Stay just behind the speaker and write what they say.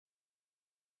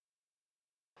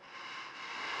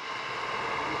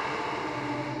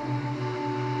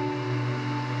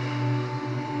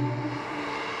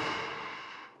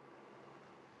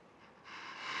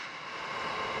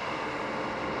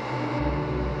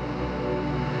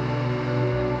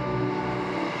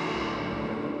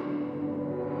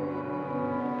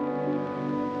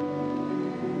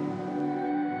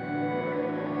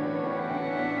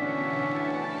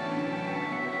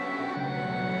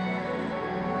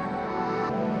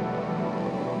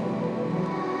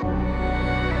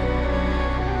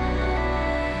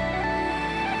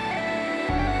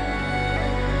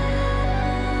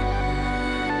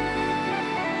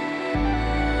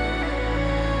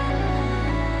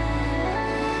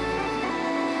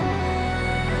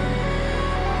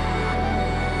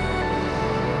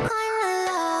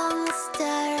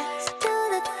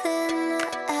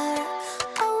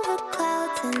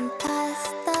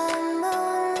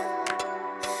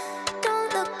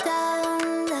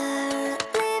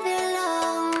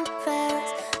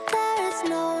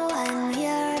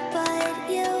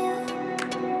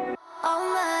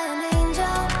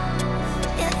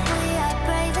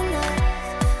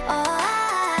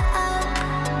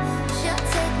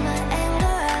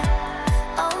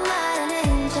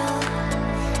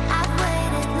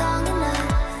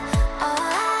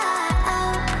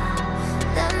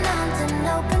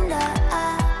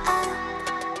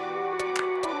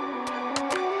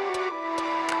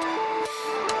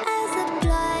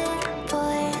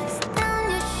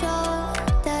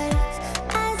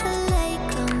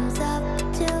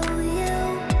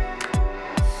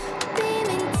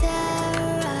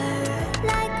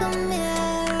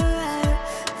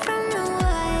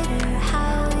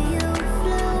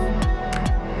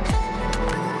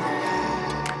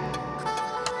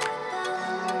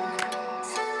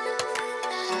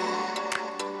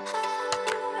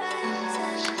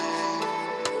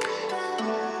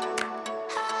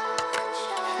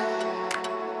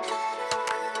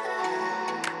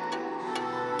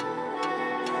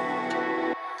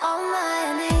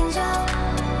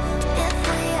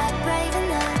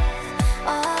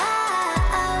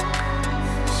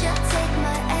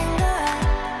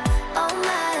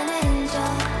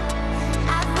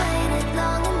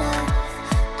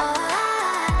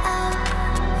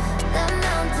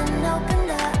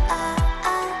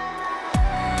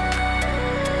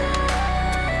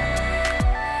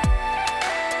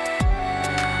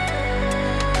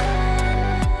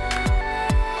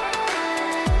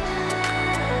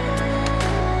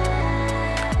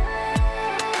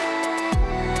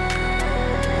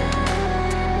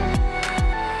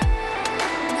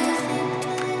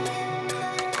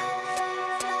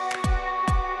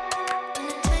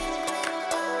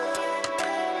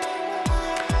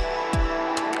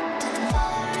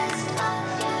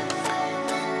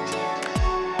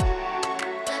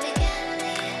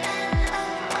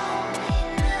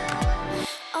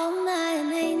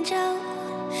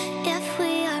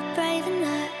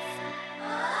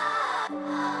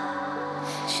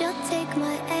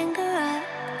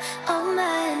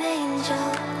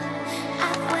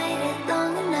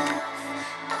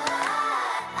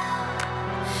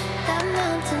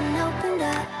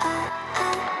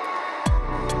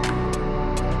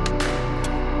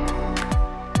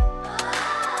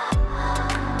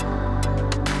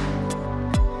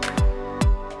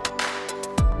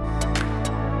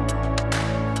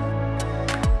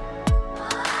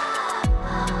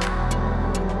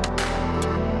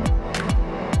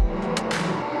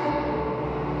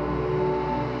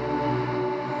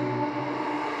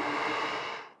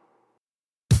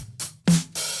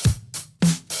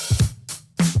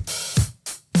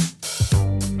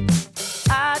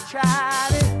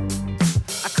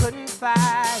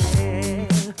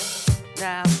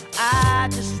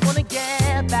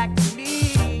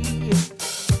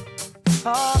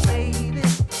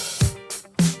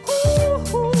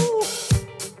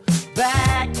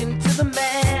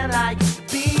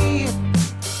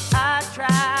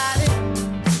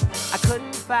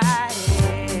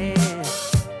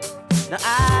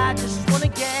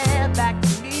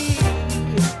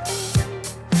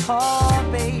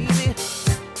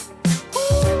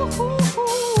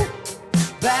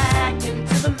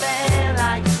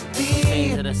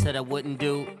I said I wouldn't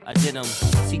do, I did them.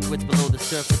 Secrets below the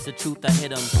surface, the truth I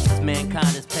hid them. As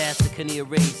mankind is past the can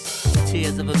erase the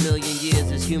tears of a million years,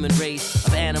 this human race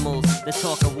of animals that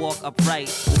talk and walk upright,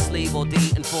 enslave all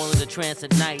day and fall into trance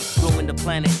at night, growing the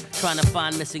planet, trying to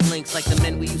find missing links like the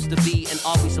men we used to be. And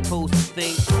are we supposed to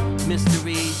think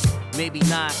mysteries? Maybe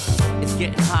not. It's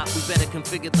getting hot, we better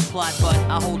configure the plot. But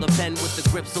I hold a pen with the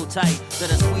grip so tight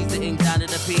that I squeeze the ink down to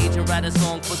the page and write a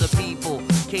song for the people.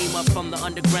 Came up from the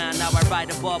underground, now I ride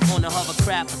above on a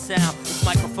hovercraft. A sound, this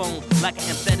microphone like an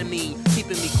amphetamine,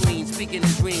 keeping me clean, speaking in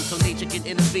dreams so nature can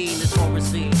intervene. This horror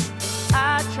scene.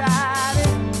 I tried it,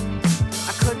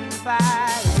 I couldn't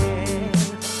fight it.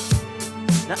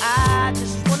 Now I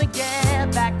just wanna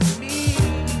get back to me.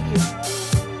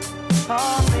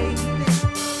 Oh baby.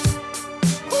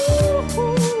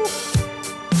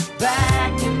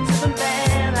 Back into the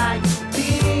man I used to be.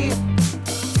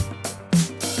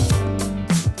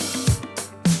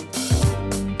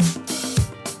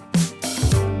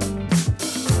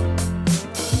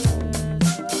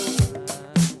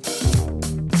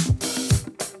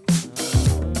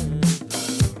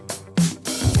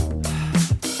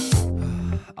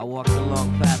 I walked a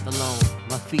long path alone.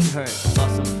 My feet hurt,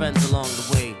 lost some friends along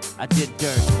the way. I did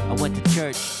dirt, I went to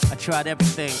church, I tried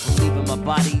everything from leaving my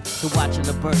body to watching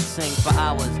the birds sing for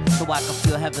hours so I could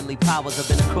feel heavenly powers. I've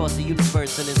been across the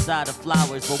universe and inside of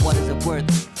flowers, but what is it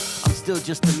worth? I'm still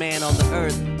just a man on the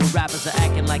earth where rappers are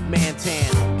acting like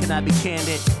man-tan. Can I be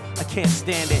candid? I can't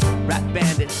stand it. Rap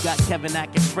bandits got Kevin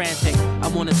acting frantic. I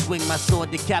wanna swing my sword,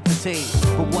 decapitate.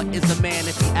 But what is a man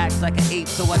if he acts like an ape?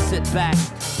 So I sit back,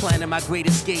 planning my great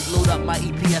escape, load up my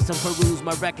EPS and peruse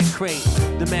my record crate.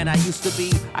 The man I used to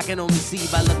be, I can only see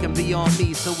by looking beyond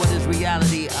me. So what is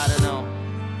reality? I don't know.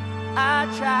 I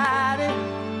tried it,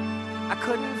 I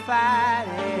couldn't fight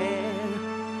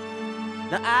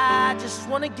it. Now I just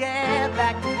wanna get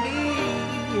back to me.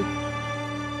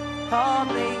 Oh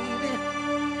baby.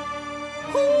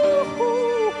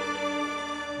 Ooh,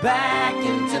 back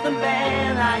into the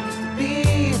man I used to be.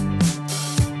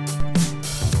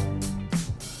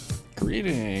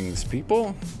 Greetings,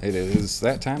 people. It is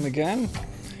that time again,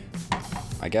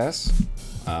 I guess.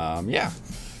 Yeah.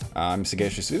 I'm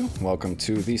Sageshisu. Welcome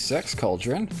to the Sex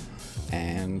Cauldron,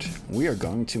 and we are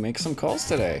going to make some calls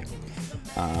today.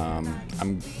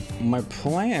 My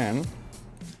plan,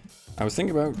 I was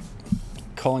thinking about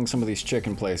calling some of these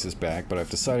chicken places back, but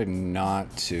I've decided not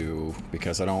to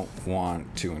because I don't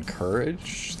want to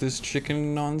encourage this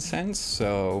chicken nonsense,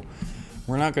 so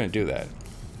we're not going to do that.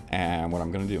 And what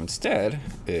I'm going to do instead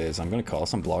is I'm going to call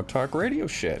some Blog Talk Radio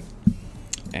shit.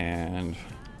 And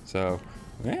so,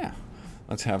 yeah,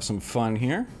 let's have some fun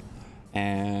here.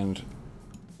 And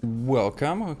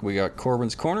welcome. We got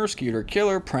Corbin's Corner, Skeeter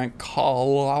Killer, Prank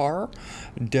Caller,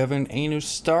 Devin Anus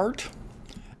Start,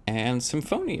 and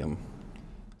Symphonium.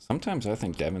 Sometimes I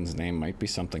think Devin's name might be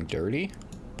something dirty,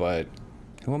 but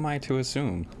who am I to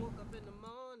assume?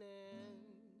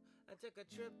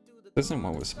 This isn't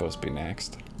what was supposed to be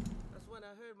next.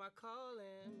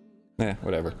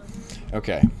 Whatever.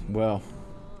 Okay, well,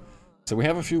 so we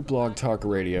have a few Blog Talk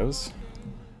Radios,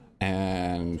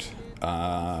 and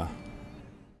I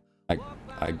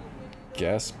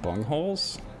guess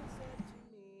bungholes?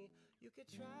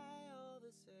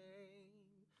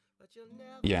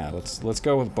 Yeah, let's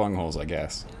go with bungholes, I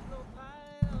guess.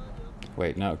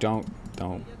 Wait, no, don't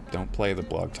play the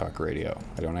Blog Talk Radio.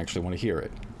 I don't actually want to hear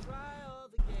it.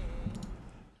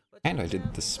 And I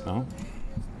did this. Oh,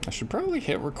 I should probably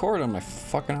hit record on my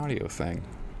fucking audio thing.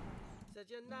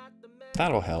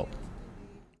 That'll help.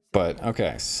 But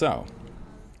okay, so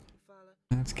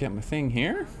let's get my thing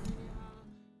here.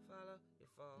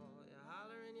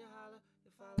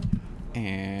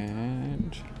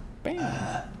 And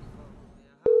bam.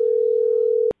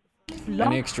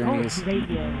 Any extraneous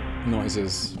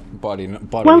noises, bodily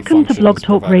Welcome to functions Blog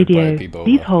Talk provided by Radio. people.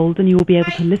 Please hold and you will be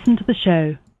able to listen to the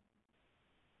show.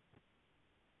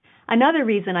 Another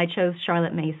reason I chose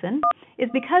Charlotte Mason is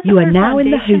because You of are her now in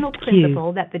the foundational host queue.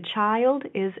 principle that the child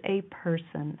is a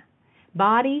person.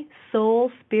 Body,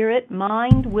 soul, spirit,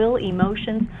 mind, will,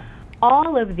 emotions,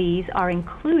 all of these are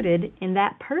included in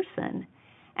that person.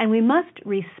 And we must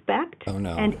respect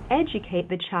and educate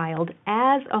the child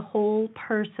as a whole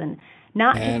person,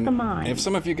 not just the mind. If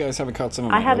some of you guys haven't caught some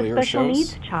of my I have a earlier special shows,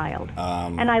 needs child,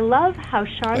 and I love how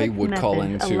Charlotte's would call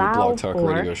methods into allow Blog Talk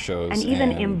for Radio shows and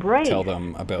even and embrace tell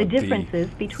them about the differences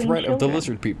between threat children. of the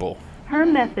lizard people. Her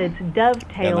methods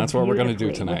dovetail And that's what we're gonna do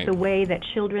beautifully tonight. with the way that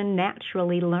children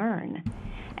naturally learn.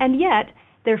 And yet,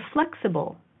 they're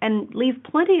flexible and leave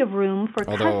plenty of room for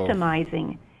Although,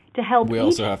 customizing to help we each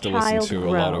also have to listen child to a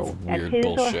grow lot of at weird his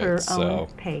bullshit, or her so own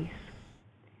pace.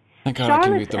 Thank God I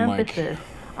can mute Charlotte's the mic. emphasis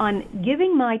on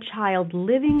giving my child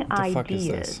living What the fuck is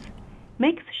ideas this?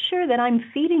 makes sure that I'm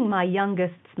feeding my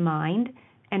youngest's mind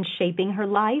and shaping her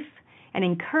life and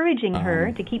encouraging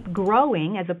her to keep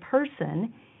growing as a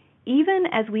person, even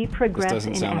as we progress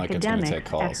doesn't in sound like it's gonna take academics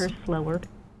calls. at her slower.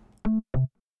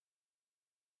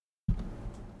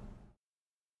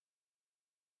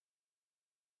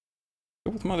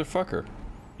 Go with motherfucker.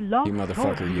 Blog You motherfucker,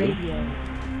 Talk you. Radio.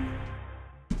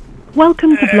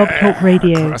 Welcome to Blog Talk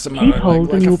Radio. Cross 'em Please out hold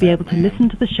like and a you will be fat able to man. listen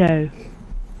to the show.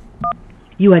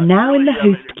 You are now in the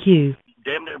host queue.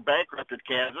 Damn near bankrupted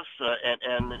Kansas,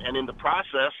 and in the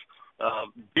process,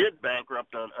 did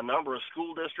bankrupt a number of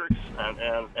school districts,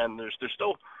 and there's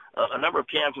still a number of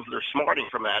Kansans that are smarting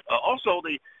from that. Also,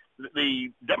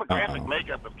 the demographic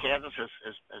makeup of Kansas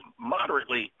has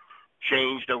moderately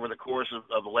changed over the course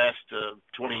of the last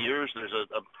 20 years. There's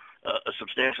a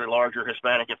substantially larger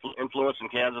Hispanic influence in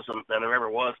Kansas than there ever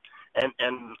was, and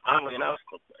oddly enough,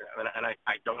 and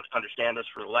I don't understand this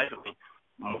for the life of me,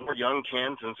 more young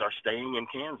Kansans are staying in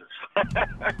Kansas,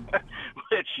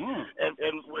 which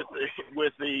and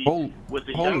with the Holy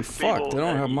young fuck, people, they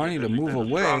don't have money to move there's a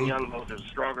strong away. young vote, there's a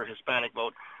stronger Hispanic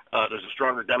vote, there's a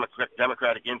stronger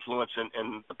Democratic influence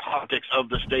in the politics of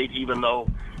the state, even though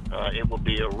it will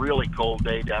be a really cold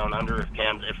day down under if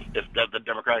the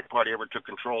Democratic Party ever took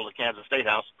control of the Kansas State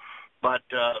House. But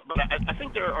I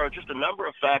think there are just a number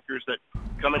of factors that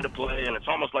come into play, and it's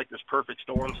almost like this perfect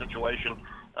storm situation.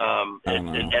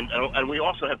 And we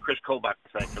also have Chris Kobach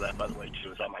to thank for that, by the way,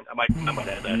 too. So I might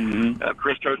add that. Mm-hmm.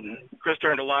 Chris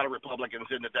turned a lot of Republicans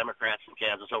into Democrats in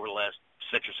Kansas over the last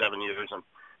 6 or 7 years,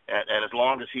 and as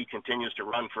long as he continues to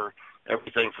run for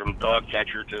everything from dog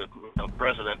catcher to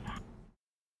president.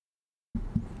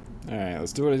 All right,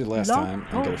 let's do what I did last time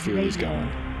and get a few of these going.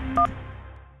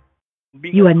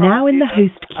 You are now in the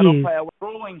host queue. A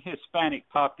growing Hispanic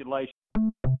population.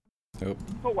 Nope.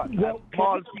 So what? A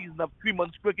small season of 3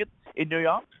 months cricket in New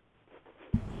York?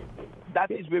 That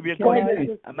is where we're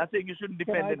going. I'm not saying you shouldn't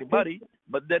defend anybody,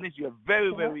 but Dennis, you're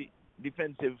very, very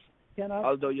defensive.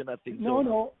 Although you're not thinking so.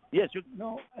 No. Yes, you.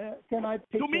 No. Can I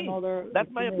pick another That's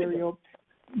my scenario?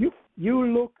 opinion. You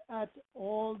look at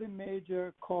all the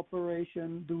major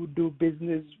corporations who do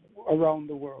business around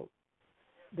the world.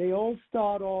 They all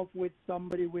start off with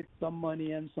somebody with some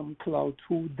money and some clout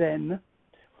who then,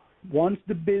 once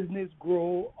the business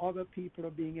grow, other people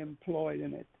are being employed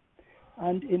in it.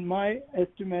 And in my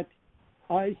estimate,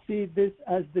 I see this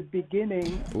as the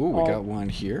beginning Ooh, we of got one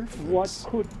here. what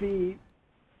could be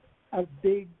a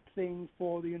big thing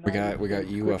for the United States. We got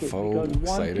UFO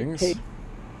sightings.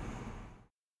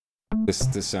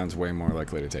 This sounds way more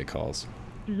likely to take calls.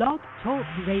 Blog Talk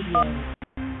Radio.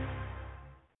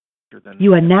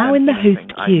 You are now in the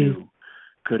host queue.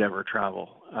 Could ever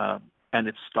travel, and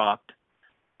it stopped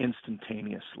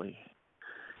instantaneously.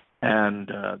 And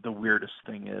the weirdest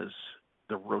thing is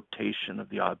the rotation of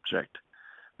the object.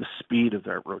 The speed of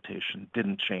that rotation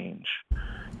didn't change.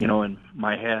 In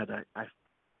my head, I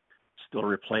still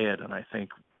replay it, and I think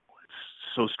it's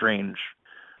so strange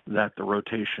that the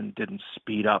rotation didn't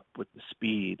speed up with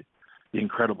the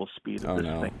incredible speed of this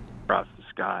thing across the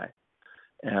sky.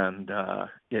 And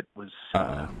it was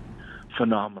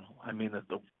phenomenal. I mean,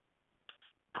 the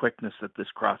quickness that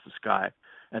this crossed the sky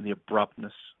and the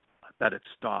abruptness that it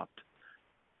stopped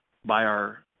by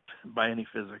any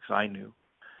physics I knew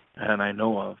and I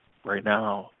know of right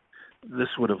now, this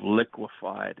would have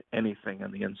liquefied anything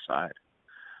on the inside.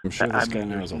 I'm sure this guy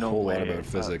knows a whole lot about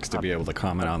physics to be able to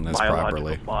comment on this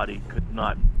properly. The body could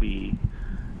not be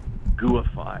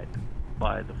gooified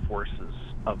by the forces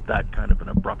of that kind of an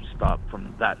abrupt stop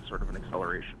from that sort of an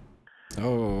acceleration.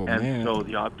 And so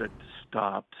the object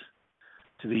stopped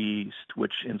to the east,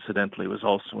 which incidentally was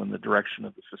also in the direction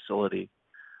of the facility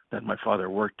that my father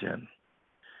worked in.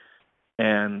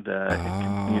 And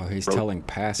he's telling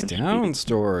passed down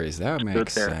stories. That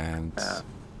makes sense.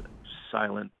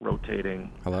 Silent,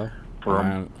 rotating. Hello? For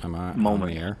am I moment. On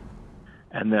the air?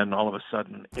 And then all of a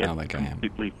sudden, it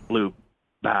completely flew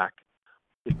back.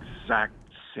 Exact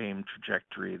same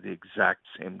trajectory, the exact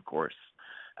same course,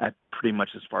 at pretty much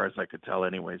as far as I could tell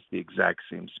anyways, the exact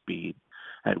same speed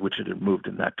at which it had moved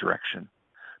in that direction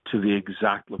to the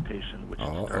exact location which it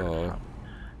started from.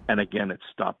 And again, it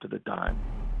stopped at a dime.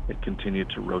 It continued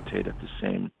to rotate at the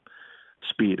same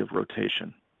speed of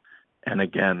rotation. And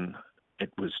again,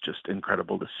 it was just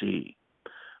incredible to see.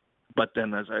 But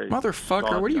then as I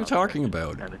Motherfucker, what are you talking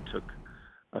about? And it took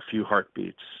a few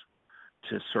heartbeats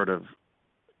to sort of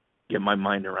get my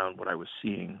mind around what I was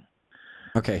seeing.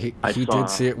 Okay, he did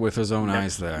see it with his own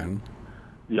eyes then.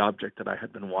 The object that I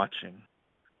had been watching,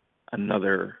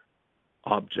 another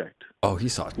object, Oh, he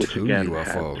saw which two again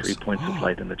UFOs. had 3 points of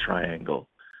light in the triangle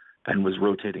and was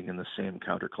rotating in the same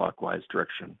counterclockwise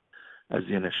direction as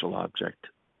the initial object.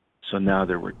 So now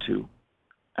there were two,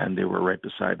 and they were right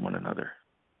beside one another.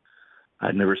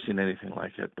 I'd never seen anything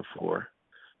like it before.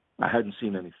 I hadn't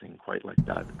seen anything quite like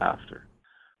that after,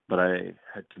 but I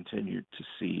had continued to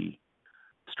see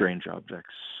strange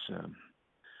objects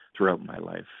throughout my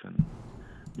life, and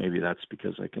maybe that's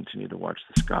because I continue to watch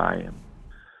the sky and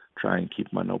try and keep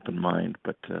an open mind,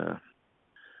 but very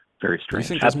Do you strange.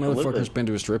 think this Absolutely. motherfucker's been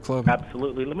to a strip club?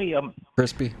 Absolutely. Let me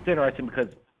Crispy? It's interesting because,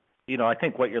 I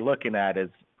think what you're looking at is,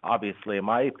 obviously, in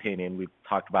my opinion, we've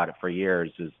talked about it for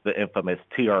years, is the infamous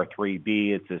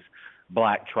TR-3B. It's this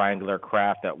black triangular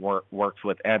craft that works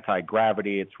with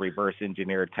anti-gravity. It's reverse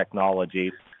engineered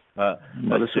technology. Well,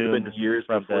 this would have been years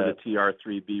before the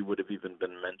TR-3B would have even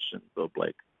been mentioned, though,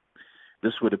 Blake.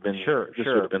 This would have been would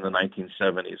have been the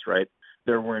 1970s, right?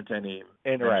 There weren't any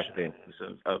Interesting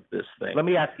of this thing. Let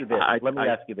me ask you this. Let me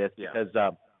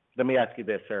ask you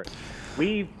this, sir.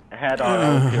 We've had our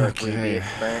own TR-3B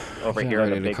experience over here on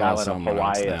the Big Island of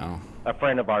Hawaii. A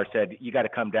friend of ours said, you got to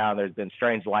come down. There's been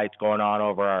strange lights going on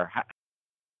over our...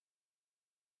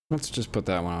 Let's just put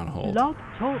that one on hold. Blog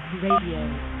Talk Radio.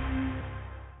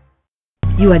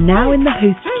 You are now in the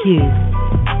host queue.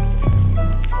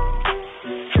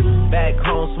 Back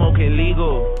home smoking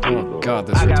legal. Oh, God,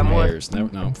 this hurts my ears.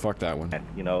 No, fuck that one.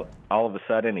 All of a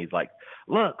sudden, he's like,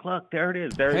 look, there it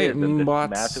is. There it is. And this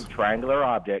massive triangular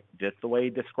object, just the way he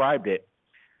described it,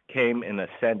 came and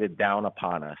ascended down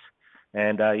upon us.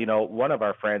 And, one of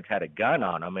our friends had a gun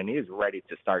on him, and he was ready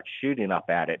to start shooting up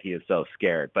at it. He was so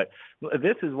scared. But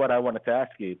this is what I wanted to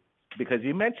ask you, because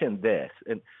you mentioned this,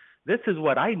 and this is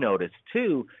what I noticed,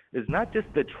 too, is not just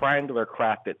the triangular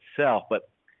craft itself, but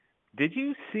did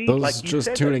you see, those like you just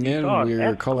said, tuning in,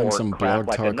 we're calling some blog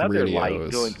talk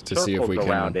radios to see if we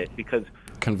can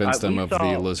convince them of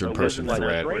the lizard person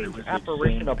threat.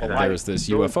 There's this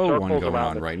UFO one going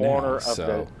on right now.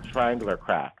 So triangular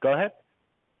craft. Go ahead.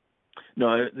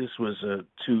 No, this was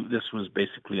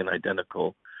basically an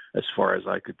identical, as far as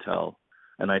I could tell,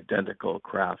 an identical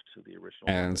craft to the original.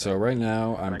 And so right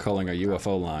now I'm calling a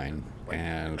UFO line,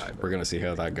 and we're going to see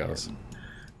how that goes.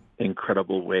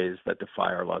 Incredible ways that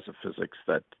defy our laws of physics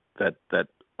that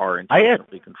are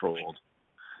intelligently controlled,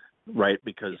 right?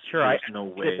 Because there's no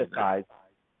way.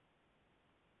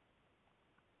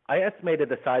 I estimated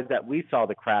the size that we saw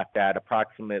the craft at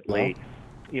approximately,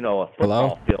 a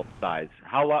football field size.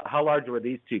 How large were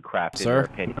these two craft in your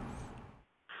opinion?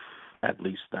 At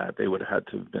least that. They would have had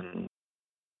to have been.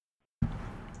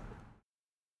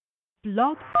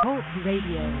 Blog Talk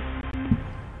Radio.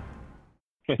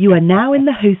 You are now in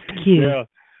the host queue. Yeah,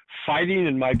 fighting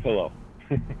and My Pillow.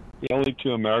 The only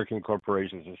two American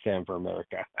corporations that stand for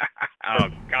America. Oh,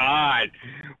 God.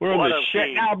 We're in the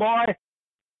shit now, boy.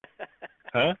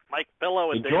 Huh? Mike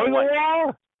Pillow and enjoy the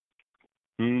war.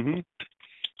 Mm-hmm.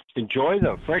 Enjoy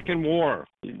the frickin' war.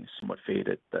 Somewhat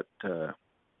faded that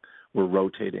we're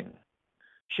rotating.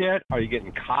 Shit, are you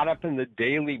getting caught up in the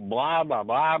daily blah, blah,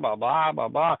 blah, blah, blah, blah,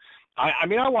 blah? I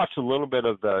mean, I watched a little bit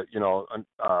of the,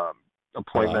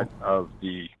 appointment of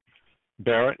the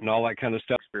Barrett and all that kind of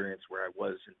stuff. Experience where I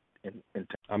was in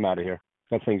I'm out of here.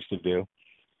 Got things to do.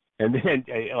 And then,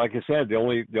 like I said, the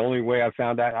only way I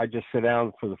found out, I just sit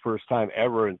down for the first time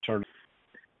ever and turn.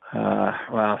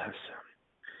 Well,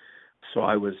 so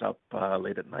I was up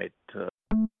late at night. All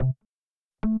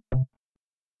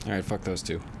right, fuck those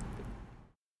two.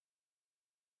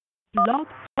 Blog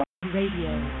Talk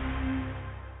Radio.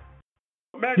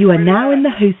 You are now in the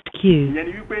host queue. I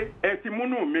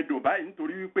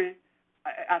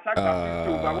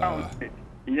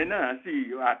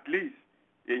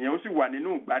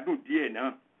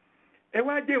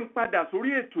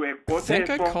think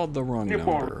I called the wrong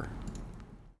number.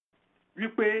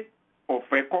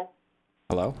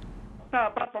 Hello?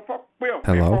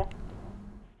 Hello?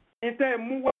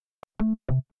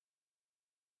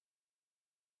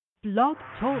 Blog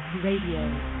Talk Radio.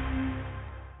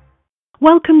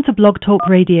 Welcome to Blog Talk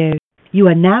Radio. You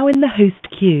are now in the host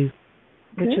queue.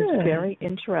 Which is very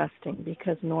interesting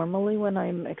because normally when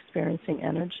I'm experiencing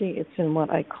energy, it's in what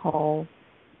I call,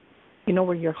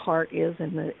 where your heart is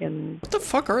What the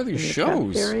fuck are these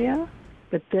shows? Area.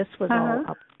 But this was all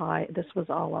up high. This was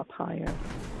all up higher.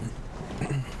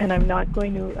 And I'm not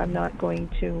going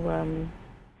to.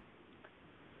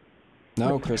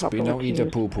 No, Crispy, no eat a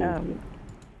poo poo.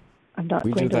 I'm not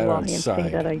going to lie and say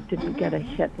that I didn't get a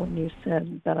hit when you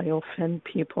said that I offend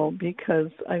people because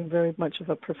I'm very much of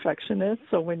a perfectionist.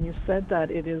 So when you said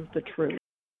that, it is the truth.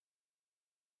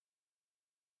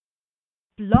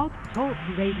 Blog Talk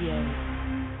Radio.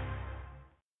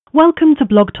 Welcome to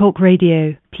Blog Talk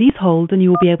Radio. Please hold and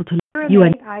you will be able to... You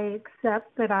are... I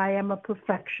accept that I am a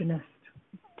perfectionist.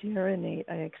 Dear Innate,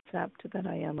 I accept that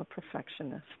I am a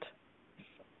perfectionist.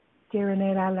 Dear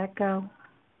Innate, I let go.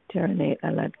 Dear Innate,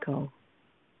 I let go.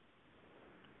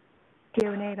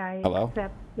 Dear Innate, I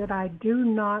accept that I do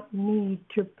not need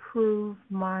to prove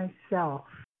myself.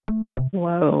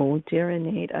 Whoa, dear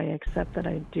Innate, I accept that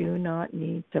I do not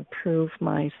need to prove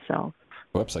myself.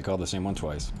 Whoops, I called the same one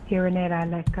twice. Dear Innate, I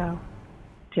let go.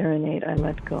 Dear Innate, I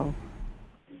let go.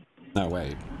 No,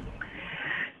 wait.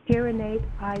 Dear Innate,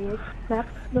 I accept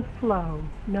the flow,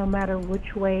 no matter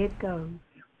which way it goes.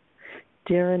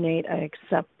 Dear Innate, I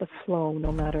accept the flow,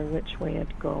 no matter which way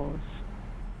it goes.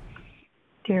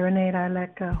 Dear Innate, I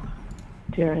let go.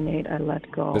 Dear Innate, I let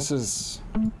go. This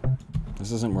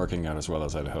isn't working out as well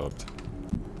as I'd hoped.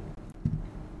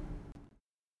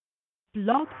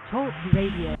 Blog Talk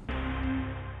Radio.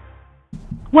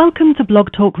 Welcome to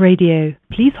Blog Talk Radio.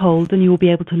 Please hold and you will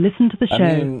be able to listen to the show.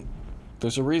 I mean,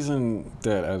 there's a reason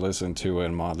that I listen to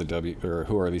and mod the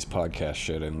Who Are These Podcast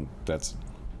shit, and that's...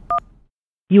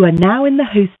 You are now in the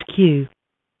host queue.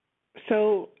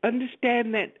 So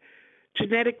understand that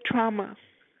genetic trauma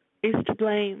is to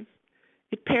blame.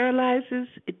 It paralyzes,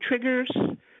 it triggers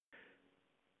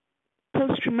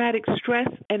post-traumatic stress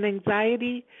and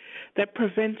anxiety that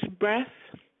prevents breath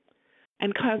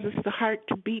and causes the heart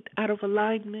to beat out of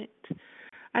alignment.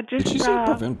 I just Did you saw,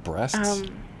 say prevent breasts?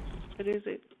 What is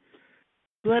it?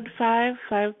 Blood 5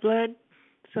 Blood,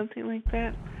 something like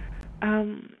that. A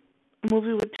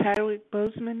movie with Chadwick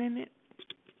Boseman in it.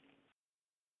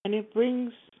 And it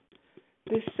brings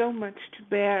this so much to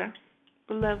bear,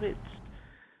 beloveds.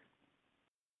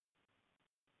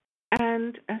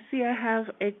 And I see I have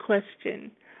a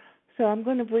question. So I'm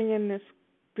going to bring in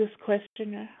this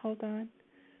questioner. Hold on.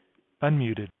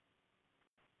 Unmuted.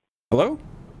 Hello?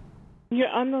 You're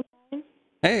on the line?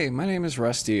 Hey, my name is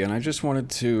Rusty, and I just wanted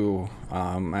to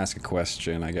ask a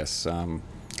question, I guess.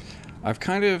 I've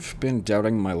kind of been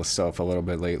doubting myself a little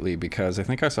bit lately because I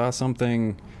think I saw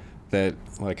something that,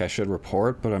 like, I should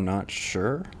report, but I'm not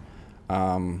sure.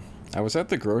 I was at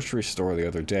the grocery store the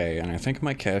other day, and I think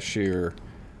my cashier,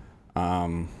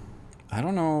 I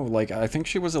don't know, like, I think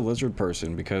she was a lizard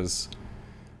person because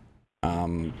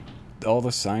all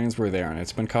the signs were there, and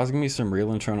it's been causing me some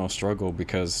real internal struggle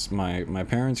because my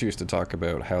parents used to talk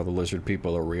about how the lizard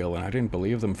people are real, and I didn't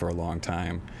believe them for a long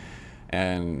time.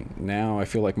 And now I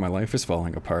feel like my life is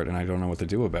falling apart, and I don't know what to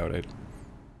do about it.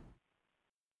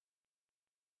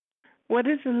 What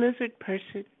is a lizard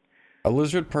person? A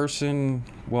lizard person,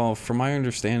 well, from my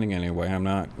understanding anyway, I'm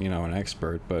not, an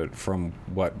expert, but from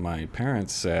what my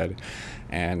parents said,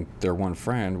 and their one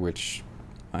friend, which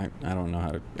I don't know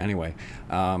how to... Anyway,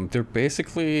 they're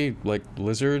basically like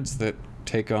lizards that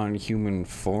take on human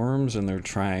forms, and they're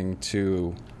trying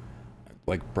to,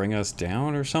 like, bring us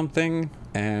down or something,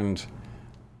 and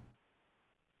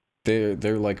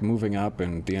they're like moving up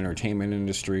in the entertainment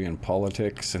industry and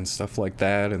politics and stuff like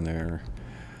that, and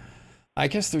I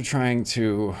guess they're trying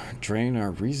to drain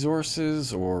our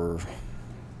resources or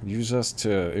use us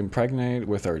to impregnate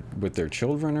with their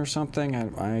children or something.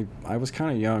 I was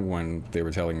kind of young when they were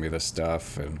telling me this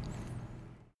stuff,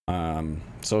 and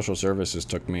social services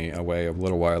took me away a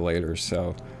little while later,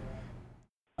 so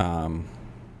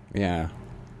yeah.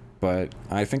 But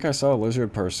I think I saw a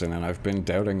lizard person, and I've been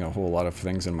doubting a whole lot of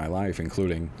things in my life,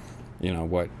 including,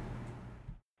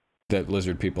 that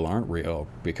lizard people aren't real,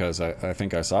 because I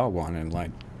think I saw one, and, like,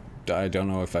 I don't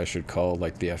know if I should call,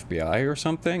 like, the FBI or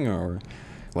something, or,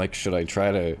 like, should I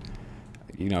try to,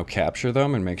 capture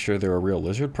them and make sure they're a real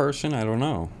lizard person? I don't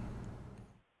know.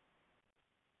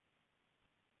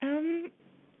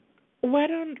 Why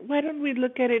don't we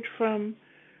look at it from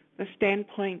the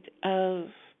standpoint of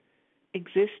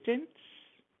existence,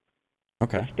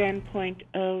 okay, the standpoint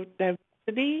of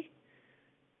diversity,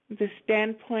 the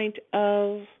standpoint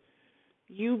of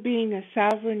you being a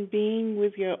sovereign being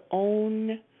with your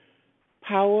own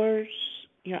powers,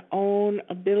 your own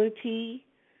ability,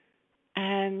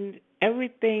 and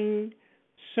everything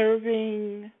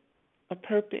serving a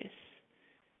purpose,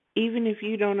 even if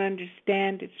you don't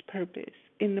understand its purpose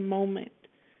in the moment.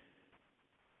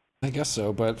 I guess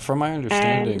so, but from my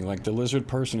understanding, like, the lizard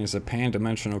person is a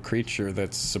pan-dimensional creature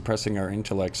that's suppressing our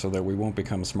intellect so that we won't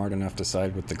become smart enough to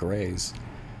side with the Greys.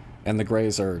 And the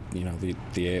Greys are, the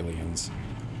aliens.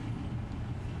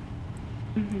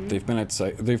 Mm-hmm.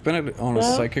 They've been on a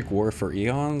psychic war for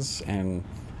eons, and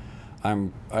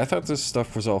I thought this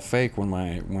stuff was all fake when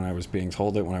I was being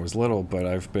told it when I was little, but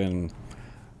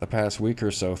the past week or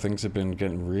so, things have been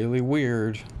getting really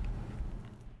weird.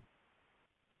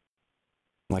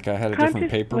 Like I had a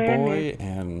different paper boy,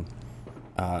 and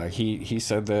he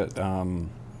said that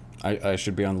I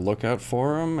should be on the lookout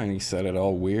for him, and he said it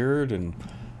all weird, and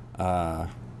I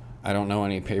don't know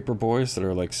any paper boys that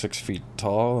are like 6 feet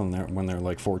tall and when they're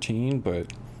like 14,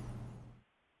 but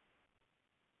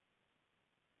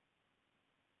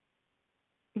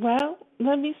Well,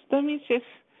 let me just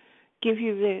give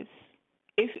you this.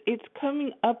 If it's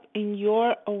coming up in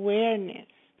your awareness,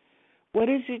 what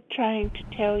is it trying to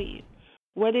tell you?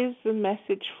 What is the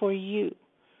message for you?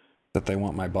 that they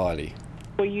want my body.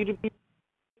 For you to be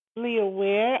really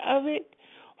aware of it?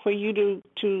 For you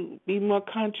to be more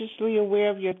consciously aware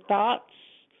of your thoughts?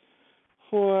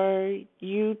 For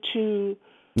you to...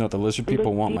 No, the lizard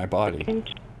people want my body.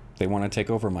 They want to take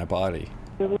over my body.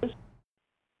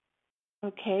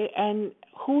 Okay, and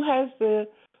who has the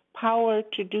power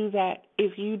to do that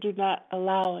if you do not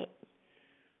allow it?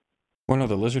 Well, no,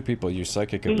 the lizard people use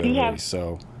psychic ability,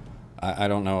 so I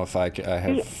don't know if I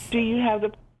have... Do you have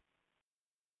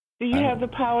the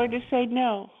power to say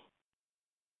no?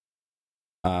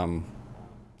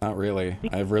 Not really.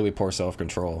 I have really poor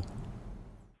self-control.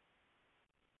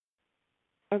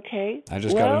 Okay. I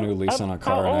just got a new lease on a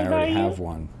car and I already have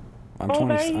one. I'm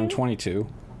 22.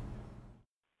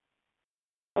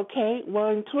 Okay, well,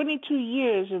 in 22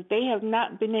 years, if they have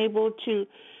not been able to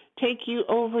take you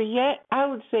over yet, I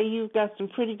would say you've got some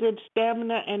pretty good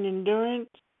stamina and endurance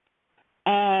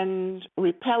and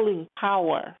repelling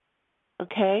power.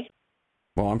 Okay?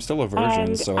 Well, I'm still a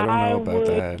virgin, so I don't know about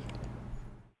that.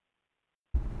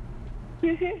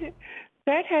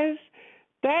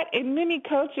 That in many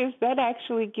cultures, that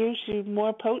actually gives you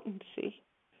more potency.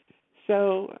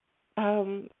 So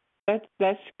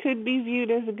that could be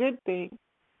viewed as a good thing.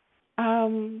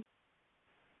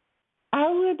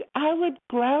 I would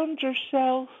ground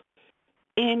yourself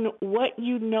in what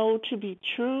you know to be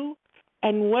true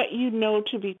and what you know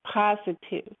to be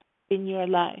positive in your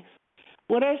life.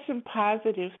 What are some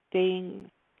positive things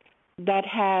that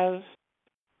have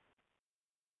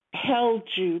held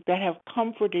you, that have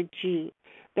comforted you,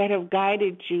 that have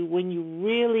guided you when you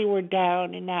really were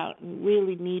down and out and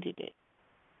really needed it?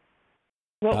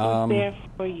 What was there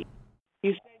for you?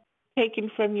 You said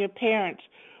taken from your parents.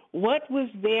 What was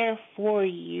there for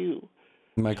you?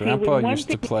 My grandpa used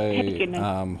to play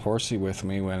horsey with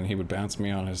me when he would bounce me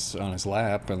on his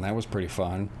lap, and that was pretty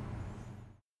fun.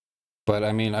 But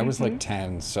I mean, I was like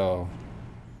 10, so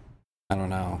I don't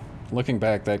know. Looking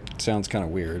back, that sounds kind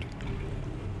of weird.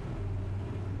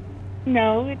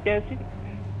 No, it doesn't.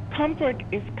 Comfort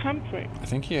is comfort. I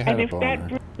think he had a boner. And if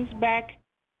that brings back...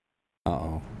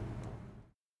 Uh-oh.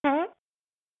 Huh?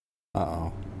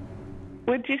 Uh-oh.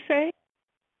 What'd you say?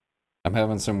 I'm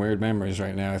having some weird memories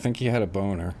right now. I think he had a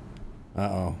boner.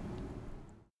 Uh-oh.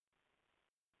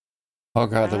 Oh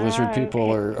god, the lizard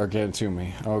people are getting to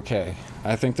me. Okay.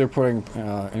 I think they're putting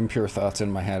impure thoughts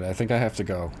in my head. I think I have to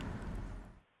go.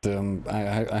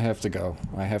 I have to go.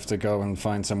 I have to go and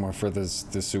find somewhere for this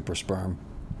super sperm.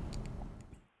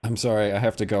 I'm sorry, I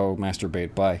have to go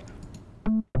masturbate. Bye.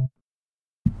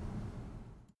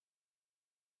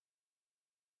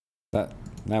 That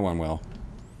went well.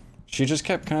 She just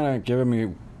kept kind of giving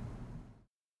me,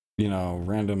 you know,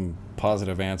 random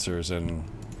positive answers, and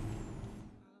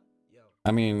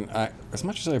I mean, as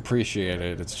much as I appreciate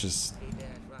it, it's just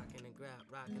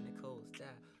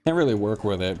can't really work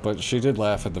with it. But she did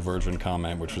laugh at the virgin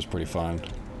comment, which was pretty fun.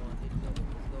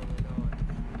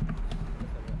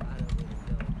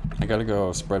 I gotta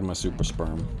go spread my super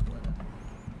sperm.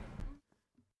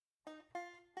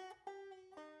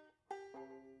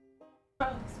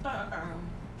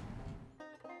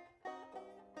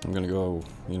 I'm gonna go,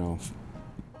 you know,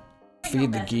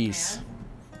 feed the geese.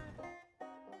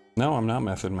 No, I'm not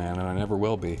Method Man, and I never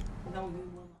will be.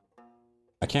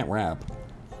 I can't rap.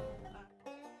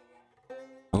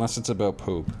 Unless it's about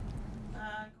poop.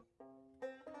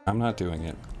 I'm not doing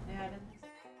it.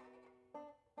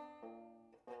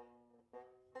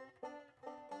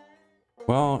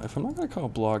 Well, if I'm not gonna call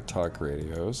blog talk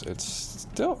radios, it's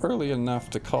still early enough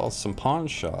to call some pawn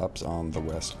shops on the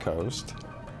West Coast.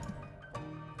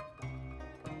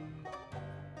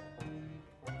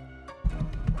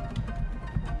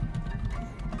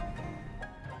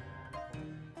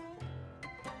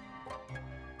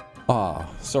 Ah,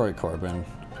 sorry, Corbin.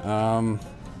 Alright,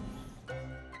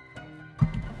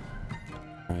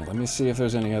 let me see if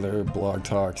there's any other blog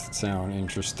talks that sound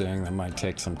interesting that might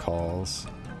take some calls.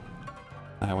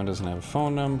 That one doesn't have a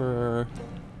phone number.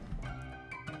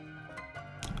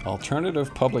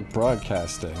 Alternative public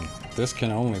broadcasting. This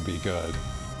can only be good.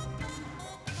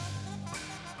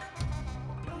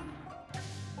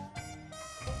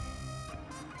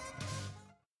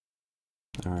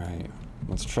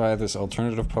 try this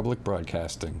alternative public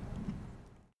broadcasting.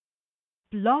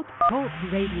 Blog Talk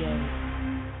Radio.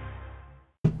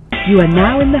 You are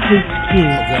now in the host queue.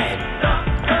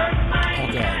 Oh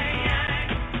God.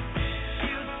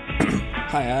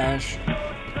 Hi Ash.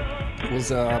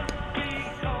 What's up?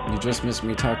 You just missed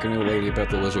me talking to a lady about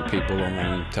the lizard people and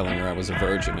then telling her I was a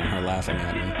virgin and her laughing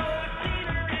at me.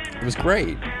 It was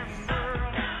great.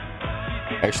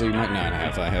 Actually, you might not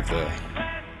have. I have the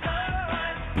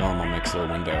normal Mixler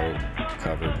window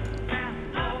covered.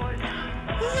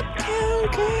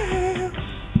 Uptown girl.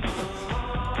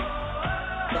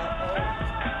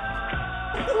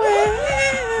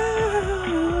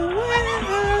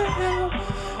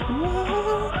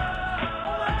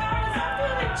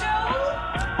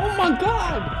 Oh my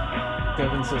God!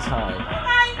 Devin says hi.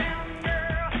 Hi.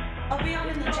 I'll be on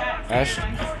in the chat. Ash,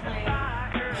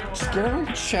 just get on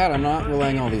the chat. I'm not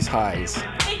relaying all these highs.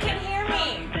 They can hear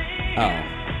me. Oh.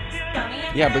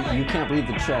 Yeah, but you can't read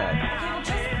the chat. Okay, well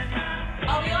just,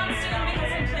 I'll be on soon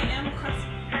because I'm playing Animal Crossing.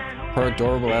 Her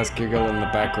adorable ass giggle in the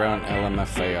background,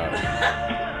 LMFAO.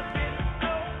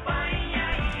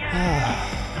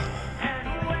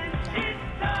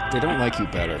 They don't like you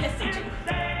better. Yes, they do.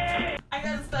 I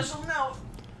got a special note.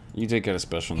 You did get a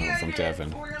special note from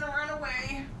Devin. We're gonna run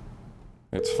away.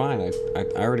 It's fine. I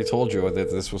already told you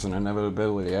that this was an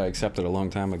inevitability. I accepted a long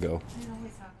time ago.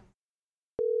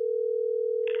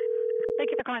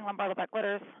 Thank you for calling Lombardo Back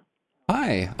Letters.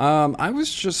 Hi. I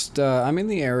was just, I'm in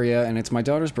the area, and it's my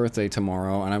daughter's birthday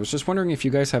tomorrow, and I was just wondering if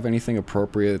you guys have anything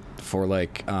appropriate for,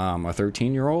 like, a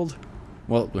 13-year-old?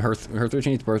 Well, her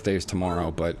 13th birthday is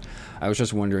tomorrow, but I was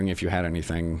just wondering if you had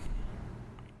anything.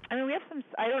 I mean, we have some,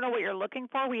 I don't know what you're looking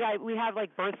for. We have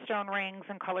like birthstone rings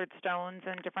and colored stones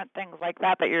and different things like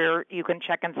that you can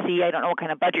check and see. I don't know what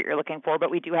kind of budget you're looking for, but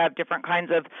we do have different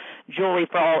kinds of jewelry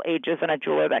for all ages and a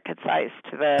jeweler that could size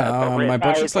to the appropriate my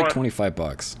budget's size like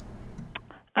 $25.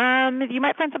 You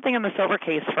might find something in the silver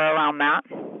case for around that.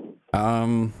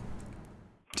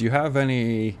 Do you have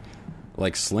any,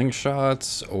 like,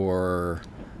 slingshots or,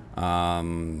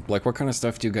 like, what kind of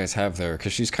stuff do you guys have there?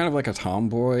 Because she's kind of like a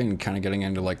tomboy and kind of getting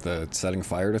into, like, the setting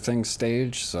fire to things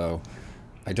stage, so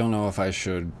I don't know if I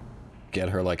should get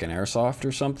her, like, an airsoft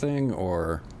or something,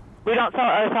 or... We don't sell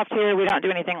airsoft here. We don't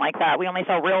do anything like that. We only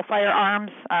sell real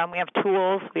firearms. We have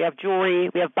tools. We have jewelry.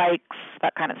 We have bikes,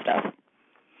 that kind of stuff.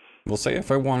 Well, say if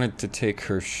I wanted to take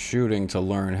her shooting to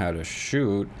learn how to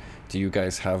shoot, do you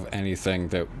guys have anything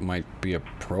that might be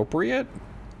appropriate?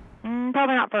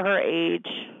 Probably not for her age.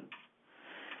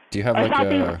 Do you have our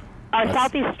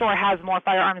Southeast store has more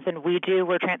firearms than we do.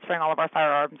 We're transferring all of our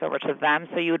firearms over to them,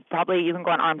 so you can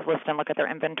go on Arms List and look at their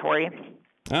inventory.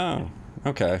 Oh,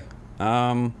 okay.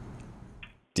 Do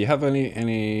you have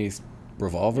any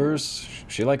revolvers?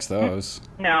 She likes those.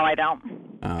 No, I don't.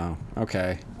 Oh,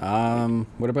 okay.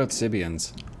 What about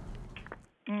Sibians?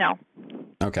 No.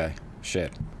 Okay,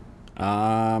 shit.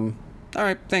 All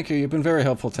right, thank you. You've been very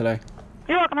helpful today.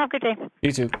 You're welcome. Have a good day.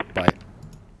 You too. Bye.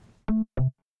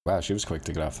 Wow, she was quick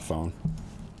to get off the phone.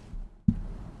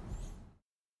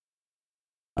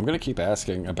 I'm gonna keep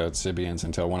asking about Sibians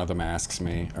until one of them asks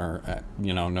me, or,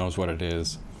 knows what it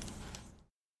is.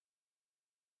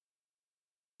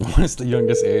 What is the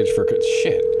youngest age for...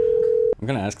 Shit. I'm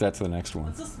gonna ask that to the next one.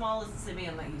 What's the smallest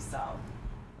Sibian that you sell?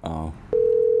 Oh.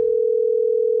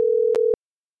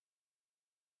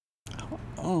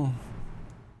 Oh.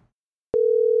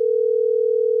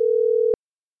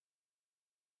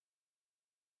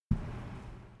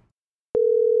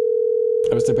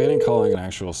 I was debating calling an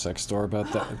actual sex store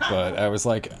about that, but I was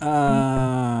like,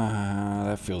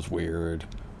 that feels weird.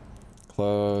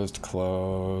 Closed. You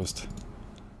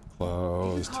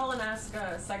can call and ask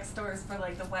sex stores for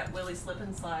like the wet willy slip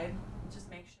and slide. Just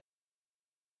make sure.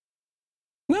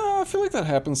 No, I feel like that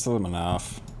happens to them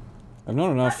enough. I've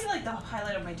known enough. That'd be like the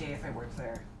highlight of my day if I worked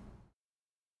there.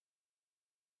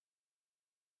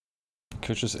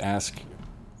 Could just ask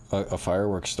a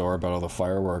fireworks store about all the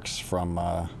fireworks from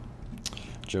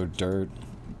Joe Dirt.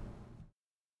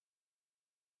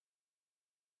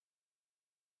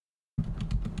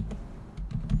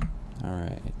 All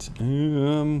right.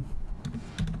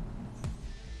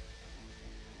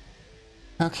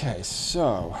 Okay,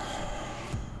 so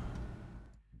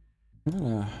I'm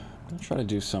gonna try to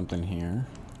do something here.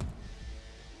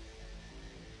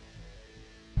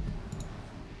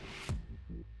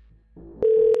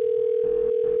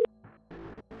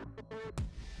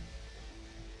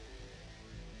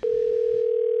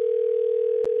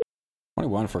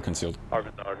 One for concealed.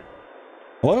 Arby's.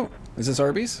 Hello, is this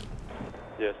Arby's?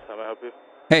 Yes, how may I help you?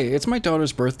 Hey, it's my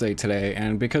daughter's birthday today,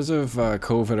 and because of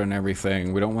COVID and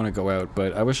everything, we don't want to go out,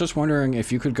 but I was just wondering if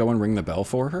you could go and ring the bell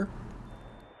for her?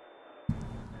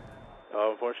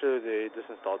 Unfortunately, they just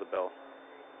installed the bell.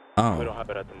 Oh. We don't have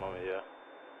it at the moment, yeah.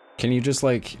 Can you just,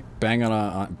 like, bang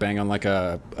on like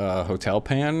a hotel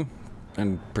pan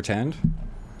and pretend?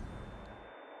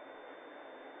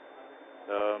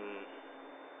 I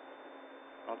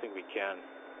don't think we can.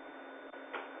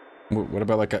 What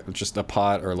about, like, just a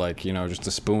pot or, like, you know, just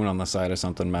a spoon on the side of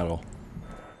something metal?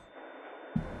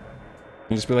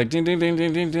 And just be like, ding, ding, ding,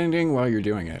 ding, ding, ding, ding, while you're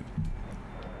doing it.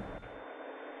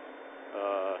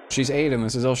 She's 8, and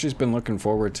this is all she's been looking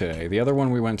forward to today. The other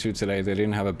one we went to today, they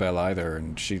didn't have a bell either,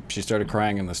 and she started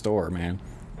crying in the store, man.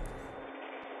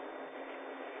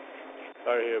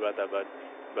 Sorry to hear about that, bud.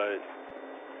 But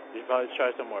you probably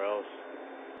try somewhere else.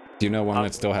 Do you know one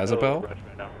that still has a bell?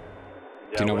 Right now.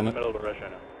 Yeah, Do you know we're one in that... the middle of a rush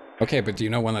right now. Okay, but do you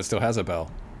know one that still has a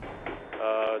bell?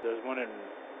 There's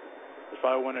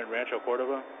probably one in Rancho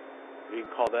Cordova. You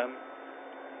can call them.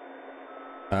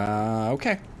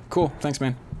 Okay. Cool. Thanks,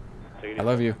 man. I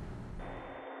love you.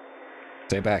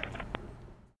 Stay back.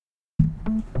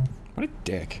 What a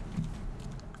dick.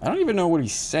 I don't even know what he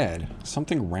said.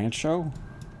 Something Rancho?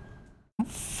 I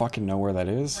don't fucking know where that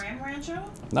is. Ram Rancho?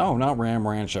 No, not Ram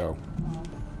Rancho.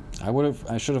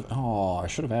 I should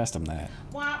have asked him that.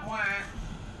 Wah, wah.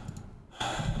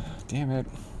 Damn it.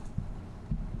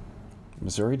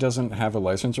 Missouri doesn't have a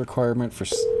license requirement for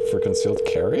concealed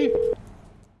carry?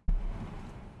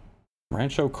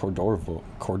 Rancho Cordova.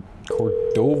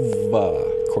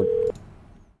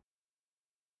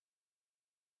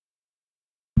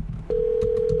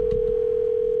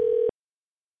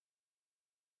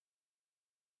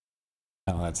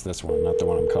 Oh, that's this one, not the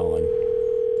one I'm calling.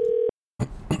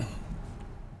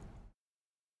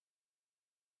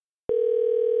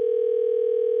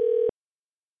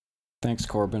 Thanks,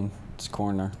 Corbin. It's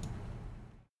Corner.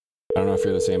 I don't know if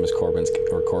you're the same as Corbin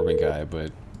guy,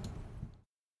 but...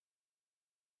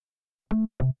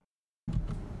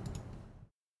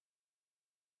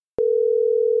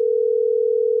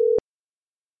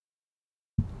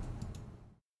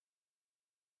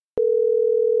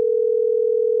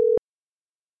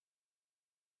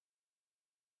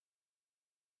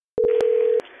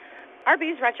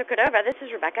 Arby's Retro Cordova. This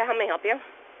is Rebecca. How may I help you?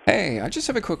 Hey, I just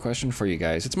have a quick question for you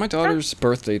guys. It's my daughter's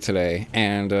birthday today,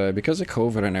 and because of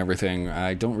COVID and everything,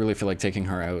 I don't really feel like taking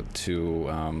her out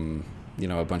to, you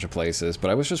know, a bunch of places. But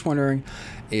I was just wondering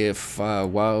if,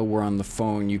 while we're on the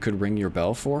phone, you could ring your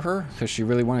bell for her? Because she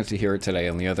really wanted to hear it today,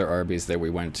 and the other Arby's that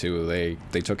we went to,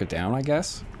 they took it down, I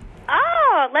guess?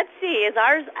 Oh, let's see. Is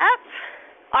ours up?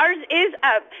 Ours is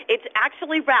up. It's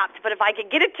actually wrapped, but if I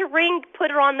could get it to ring, put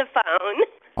her on the phone.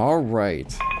 All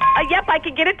right. Yep, I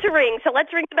could get it to ring, so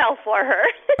let's ring the bell for her.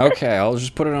 Okay, I'll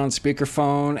just put it on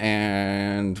speakerphone,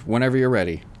 and whenever you're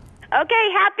ready.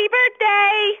 Okay, happy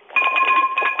birthday!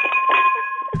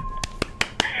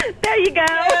 There you go.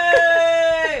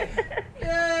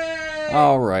 Yay!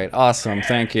 All right, awesome.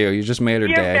 Thank you. You just made her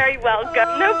You're day. very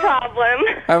welcome. No problem.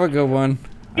 Have a good one.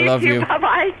 I love you.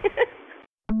 Bye-bye.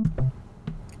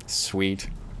 Sweet.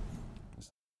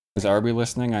 Is Arby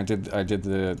listening? I did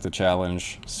the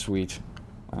challenge. Sweet.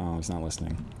 Oh, he's not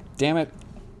listening. Damn it.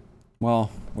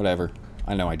 Well, whatever.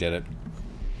 I know I did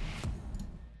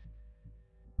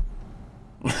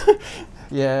it.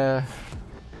 Yeah.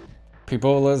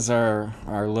 Pibola's our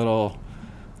little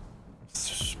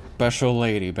special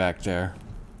lady back there.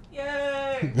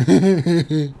 Yay!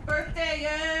 Birthday,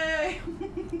 yay!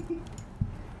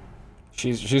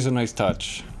 She's a nice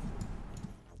touch.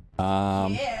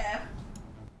 Yeah.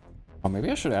 Oh,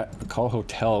 maybe I should call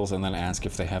hotels and then ask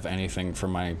if they have anything for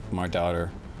my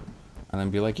daughter. And then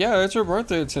be like, yeah, it's her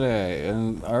birthday today.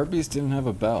 And Arby's didn't have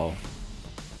a bell.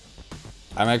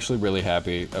 I'm actually really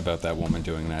happy about that woman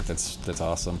doing that. That's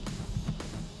awesome.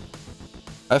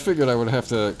 I figured I would have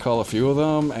to call a few of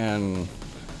them and,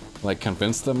 like,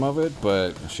 convince them of it,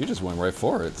 but she just went right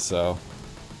for it, so...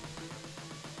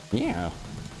 Yeah.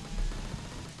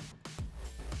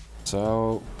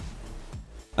 So...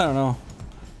 I don't know.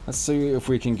 Let's see if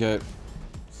we can get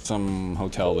some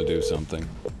hotel to do something.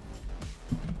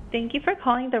 Thank you for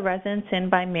calling the Residence Inn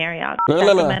by Marriott.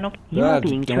 Sacramento. You are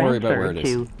being Don't worry about where it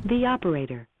transferred is. to the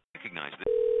operator. Recognize this.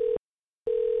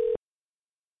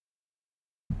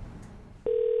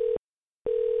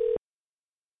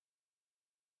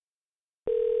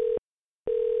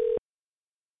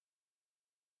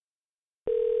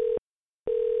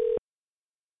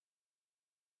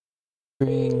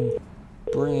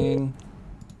 Bring.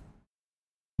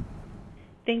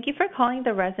 Thank you for calling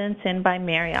the Residence Inn by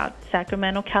Marriott,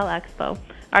 Sacramento Cal Expo.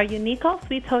 Our unique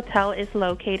all-suites hotel is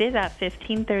located at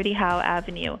 1530 Howe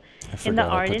Avenue in the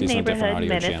Arden neighborhood,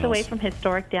 minutes away from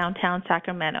historic downtown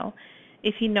Sacramento.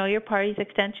 If you know your party's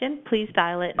extension, please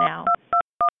dial it now.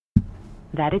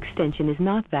 That extension is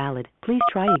not valid. Please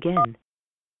try again.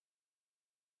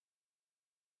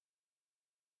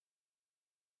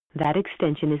 That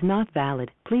extension is not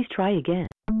valid. Please try again.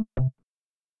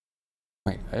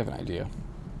 Wait, I have an idea.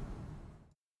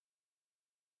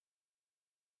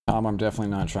 Tom, I'm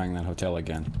definitely not trying that hotel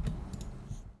again.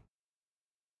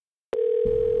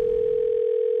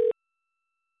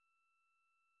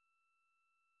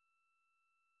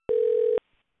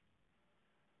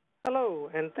 Hello,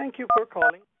 and thank you for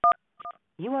calling.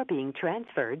 You are being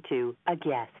transferred to a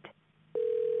guest.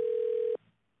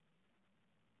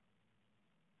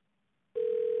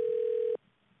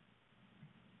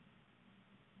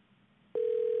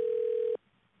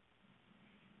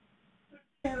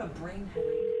 I have a brain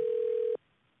headache.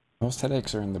 Most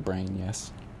headaches are in the brain,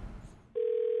 yes. It's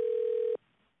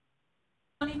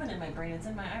not even in my brain, it's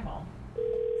in my eyeball.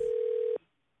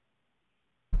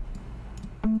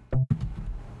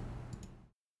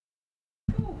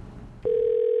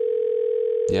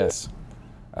 Yes.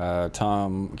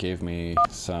 Tom gave me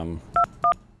some...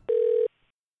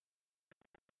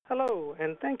 Hello,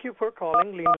 and thank you for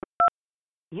calling Linwood.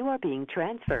 You are being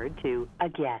transferred to a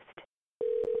guest.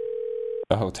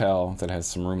 a hotel that has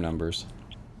some room numbers.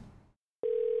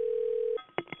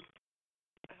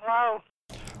 Hello.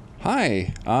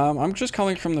 Hi, I'm just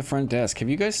calling from the front desk. Have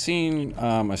you guys seen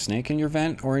a snake in your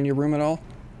vent or in your room at all?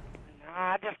 No,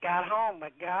 I just got home,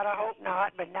 but God, I hope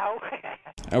not, but no.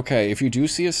 Okay, if you do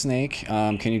see a snake,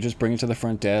 can you just bring it to the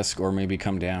front desk or maybe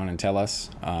come down and tell us?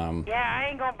 Yeah, I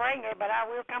ain't gonna bring it, but I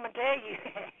will come and tell you.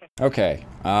 Okay,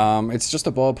 it's just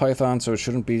a ball python, so it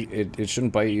shouldn't be it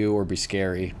shouldn't bite you or be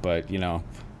scary, but you know,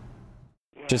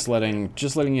 yeah. just letting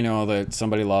you know that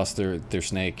somebody lost their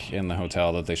snake in the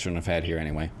hotel that they shouldn't have had here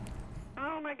anyway.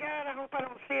 Oh my God, I hope I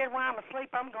don't see it while I'm asleep.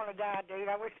 I'm gonna die, dude.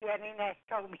 I wish you hadn't even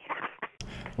told me.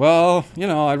 Well, you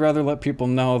know, I'd rather let people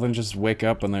know than just wake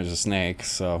up when there's a snake,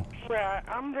 so. Well,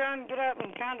 I'm trying to get up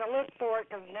and kind of look for it,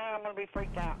 because now I'm gonna be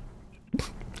freaked out.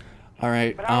 All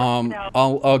right,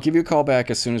 I'll give you a call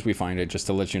back as soon as we find it, just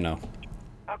to let you know.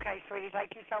 Okay, sweetie,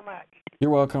 thank you so much.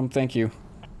 You're welcome, thank you.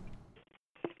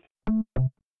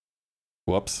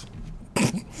 Whoops.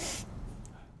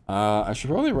 I should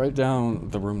probably write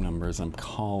down the room numbers I'm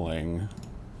calling.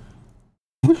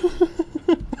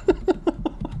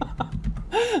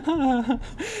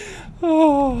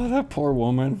 Oh, that poor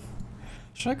woman.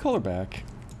 Should I call her back?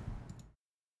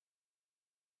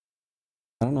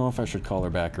 I don't know if I should call her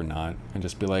back or not, and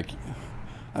just be like,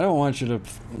 I don't want you to...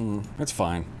 it's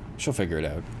fine. She'll figure it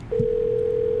out.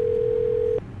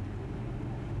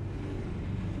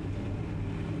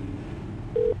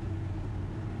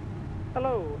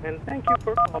 Hello, and thank you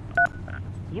for calling.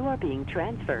 You are being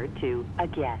transferred to a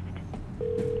guest.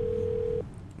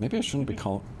 Maybe I shouldn't be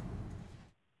calling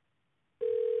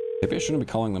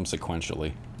them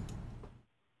sequentially.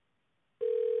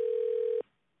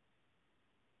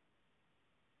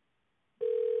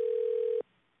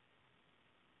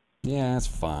 Yeah, it's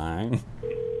fine.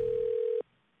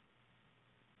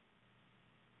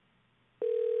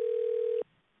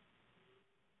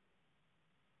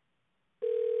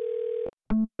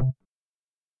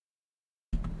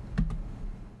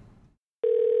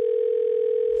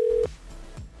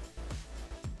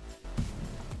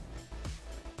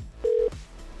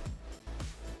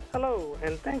 Hello,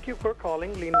 and thank you for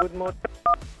calling Linwood Motel.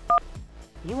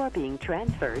 You are being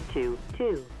transferred to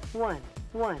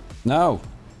 211. No!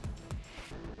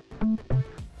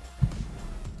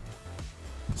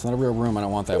 It's not a real room, I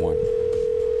don't want that one.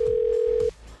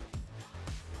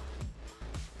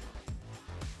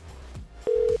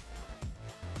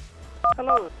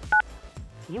 Hello.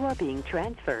 You are being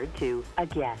transferred to a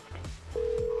guest.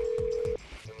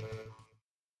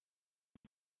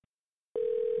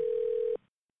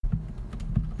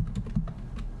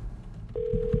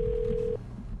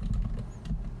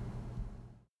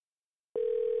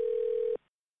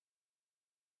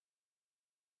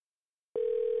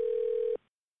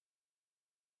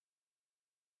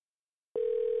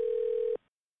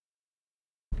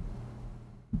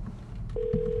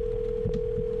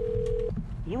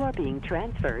 You are being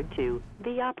transferred to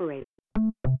the operator.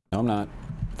 No, I'm not.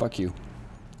 Fuck you.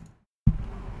 I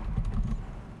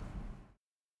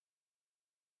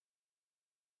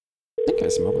think I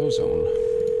smell ozone.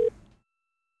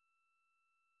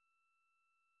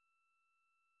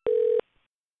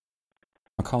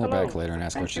 I'll call her back later and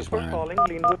ask what she's wearing.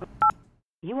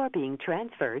 You are being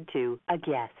transferred to a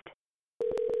guest.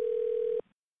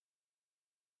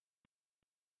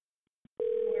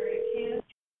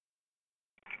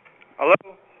 Hello?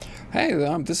 Hey,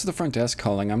 this is the front desk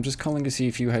calling. I'm just calling to see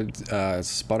if you had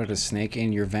spotted a snake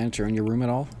in your vent or in your room at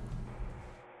all.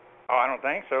 Oh, I don't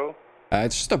think so.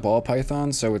 It's just a ball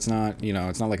python, so it's not,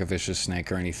 it's not like a vicious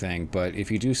snake or anything. But if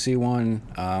you do see one,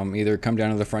 either come down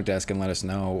to the front desk and let us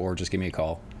know, or just give me a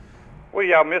call. What,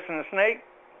 y'all missing a snake?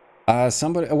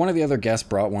 One of the other guests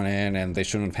brought one in, and they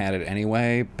shouldn't have had it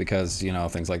anyway, because,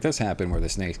 things like this happen where the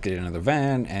snakes get into the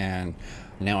vent, and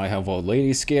now I have old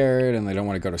ladies scared, and they don't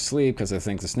want to go to sleep because they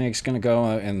think the snake's going to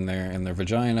go in their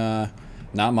vagina.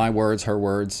 Not my words, her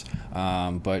words.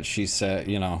 But she said,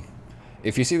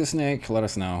 if you see the snake, let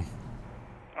us know.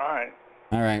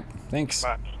 All right. Thanks.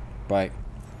 Bye. Bye.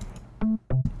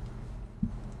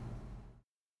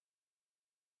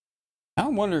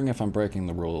 I'm wondering if I'm breaking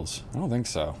the rules. I don't think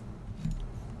so.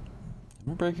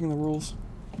 Am I breaking the rules?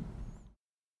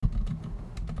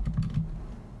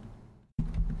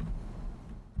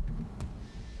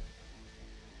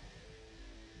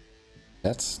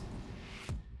 That's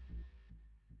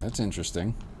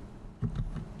interesting.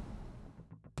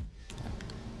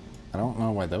 I don't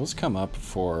know why those come up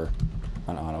for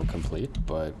an autocomplete,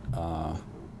 but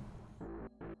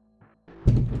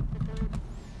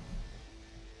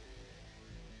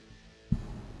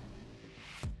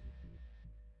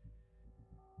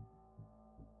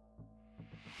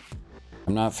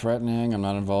I'm not threatening, I'm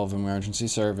not involved in emergency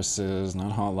services,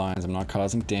 not hotlines, I'm not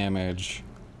causing damage.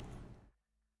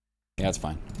 Yeah, it's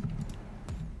fine.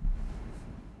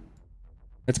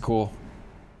 It's cool.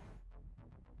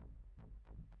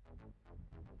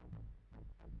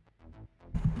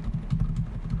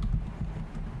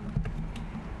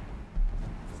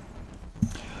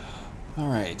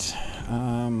 Alright, I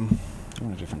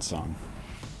want a different song.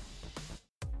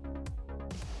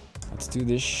 Let's do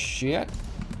this shit.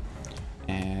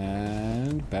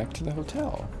 And back to the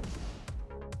hotel.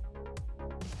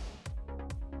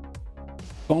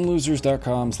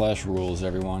 PhoneLosers.com/rules,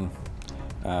 everyone.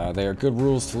 They are good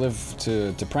rules to live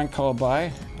to prank call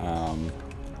by,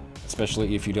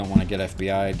 especially if you don't want to get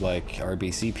FBI'd like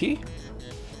RBCP.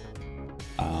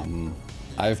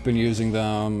 I've been using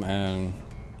them, and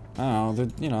I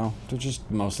don't know, they're just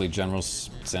mostly general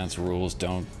sense rules.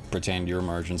 Don't pretend you're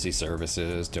emergency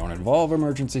services. Don't involve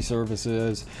emergency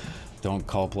services. Don't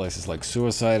call places like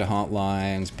suicide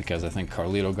hotlines, because I think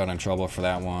Carlito got in trouble for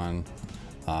that one.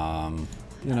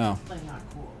 Not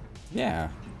cool. Yeah,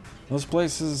 those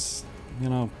places,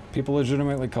 people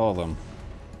legitimately call them.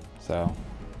 So,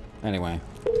 anyway,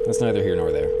 that's neither here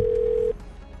nor there.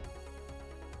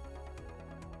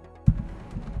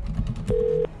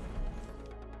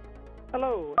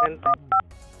 Hello, and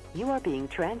you are being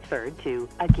transferred to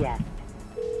a guest.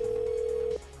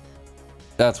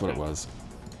 That's what it was.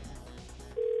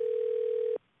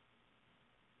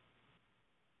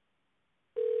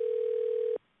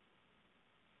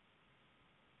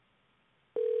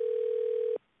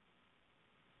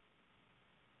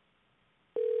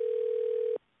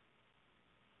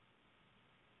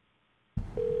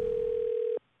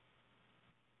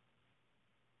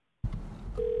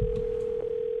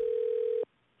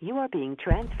 You are being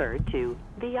transferred to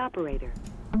the operator.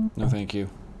 No, thank you.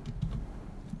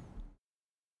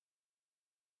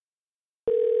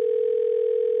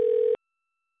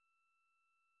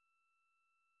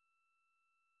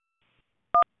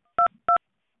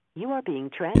 You are being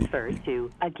transferred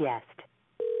to a guest.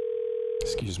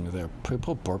 Excuse me there.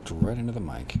 People burped right into the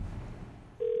mic.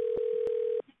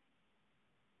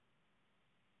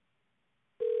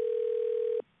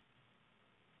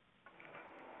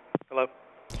 Hello?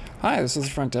 Hi, this is the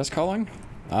front desk calling.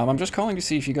 I'm just calling to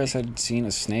see if you guys had seen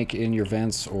a snake in your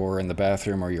vents or in the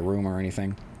bathroom or your room or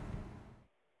anything.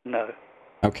 No.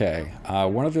 Okay,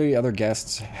 one of the other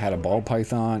guests had a ball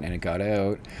python and it got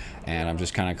out, and I'm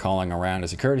just kind of calling around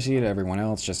as a courtesy to everyone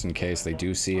else just in case they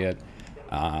do see it.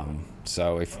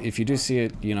 So if you do see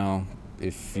it,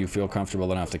 if you feel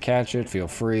comfortable enough to catch it, feel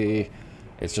free.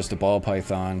 It's just a ball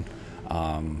python.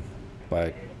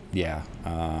 But yeah,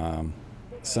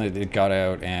 so it got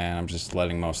out, and I'm just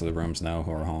letting most of the rooms know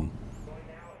who are home.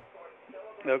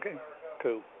 Okay,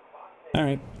 cool. All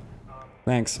right.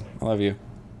 Thanks. I love you.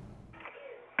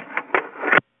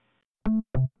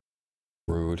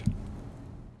 Rude.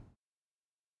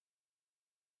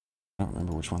 I don't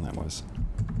remember which one that was.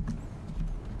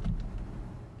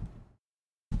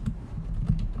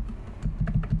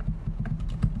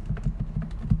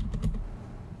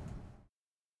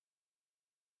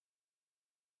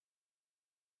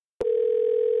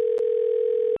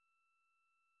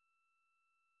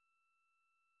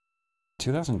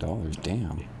 $2,000,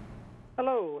 damn.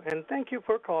 Hello, and thank you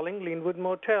for calling Linwood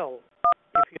Motel.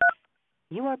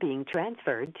 You are being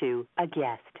transferred to a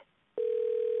guest.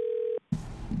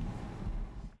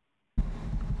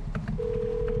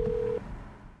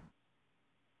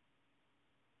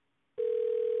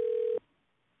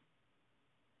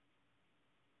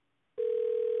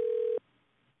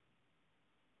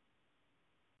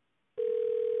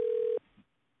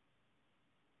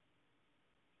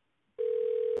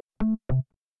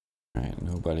 Alright,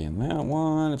 nobody in that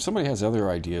one. If somebody has other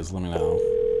ideas, let me know.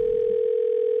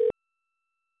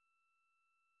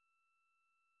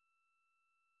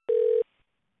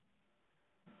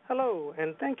 Hello,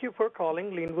 and thank you for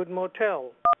calling Linwood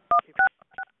Motel.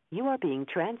 You are being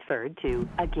transferred to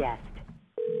a guest.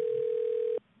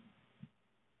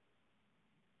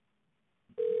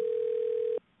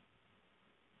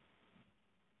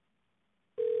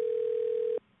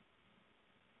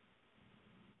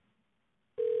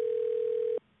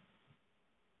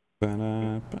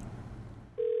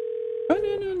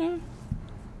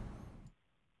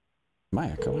 Am I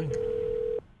echoing?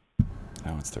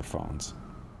 Oh, it's their phones.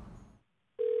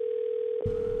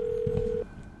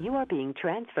 You are being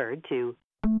transferred to...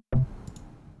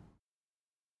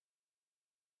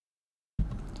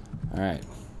 Alright.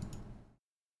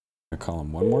 I'm gonna call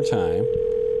him one more time.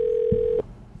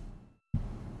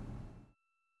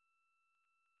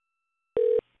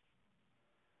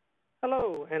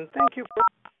 Hello, and thank you for...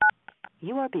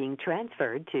 You are being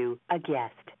transferred to a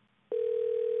guest.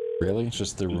 Really? It's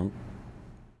just the room?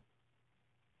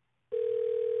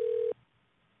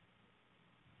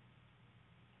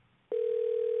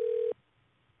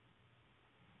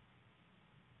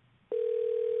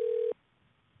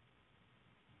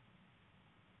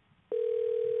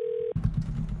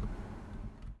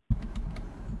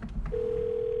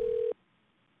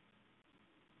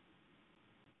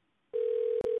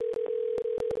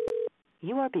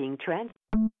 You are being transferred...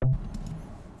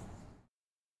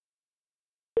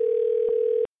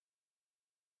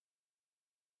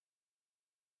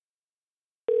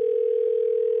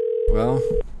 Well,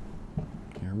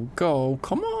 here we go.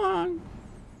 Come on.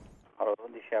 Hello,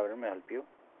 the shower, may I help you?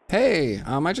 Hey,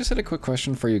 I just had a quick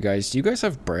question for you guys. Do you guys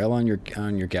have Braille on your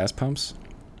gas pumps?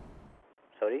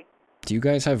 Sorry? Do you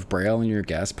guys have Braille in your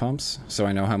gas pumps so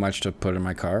I know how much to put in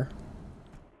my car?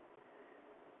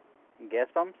 Gas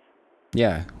pumps?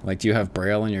 Yeah, like do you have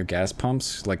Braille in your gas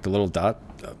pumps? Like the little dot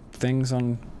things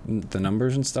on the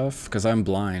numbers and stuff? Because I'm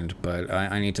blind, but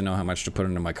I need to know how much to put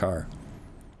into my car.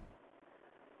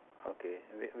 Okay,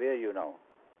 where are you now?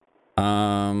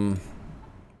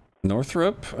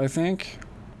 Northrop, I think?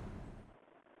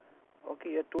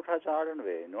 Okay, you're 2000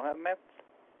 way. No have maps?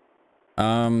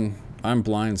 I'm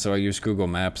blind, so I use Google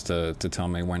Maps to tell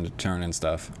me when to turn and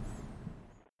stuff.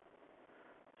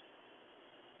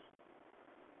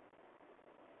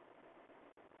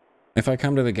 If I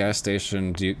come to the gas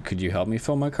station, could you help me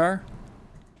fill my car?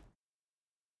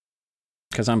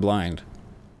 Because I'm blind.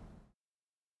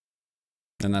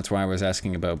 And that's why I was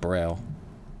asking about Braille.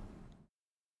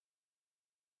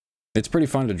 It's pretty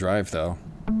fun to drive, though.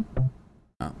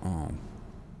 Uh-oh.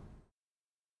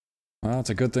 Well, it's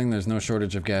a good thing there's no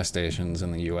shortage of gas stations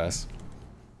in the US.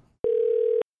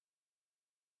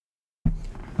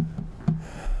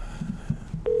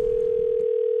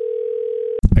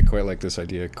 I quite like this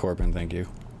idea, Corbin, thank you.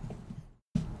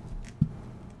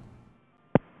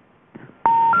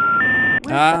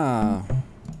 Ah!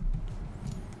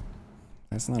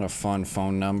 That's not a fun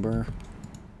phone number.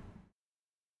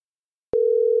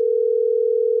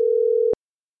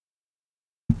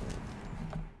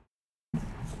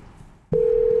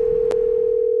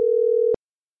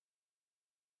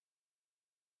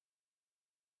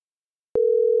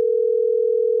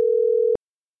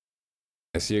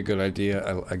 I see a good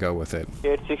idea, I go with it.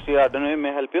 860 Ardenay, may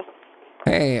I help you?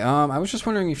 Hey, I was just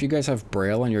wondering if you guys have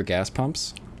Braille on your gas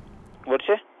pumps? What's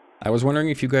it? I was wondering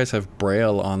if you guys have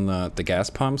Braille on the gas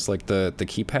pumps, like the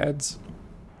keypads?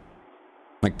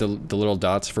 Like the little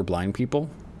dots for blind people?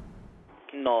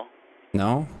 No.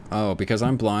 No? Oh, because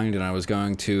I'm blind and I was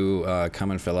going to come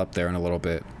and fill up there in a little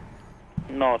bit.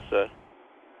 No, sir.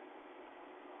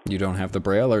 You don't have the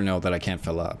Braille or no that I can't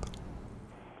fill up?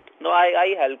 No,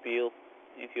 I help you.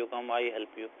 If you come, I help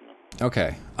you. No.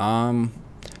 Okay.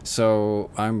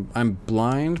 So I'm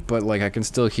blind, but like I can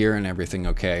still hear and everything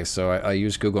okay. So I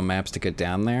use Google Maps to get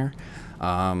down there.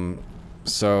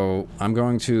 So I'm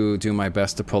going to do my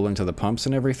best to pull into the pumps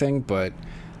and everything, but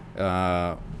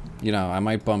you know, I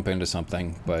might bump into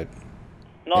something, but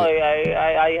No,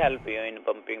 I help you in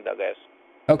pumping the gas.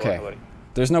 okay.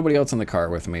 There's nobody else in the car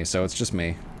with me, so it's just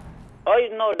me. Oh,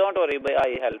 no, don't worry. But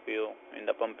I help you in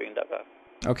the pumping the car.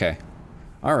 Okay.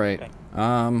 All right.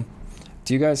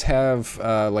 Do you guys have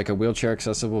like a wheelchair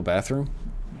accessible bathroom?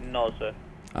 No, sir.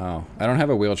 Oh, I don't have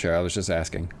a wheelchair. I was just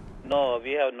asking. No,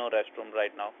 we have no restroom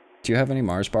right now. Do you have any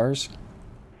Mars bars?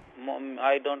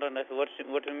 I don't understand.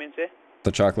 What do you mean, say?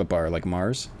 The chocolate bar, like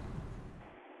Mars?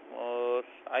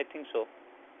 I think so.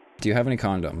 Do you have any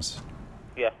condoms?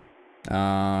 Yeah.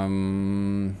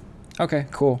 Okay,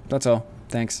 cool. That's all.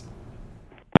 Thanks.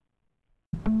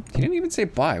 He didn't even say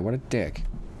bye. What a dick.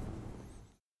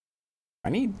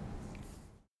 It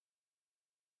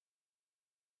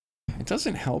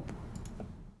doesn't help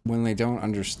when they don't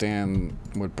understand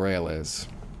what Braille is.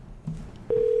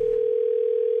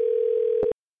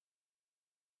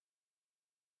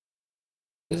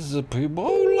 This is a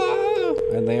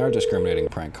Ebola! And they are discriminating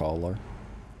prank caller.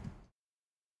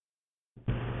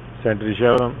 Center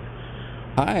Show.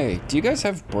 Hi, do you guys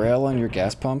have Braille on your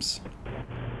gas pumps?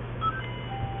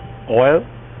 Oil?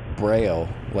 Braille,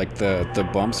 like the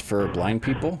bumps for blind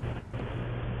people?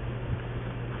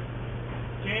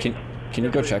 Can you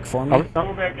go check for me?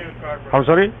 I'm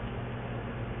sorry?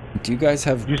 Do you guys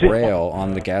have Braille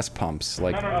on the gas pumps,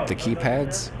 like the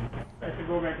keypads?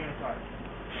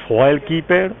 Foil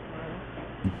keypad?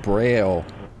 Braille,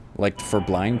 like for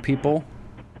blind people?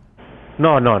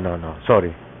 No.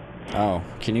 Sorry. Oh,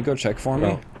 can you go check for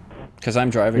me? Because I'm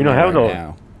driving We don't have right those.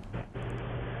 now.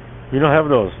 We don't have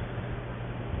those.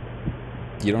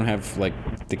 You don't have, like,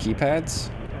 the keypads?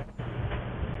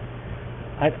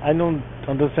 I don't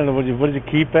understand what is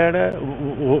the keypad?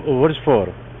 What is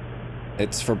for?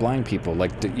 It's for blind people.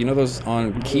 Like, you know those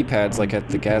on keypads, like at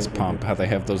the gas pump, how they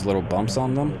have those little bumps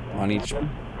on them on each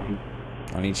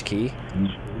key?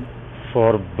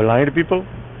 For blind people?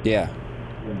 Yeah.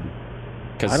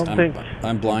 Because I don't think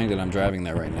I'm blind and I'm driving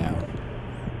there right now.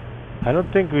 I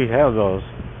don't think we have those.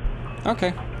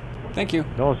 Okay. Thank you.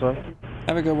 No, sir.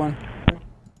 Have a good one.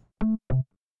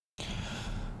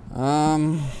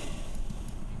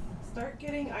 Start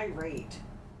getting irate.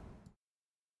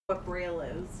 What Braille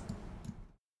is.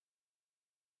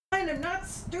 I'm not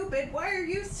stupid. Why are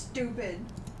you stupid?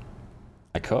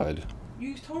 I could.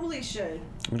 You totally should.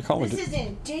 I'm gonna call this it. is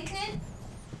indignant?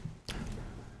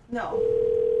 No.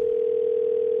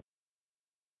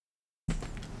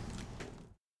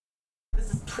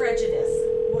 This is prejudice.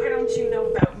 Why don't you know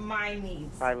about my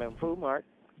needs? Highland Food Mart.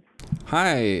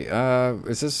 Hi,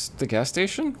 is this the gas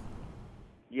station?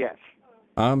 Yes.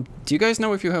 Do you guys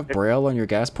know if you have Braille on your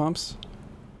gas pumps?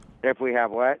 If we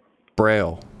have what?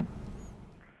 Braille.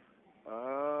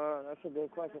 That's a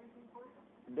good question.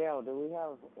 Dale, do we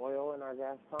have oil in our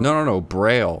gas pump? No,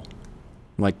 Braille.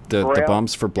 Like the Braille?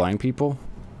 bumps for blind people?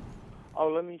 Oh,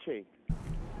 let me see.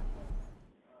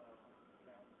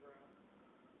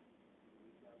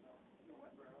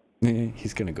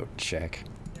 He's gonna go check.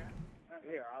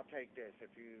 Here, I'll take this if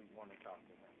you want to talk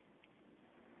to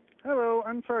him. Hello,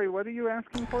 I'm sorry, what are you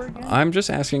asking for again? I'm just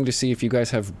asking to see if you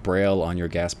guys have Braille on your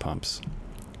gas pumps.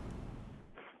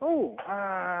 Oh,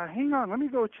 hang on, let me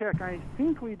go check. I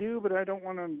think we do, but I don't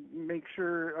want to make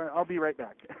sure. I'll be right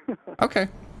back. Okay,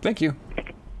 thank you.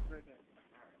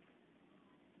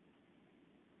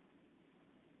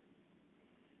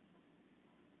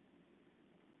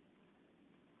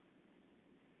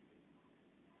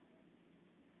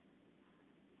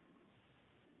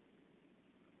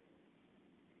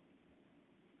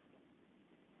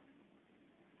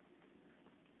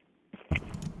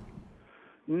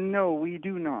 No, we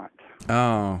do not.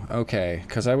 Oh, okay.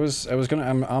 Because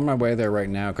I'm on my way there right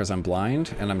now because I'm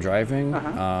blind and I'm driving.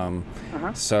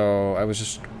 So I was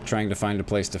just trying to find a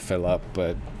place to fill up,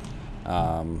 but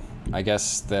I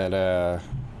guess that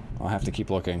I'll have to keep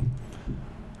looking.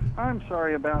 I'm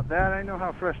sorry about that. I know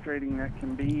how frustrating that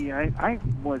can be. I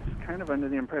was kind of under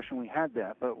the impression we had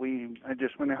that, but I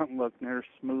just went out and looked, and they're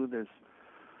smooth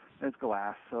as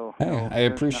glass. So Hey, I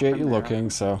appreciate you looking,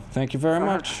 so thank you very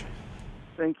much.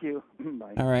 Thank you.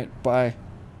 Bye. All right, bye.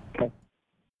 He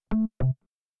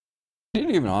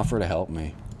didn't even offer to help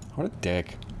me. What a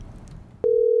dick.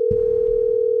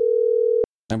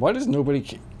 And why does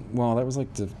nobody... Well, that was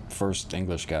like the first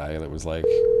English guy that was like...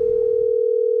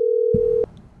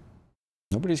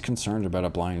 Nobody's concerned about a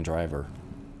blind driver.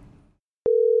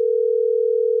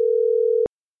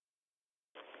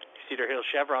 Cedar Hill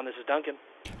Chevron, this is Duncan.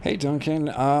 Hey, Duncan.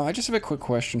 I just have a quick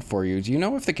question for you. Do you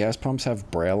know if the gas pumps have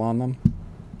Braille on them?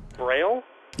 Braille?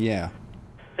 Yeah.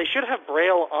 They should have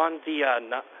Braille on the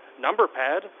number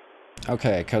pad.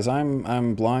 Okay, because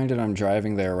I'm blind and I'm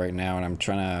driving there right now, and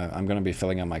I'm gonna be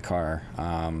filling up my car.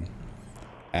 And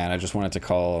I just wanted to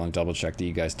call and double check that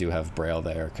you guys do have Braille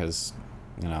there, because,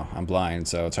 you know, I'm blind,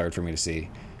 so it's hard for me to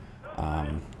see.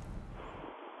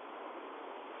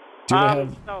 Do they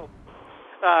have... So,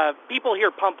 people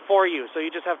here pump for you, so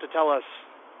you just have to tell us.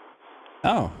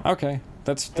 Oh, okay.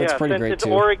 That's pretty great, since too.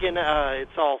 it's Oregon,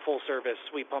 it's all full service.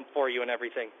 We pump for you and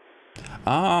everything.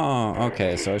 Oh,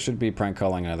 okay. So I should be prank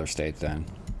calling another state then.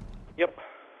 Yep.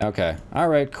 Okay. All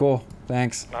right, cool.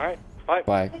 Thanks. All right. Bye.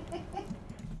 Bye.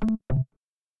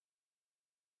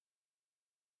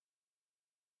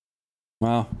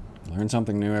 Well, learn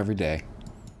something new every day.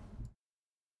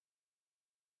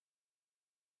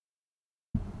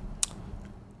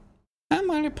 I'm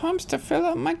on the pumps to fill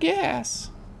up my gas.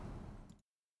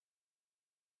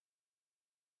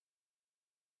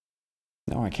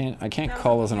 No, I can't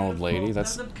call as an old lady.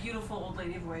 That's a beautiful old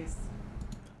lady voice.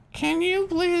 Can you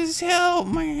please help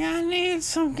me? I need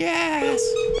some gas.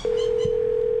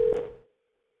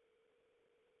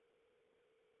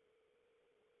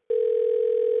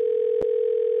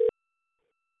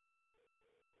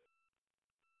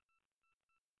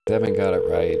 Devin got it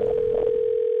right.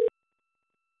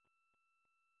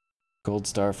 Gold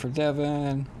star for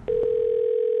Devin.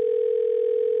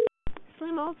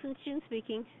 Slim Olsen, June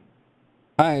speaking.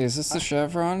 Hi, is this the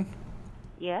Chevron?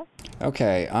 Yes.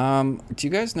 Okay, do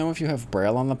you guys know if you have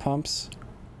Braille on the pumps?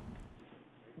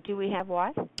 Do we have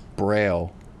what?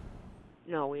 Braille.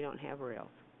 No, we don't have rails.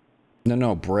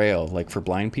 No, Braille, like for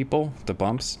blind people, the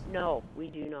bumps? No, we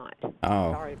do not.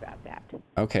 Oh. Sorry about that.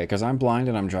 Okay, because I'm blind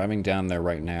and I'm driving down there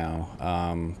right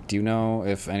now. Do you know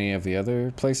if any of the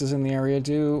other places in the area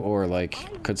do? Or,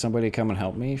 like, could somebody come and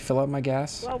help me fill up my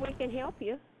gas? Well, we can help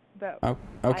you, but Oh,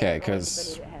 okay,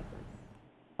 because...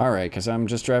 Alright, because I'm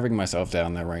just driving myself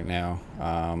down there right now.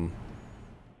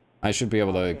 I should be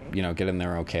able to, you know, get in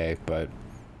there okay, but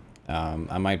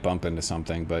I might bump into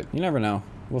something, but you never know.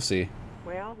 We'll see.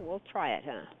 Well, we'll try it,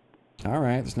 huh?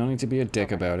 Alright, there's no need to be a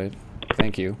dick about it.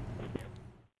 Thank you.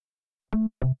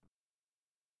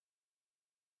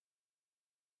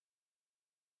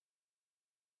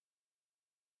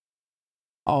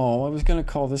 Oh, I was gonna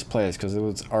call this place because it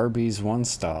was Arby's One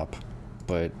Stop,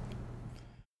 but...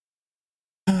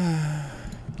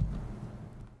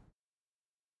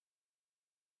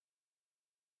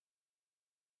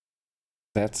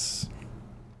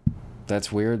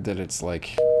 That's weird that it's,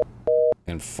 like,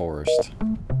 enforced.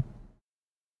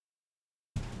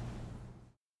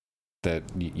 That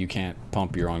you can't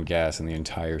pump your own gas in the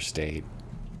entire state.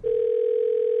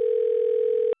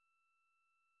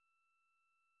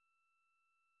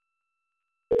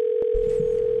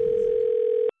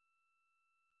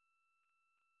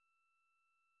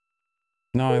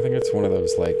 No, I think it's one of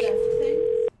those, like...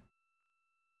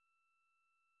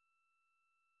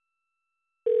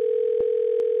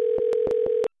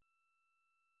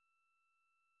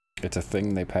 It's a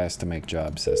thing they pass to make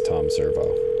jobs, says Tom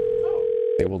Servo.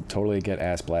 They will totally get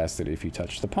ass blasted if you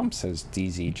touch the pump, says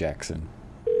DZ Jackson.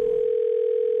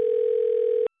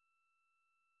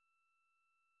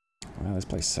 Wow, this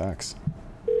place sucks.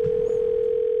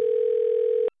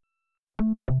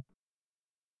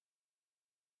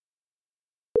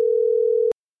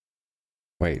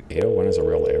 Wait, 801 is a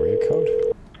real area code?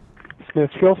 Smith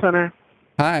Fuel Center.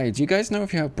 Hi, do you guys know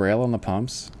if you have Braille on the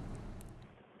pumps?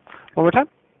 One more time?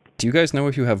 Do you guys know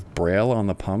if you have Braille on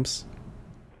the pumps?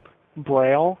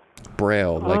 Braille?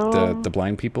 Braille, like the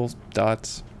blind people's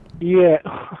dots? Yeah.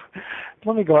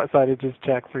 Let me go outside and just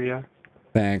check for you.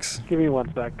 Thanks. Give me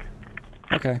 1 sec.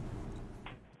 Okay.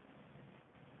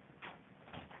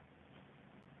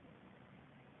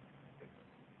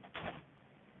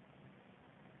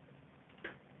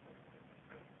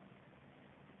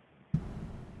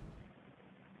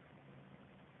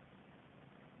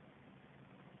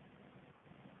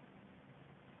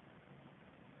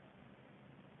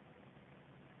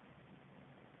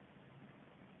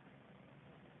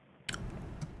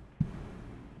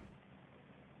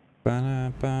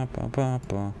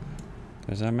 Ba-da-ba-ba-ba-ba.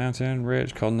 There's a mountain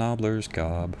ridge called Nobbler's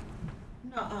Gob.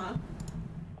 Nuh-uh.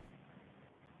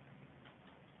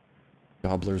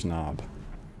 Gobbler's Knob.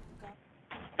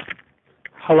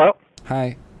 Hello?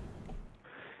 Hi.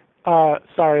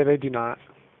 Sorry, they do not.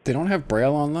 They don't have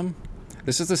Braille on them?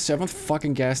 This is the 7th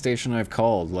fucking gas station I've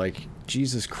called. Like,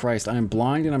 Jesus Christ. I'm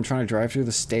blind and I'm trying to drive through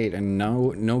the state and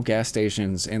no gas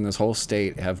stations in this whole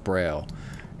state have Braille.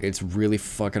 It's really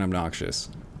fucking obnoxious.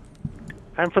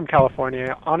 I'm from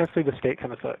California. Honestly, the state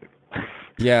kind of sucks.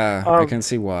 Yeah, I can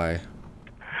see why.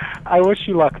 I wish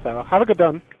you luck, though. Have a good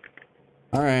one.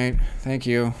 Alright, thank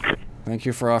you. Thank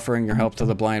you for offering your help to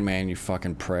the blind man, you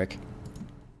fucking prick.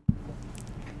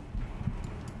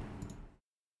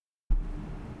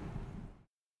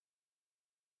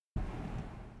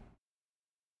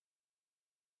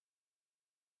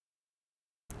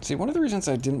 See, one of the reasons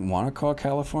I didn't want to call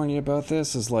California about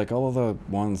this is like all of the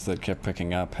ones that kept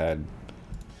picking up had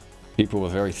people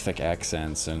with very thick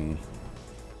accents, and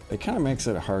it kind of makes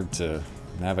it hard to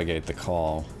navigate the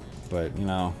call, but you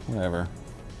know, whatever.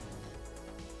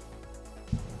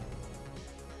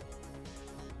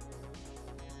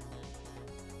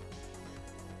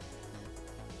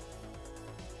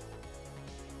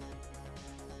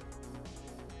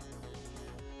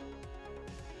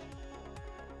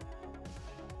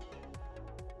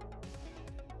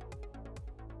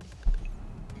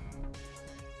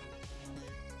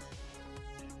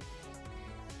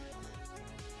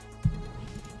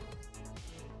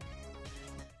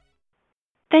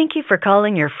 Thank you for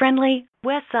calling your friendly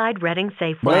Westside Reading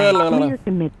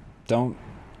Safeway. Don't.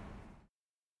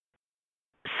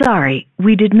 Sorry,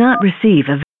 we did not receive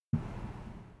a...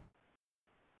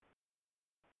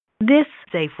 This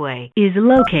Safeway is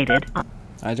located on...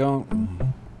 I don't...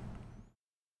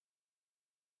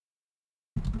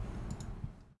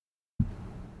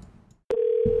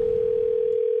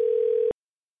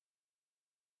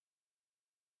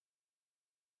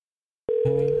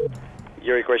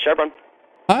 Yuri Corey Chevron.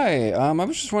 Hi, I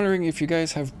was just wondering if you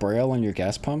guys have Braille on your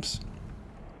gas pumps?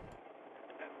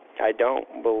 I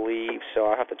don't believe so.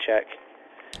 I'll have to check.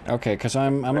 Okay, because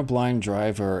I'm a blind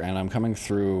driver, and I'm coming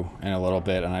through in a little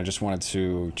bit, and I just wanted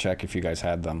to check if you guys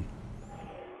had them.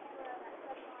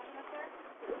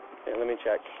 Yeah, let me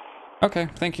check. Okay,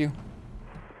 thank you.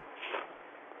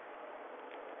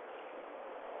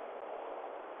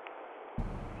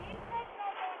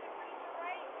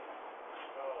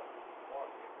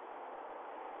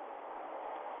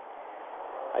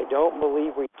 I don't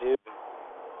believe we do.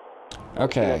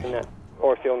 Okay.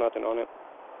 Or feel nothing on it.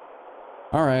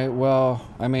 Alright, well,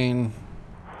 I mean...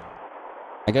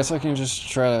 I guess I can just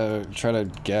try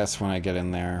to guess when I get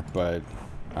in there, but...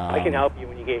 I can help you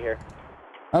when you get here.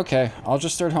 Okay, I'll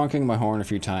just start honking my horn a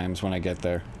few times when I get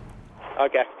there.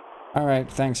 Okay.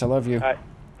 Alright, thanks, I love you. Alright.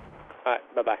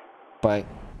 Alright, bye-bye. Bye.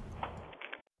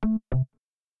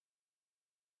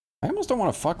 I almost don't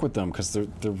want to fuck with them, because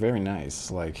they're very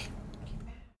nice, like...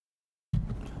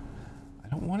 I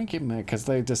don't want to get mad, because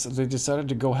they decided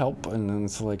to go help, and then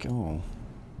it's like, oh...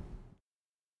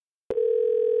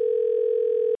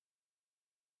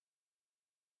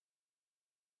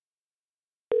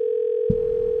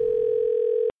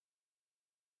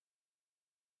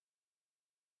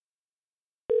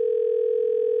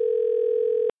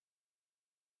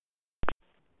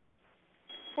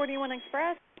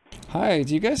 Express. Hi,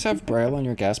 do you guys have Braille on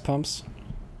your gas pumps?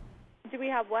 Do we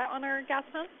have what on our gas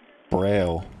pump?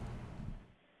 Braille.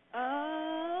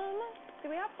 Do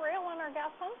we have Braille on our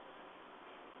gas pump?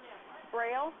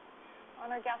 Braille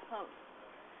on our gas pump.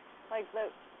 Like the...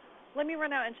 Let me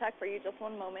run out and check for you, just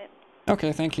one moment.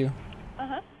 Okay, thank you.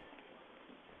 Uh-huh.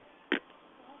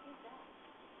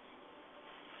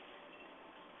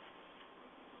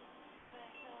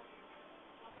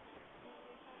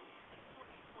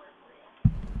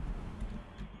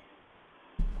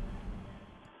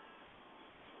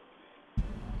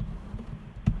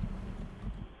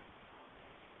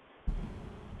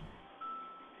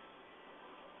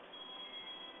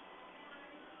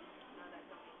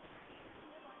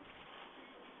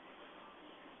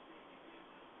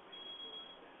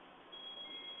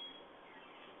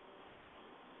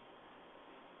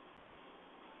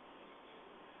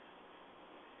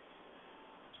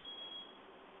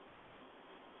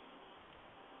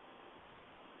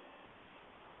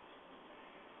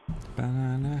 I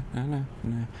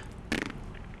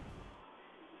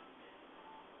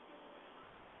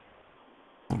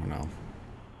don't know.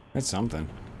 It's something.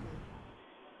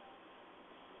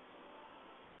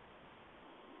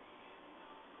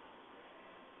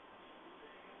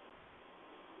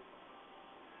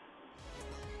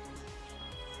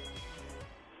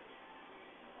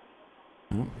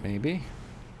 Oh, maybe.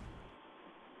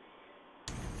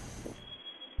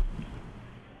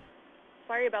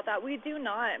 Sorry about that. We do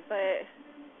not, but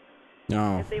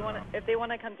No. if they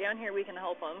want to come down here, we can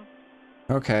help them.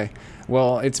 Okay.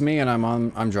 Well, it's me, and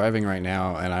I'm driving right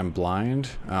now, and I'm blind.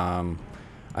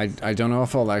 I don't know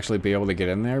if I'll actually be able to get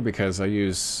in there because I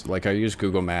use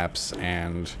Google Maps,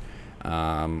 and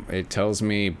it tells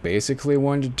me basically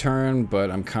when to turn,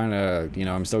 but I'm kind of,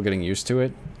 I'm still getting used to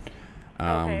it.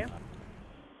 Okay.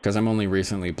 Because I'm only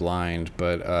recently blind,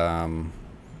 but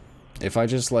if I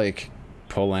just like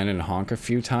pull in and honk a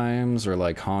few times, or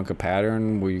like honk a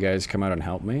pattern, will you guys come out and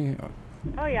help me?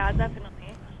 Oh yeah, definitely.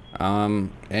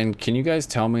 And can you guys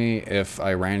tell me if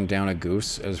I ran down a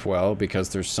goose as well, because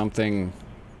there's something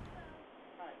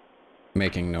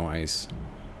making noise.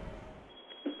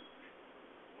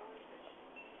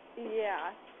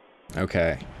 Yeah.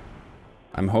 Okay.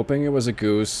 I'm hoping it was a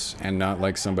goose and not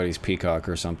like somebody's peacock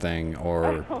or something,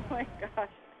 or... Oh my gosh.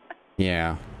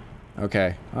 Yeah.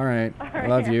 Okay. All right. All I right,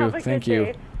 love you. have a Thank good you.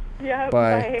 day. Yeah,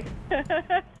 Bye.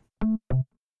 bye. At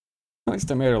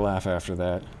least I made her laugh after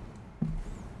that.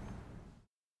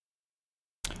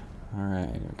 All right.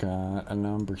 I've got a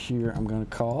number here I'm going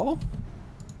to call.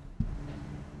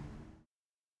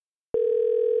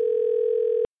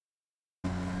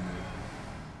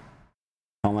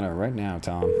 Calling it right now,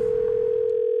 Tom.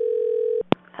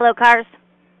 Hello, Cars.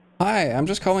 Hi, I'm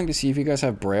just calling to see if you guys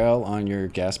have Braille on your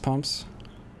gas pumps.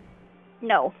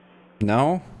 No.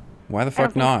 No? Why the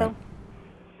fuck not? So.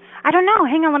 I don't know.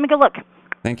 Hang on, let me go look.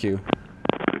 Thank you.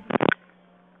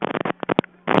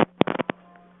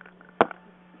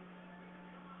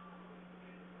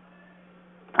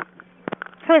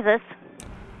 Who is this?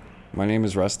 My name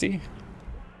is Rusty.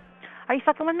 Are you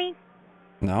fucking with me?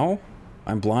 No?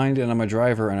 I'm blind and I'm a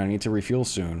driver and I need to refuel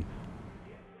soon.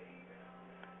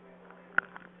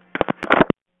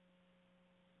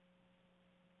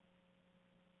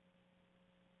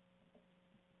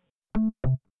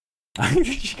 I think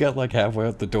she got like halfway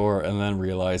out the door and then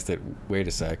realized that, wait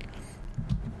a sec.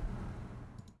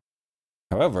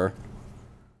 However...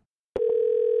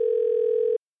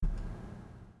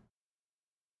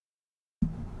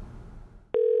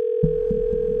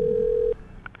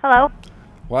 Hello?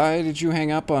 Why did you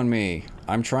hang up on me?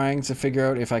 I'm trying to figure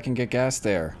out if I can get gas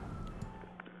there.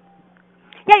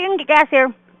 Yeah, you can get gas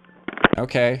here.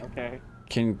 Okay.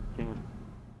 Can...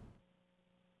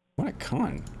 What a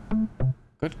cunt.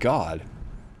 Good God.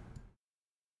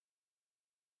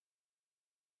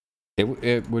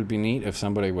 It would be neat if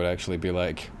somebody would actually be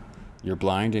like, you're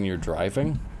blind and you're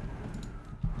driving?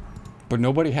 But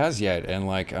nobody has yet, and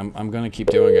like, I'm gonna keep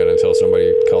doing it until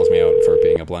somebody calls me out for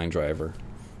being a blind driver.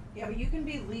 Yeah, but you can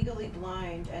be legally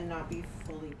blind and not be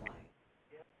fully blind.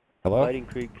 Hello? Fighting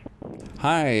Creek.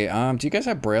 Hi, do you guys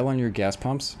have Braille on your gas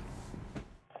pumps?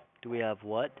 Do we have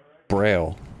what?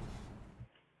 Braille.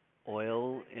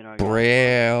 Oil in our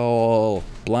Braille.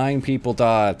 Blind people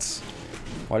dots.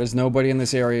 Why does nobody in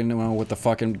this area know what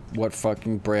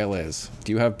fucking Braille is?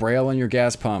 Do you have Braille on your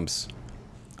gas pumps?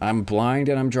 I'm blind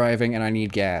and I'm driving and I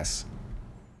need gas.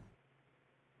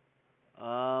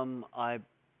 I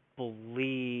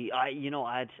believe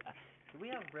do we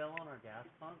have Braille on our gas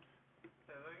pumps? Say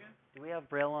that again? Do we have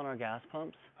Braille on our gas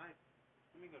pumps?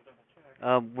 Let me go double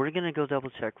check. We're gonna go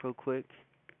double check real quick.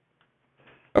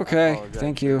 Okay,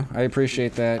 thank you. I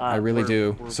appreciate that. I really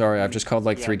do. Sorry, I've just called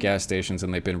like 3 gas stations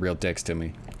and they've been real dicks to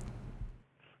me.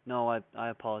 No, I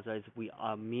apologize.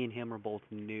 Me and him are both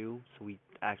new, so we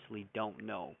actually don't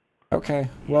know. Okay,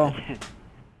 well.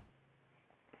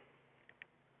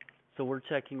 So we're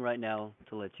checking right now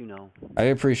to let you know. I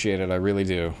appreciate it, I really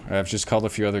do. I've just called a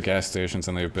few other gas stations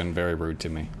and they've been very rude to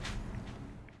me.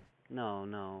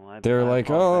 No. They're like,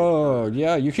 oh,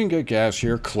 yeah, you can get gas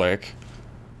here, click.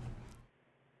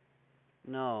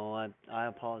 No, I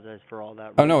apologize for all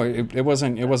that. Oh no, it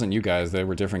wasn't you guys. They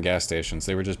were different gas stations.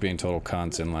 They were just being total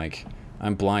cunts and like,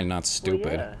 I'm blind, not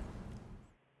stupid. Well, yeah.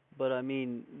 But I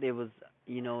mean, it was,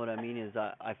 you know what I mean, is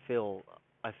I feel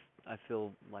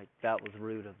like that was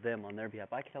rude of them on their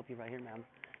behalf. I can help you right here, ma'am.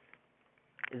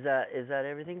 Is that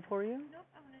everything for you? Nope,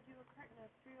 I'm gonna do a carton of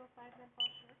 305 menthol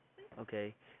shorts, please.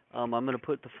 Okay. I'm gonna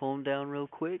put the phone down real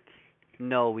quick.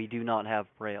 No, we do not have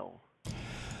Braille.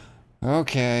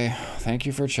 Okay, thank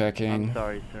you for checking. I'm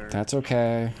sorry, sir. That's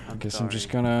okay. I guess I'm just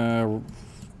gonna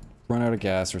run out of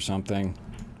gas or something.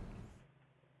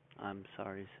 I'm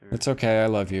sorry, sir. It's okay, I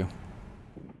love you.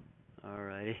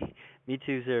 Alrighty. Me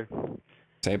too, sir.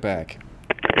 Say back.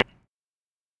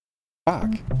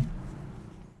 Fuck.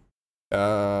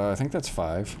 I think that's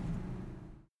 5.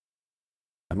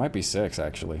 It might be 6,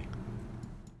 actually.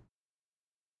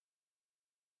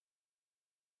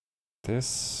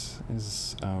 This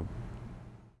is...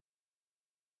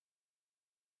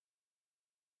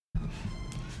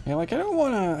 Yeah, like I don't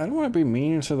wanna be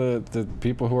mean to the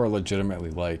people who are legitimately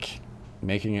like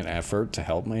making an effort to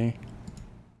help me.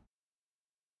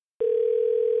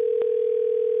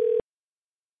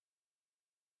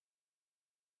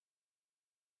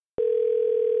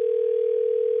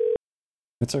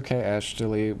 It's okay,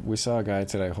 Ashley. We saw a guy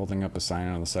today holding up a sign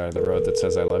on the side of the road that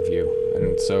says I love you,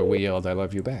 and so we yelled I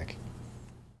love you back.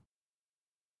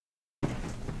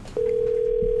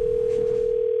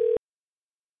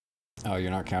 Oh,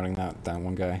 you're not counting that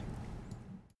one guy?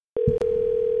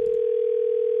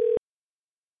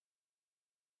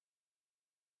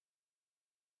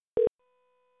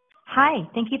 Hi,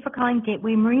 thank you for calling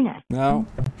Gateway Marina. No.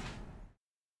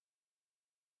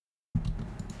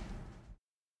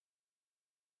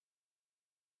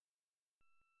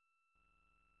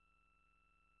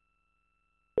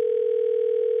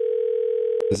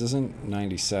 This isn't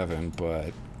 97,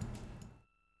 but...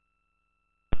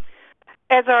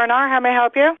 It's R&R. How may I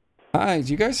help you? Hi,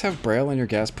 do you guys have Braille in your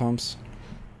gas pumps?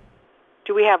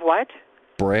 Do we have what?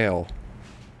 Braille.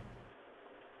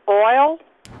 Oil?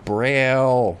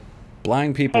 Braille.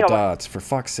 Blind people Hang on. dots, for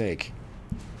fuck's sake.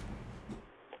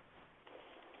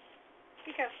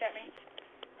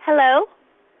 Hello?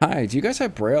 Hi, do you guys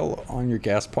have Braille on your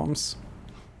gas pumps?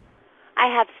 I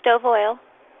have stove oil.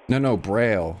 No,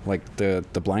 Braille. Like the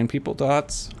blind people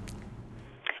dots?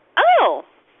 Oh!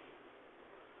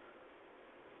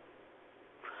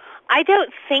 I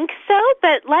don't think so,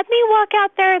 but let me walk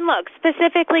out there and look.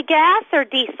 Specifically gas or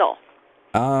diesel?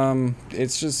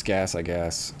 It's just gas, I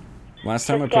guess. Last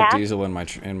time Just I put gas? diesel in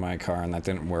my car and that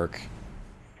didn't work.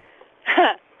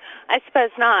 I suppose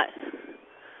not.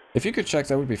 If you could check,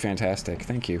 that would be fantastic.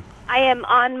 Thank you. I am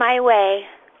on my way.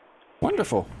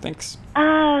 Wonderful. Thanks.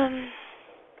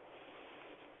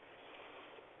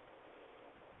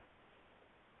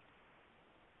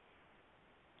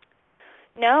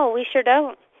 No, we sure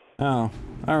don't. Oh,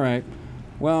 all right.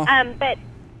 Well, But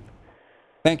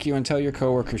thank you, and tell your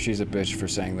coworker she's a bitch for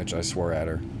saying that I swore at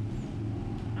her.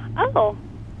 oh,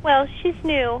 well, she's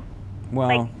new. Well,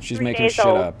 Like she's 3 making days shit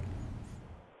old. up.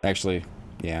 Actually,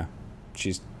 yeah.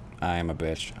 I am a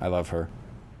bitch. I love her.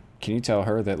 Can you tell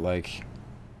her that, like,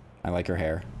 I like her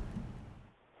hair?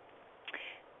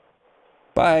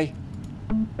 Bye.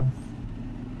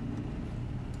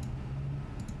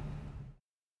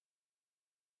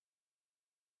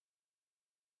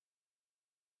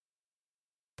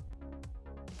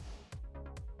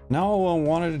 No, I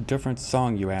wanted a different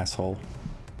song, you asshole.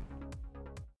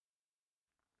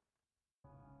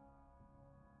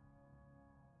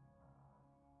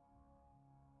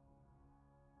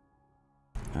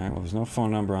 Alright, well, there's no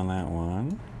phone number on that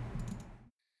one.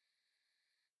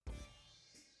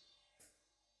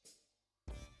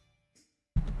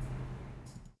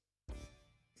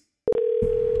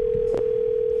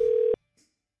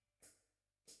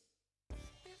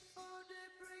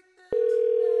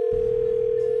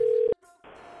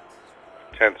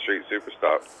 Street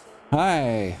Superstop.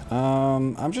 Hi,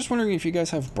 I'm just wondering if you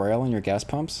guys have Braille in your gas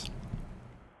pumps?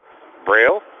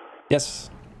 Braille? Yes.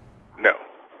 No.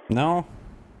 No?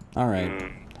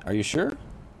 Alright. Are you sure?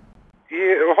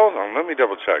 Yeah, well, hold on. Let me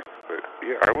double check. But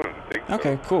yeah, I wouldn't think so.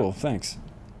 Okay, cool. Thanks.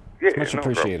 Yeah, It's much no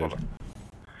appreciated. problem.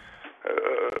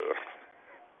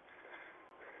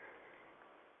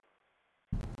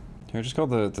 I just called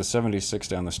the 76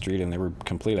 down the street and they were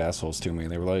complete assholes to me.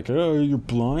 They were like, oh, you're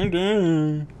blind?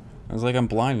 I was like, I'm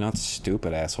blind, not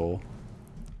stupid, asshole.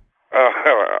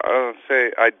 I'll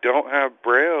say I don't have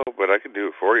Braille, but I can do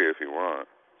it for you if you want.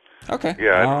 Okay.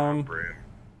 Yeah, I don't have Braille.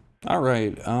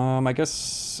 Alright, I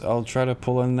guess I'll try to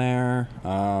pull in there,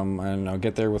 and I'll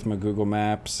get there with my Google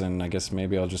Maps, and I guess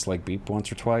maybe I'll just, like, beep once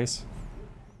or twice.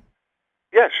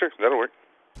 Yeah, sure. That'll work.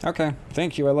 Okay.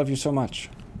 Thank you. I love you so much.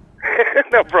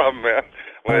 No problem, man.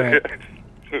 All right.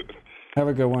 Have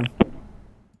a good one.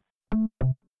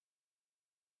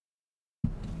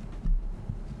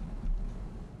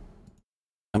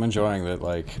 I'm enjoying that,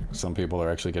 like, some people are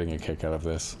actually getting a kick out of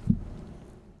this.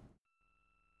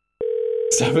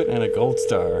 7 and a gold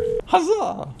star.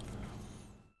 Huzzah!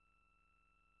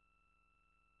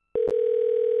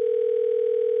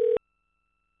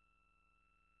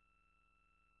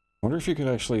 I wonder if you could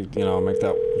actually, you know, make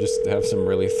that, just have some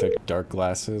really thick, dark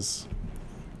glasses.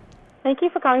 Thank you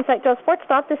for calling St. Joe Sports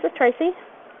Stop. This is Tracy.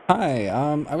 Hi,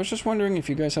 I was just wondering if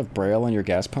you guys have Braille on your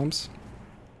gas pumps?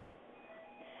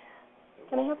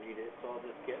 Can I help you?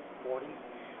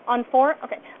 On 4?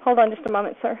 Okay. Hold on just a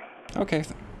moment, sir. Okay.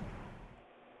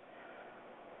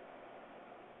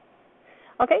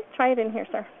 Okay, try it in here,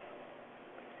 sir.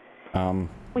 Um,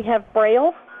 We have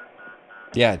Braille.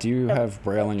 yeah, do you have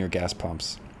Braille in your gas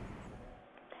pumps?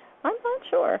 I'm not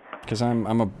sure. Because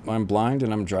I'm blind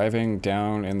and I'm driving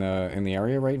down in the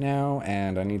area right now,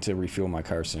 and I need to refuel my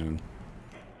car soon.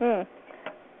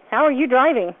 How are you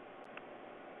driving?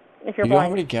 If you're You know how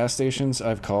blind. many gas stations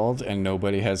I've called and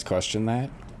nobody has questioned that?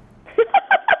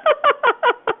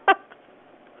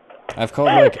 I've called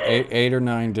like eight or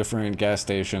 9 different gas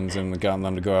stations and gotten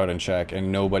them to go out and check,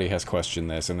 and nobody has questioned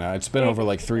this. And it's been over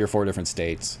like 3 or 4 different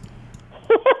states.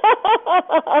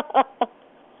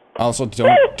 Also,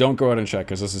 don't go out and check,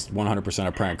 because this is 100%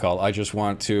 a prank call. I just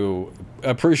want to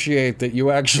appreciate that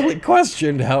you actually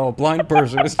questioned how a blind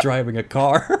person is driving a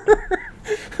car.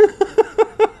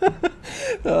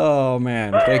 Oh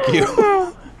man, thank you.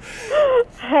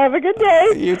 Have a good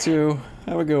day. You too.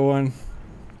 Have a good one.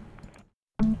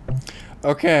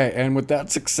 Okay, and with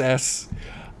that success,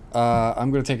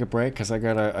 I'm gonna take a break because I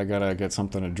gotta get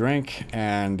something to drink,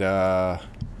 and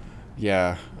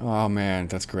yeah. Oh man,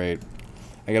 that's great.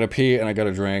 I gotta pee and I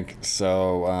gotta drink,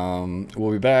 so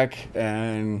we'll be back.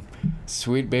 And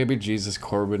sweet baby Jesus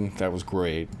Corbin, that was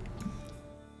great.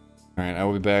 All right, I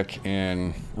will be back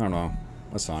in, I don't know,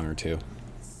 a song or two.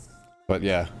 But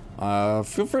yeah,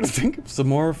 feel free to think of some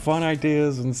more fun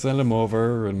ideas and send them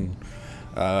over, and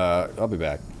I'll be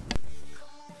back.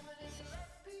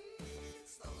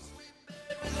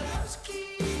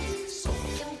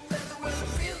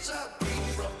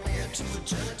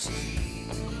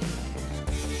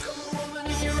 Come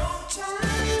woman in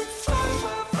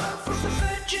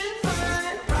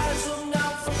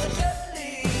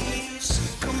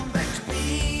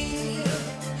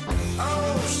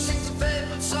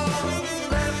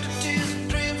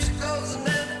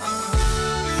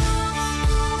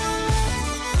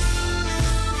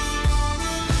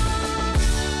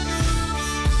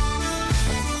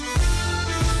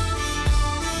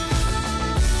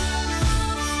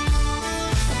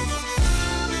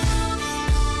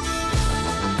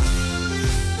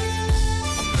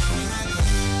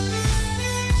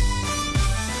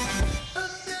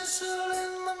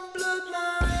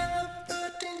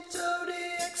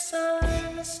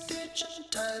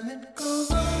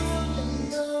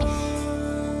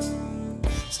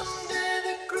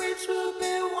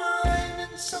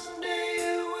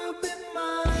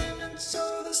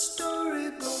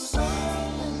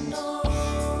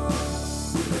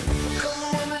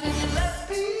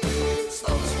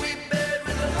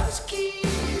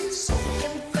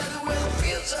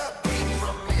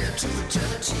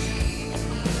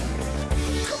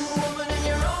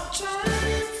your own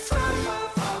time, far, far,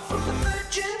 far from the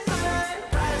virgin vine.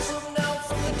 Rise up now.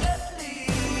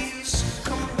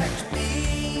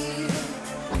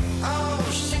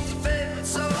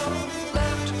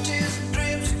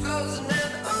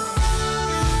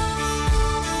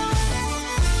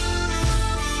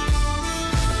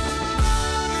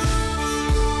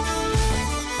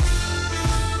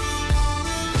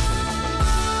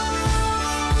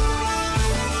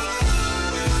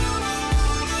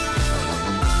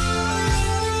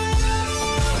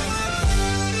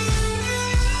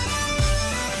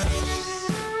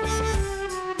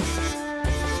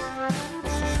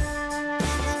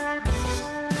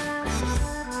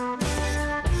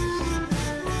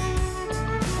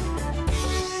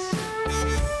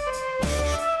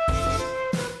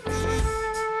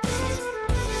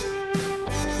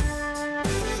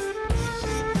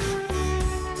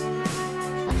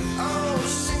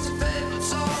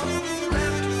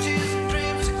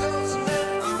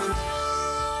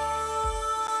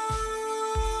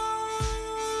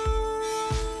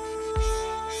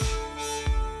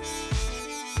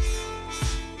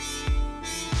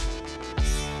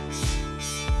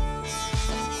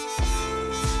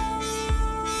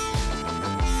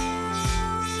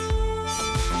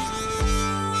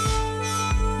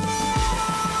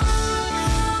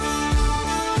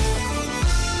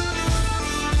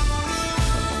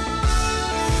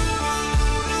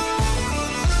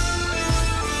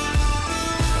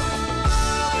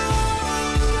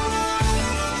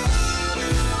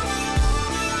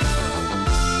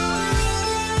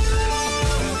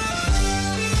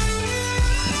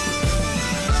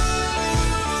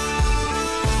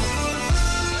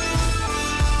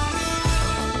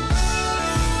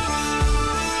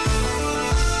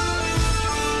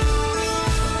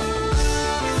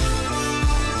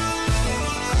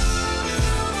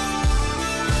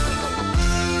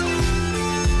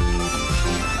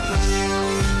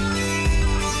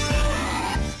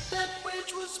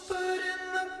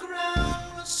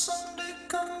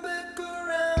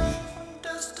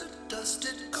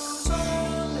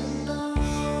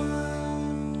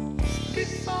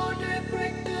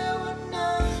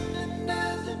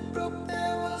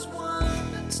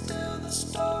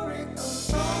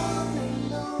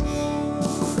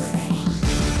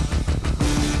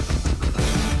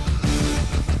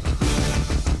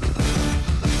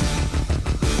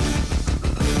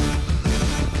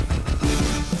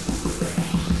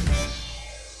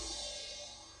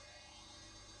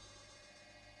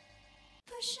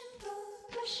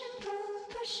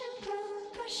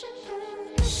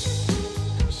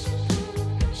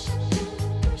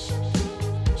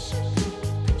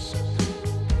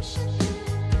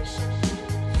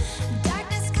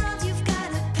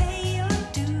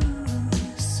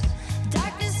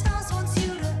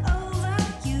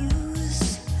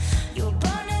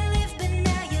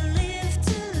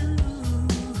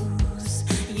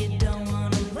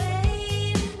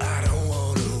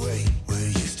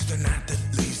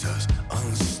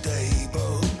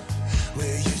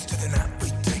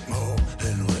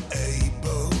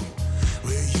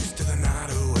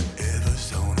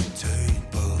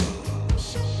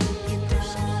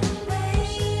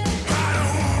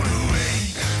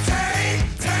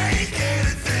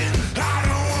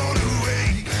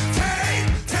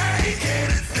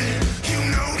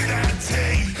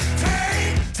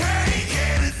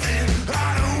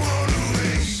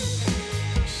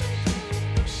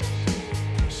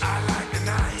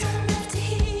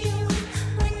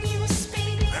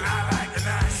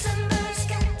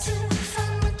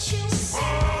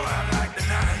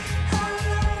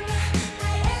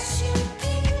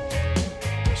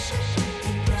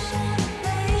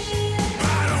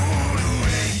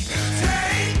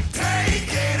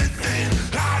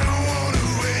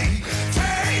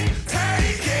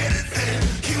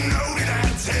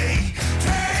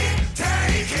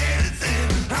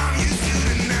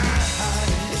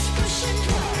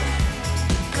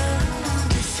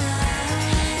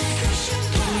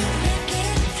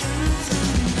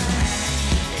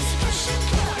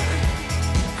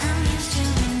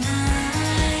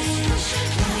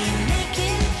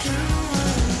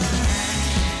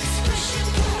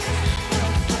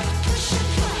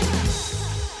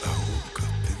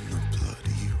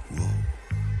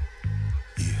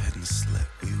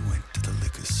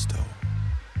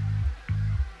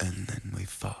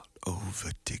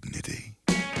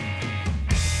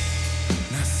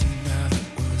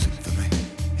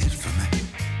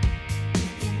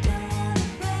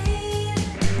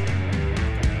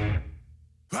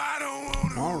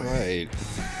 right.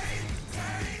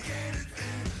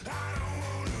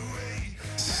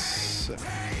 So,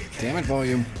 damn it,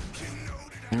 volume.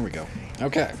 There we go.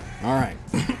 Okay. All right.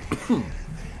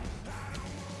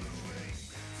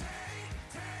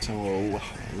 So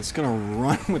let's gonna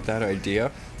run with that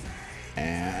idea,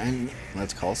 and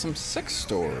let's call some sex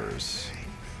stores.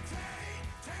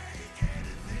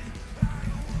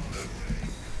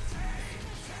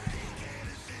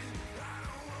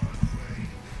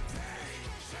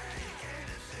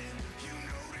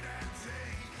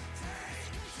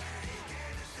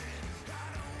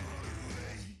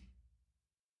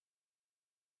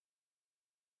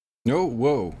 No,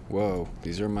 whoa, whoa.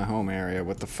 These are my home area.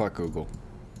 What the fuck, Google?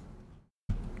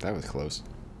 That was close.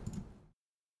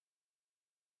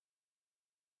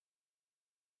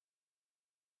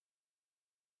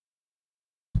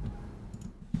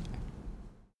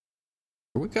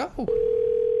 Here we go.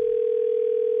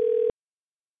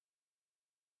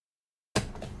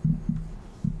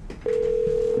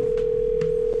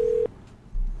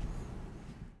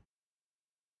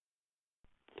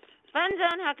 Fun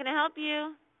Zone, how can I help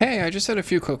you? Hey, I just had a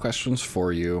few quick questions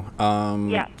for you.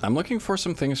 Yeah. I'm looking for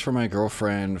some things for my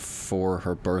girlfriend for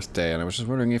her birthday, and I was just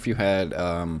wondering if you had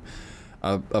a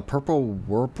purple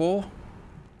Whirlpool.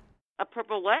 A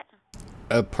purple what?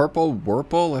 A purple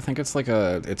Whirlpool? I think it's like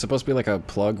it's supposed to be like a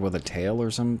plug with a tail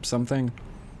or something.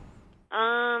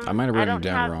 I might have written it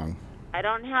down wrong. I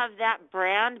don't have that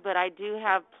brand, but I do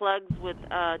have plugs with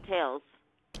tails.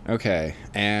 Okay,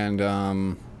 and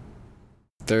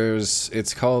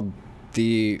it's called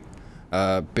the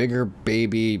Bigger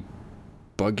Baby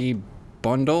Buggy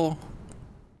Bundle.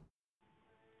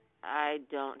 I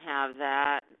don't have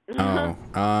that. Oh,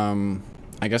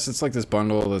 I guess it's like this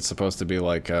bundle that's supposed to be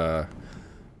like a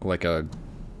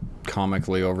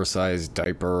comically oversized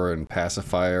diaper and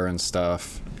pacifier and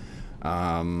stuff.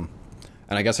 And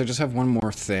I guess I just have one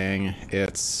more thing.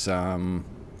 It's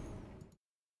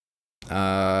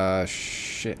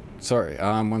shit. Sorry.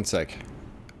 One sec.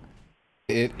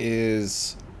 It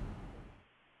is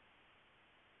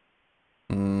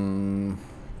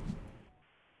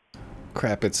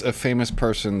crap, it's a famous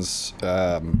person's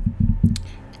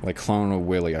like clone of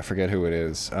Willie. I forget who it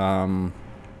is. Crap,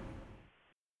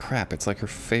 it's like her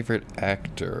favorite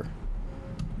actor.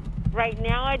 Right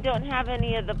now, I don't have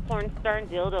any of the porn star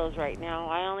dildos right now.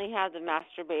 I only have the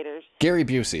masturbators. Gary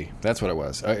Busey. That's what it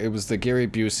was. It was the Gary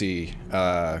Busey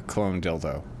clone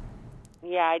dildo.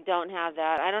 Yeah, I don't have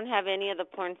that. I don't have any of the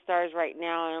porn stars right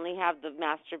now. I only have the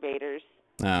masturbators.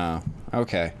 Oh,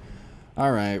 okay.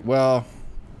 All right. Well,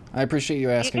 I appreciate you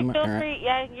asking. You can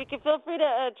feel free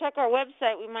to check our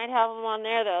website. We might have them on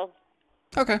there, though.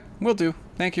 Okay, will do.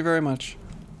 Thank you very much.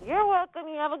 You're welcome.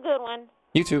 You have a good one.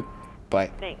 You too.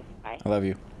 Bye. Thanks. Bye. I love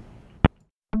you.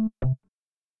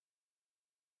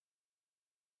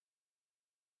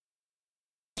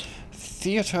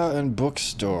 Theater and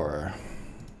bookstore.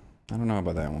 I don't know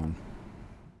about that one.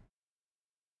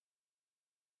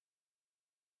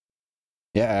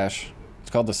 Yeah, Ash. It's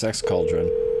called the Sex Cauldron.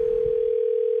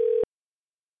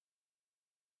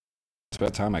 It's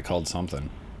about time I called something.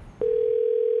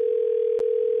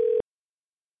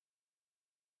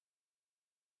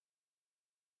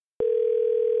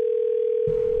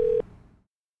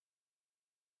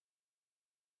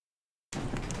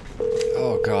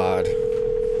 Oh god.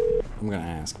 I'm gonna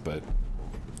ask, but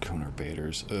Coner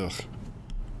baiters. Ugh.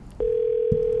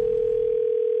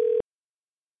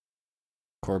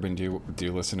 Corbin, do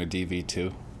you listen to DV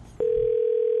too?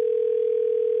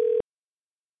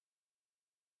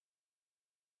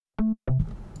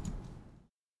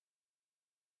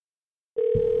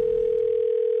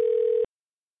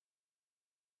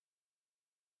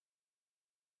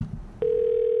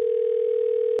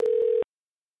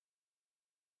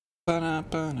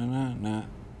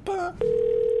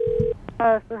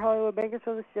 For Hollywood Banking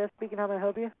Service, Jeff speaking. How may I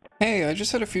help you? Hey, I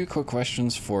just had a few quick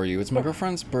questions for you. It's my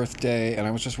girlfriend's birthday, and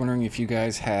I was just wondering if you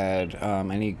guys had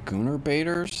any Gooner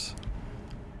baiters.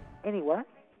 Any what?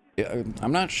 Yeah,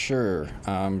 I'm not sure.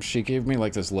 She gave me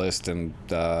like this list, and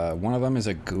one of them is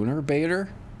a Gooner baiter.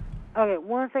 Okay,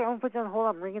 one second. I'm gonna put you on hold.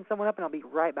 I'm ringing someone up, and I'll be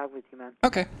right back with you, man.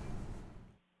 Okay.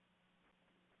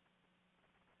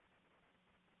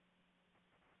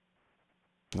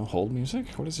 No hold music?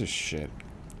 What is this shit?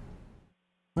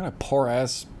 What a poor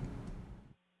ass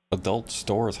adult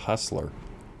stores hustler.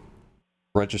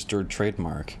 Registered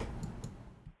trademark.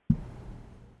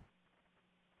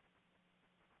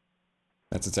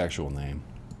 That's its actual name.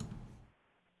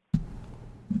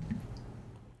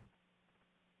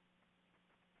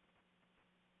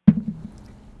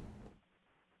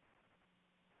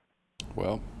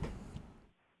 Well.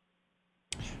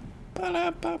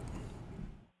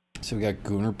 So we got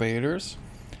Gooner Baiters.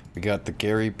 We got the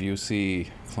Gary Busey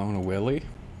Clone of Willie.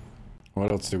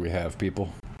 What else do we have, people?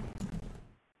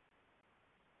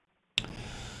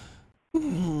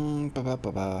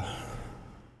 Ba-ba-ba-ba.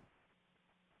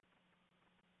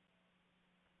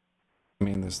 I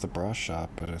mean, there's the bra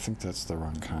shop, but I think that's the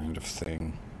wrong kind of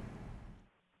thing.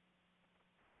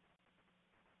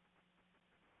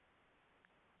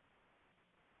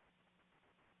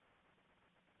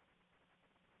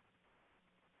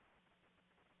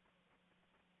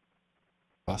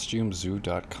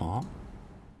 CostumeZoo.com?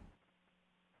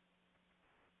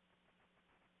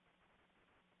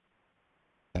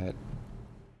 That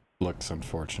looks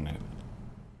unfortunate.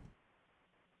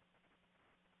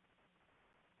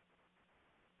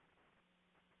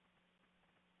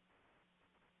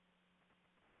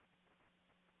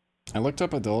 I looked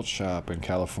up adult shop in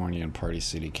California and Party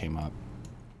City came up.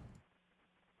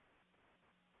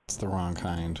 It's the wrong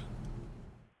kind.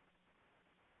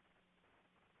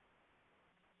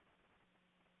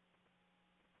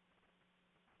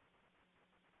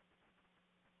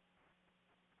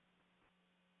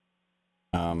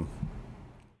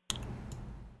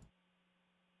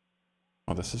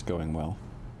 Well, this is going well.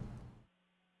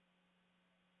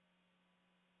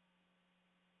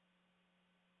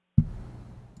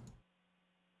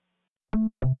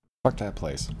 Fuck that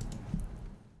place.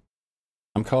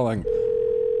 I'm calling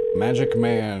Magic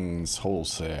Man's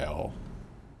Wholesale.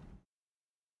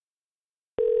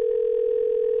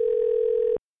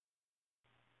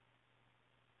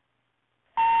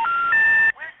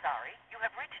 We're sorry. You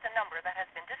have reached a number that has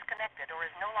been disconnected or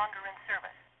is no longer in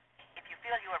service. If you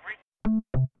feel you have reached...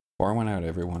 Bar went out,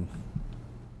 everyone.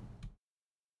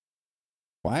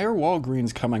 Why are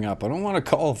Walgreens coming up? I don't want to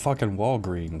call fucking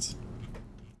Walgreens.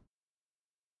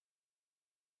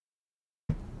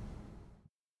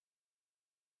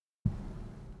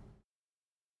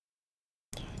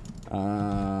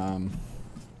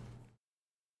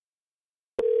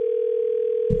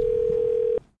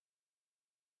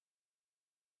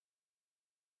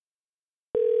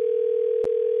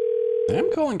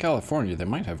 I'm calling California. They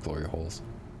might have glory holes.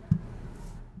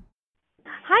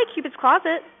 Hi, Cupid's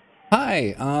Closet.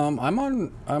 Hi, I'm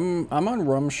on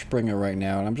Rumspringa right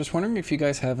now, and I'm just wondering if you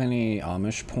guys have any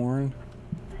Amish porn.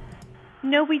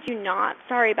 No, we do not.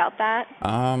 Sorry about that.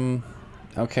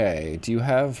 Okay. Do you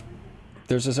have?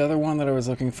 There's this other one that I was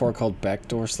looking for called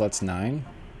Backdoor Sluts 9.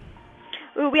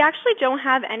 Ooh, we actually don't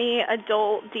have any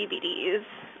adult DVDs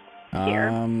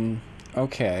here.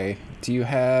 Okay. Do you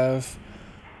have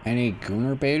any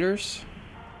Gooner Baiters?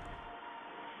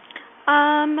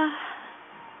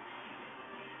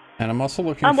 And I'm also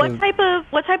looking for...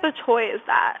 what type of toy is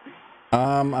that?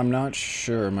 I'm not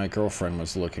sure. My girlfriend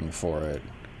was looking for it.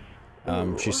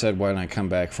 She said when I come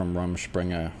back from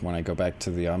Rumspringa, when I go back to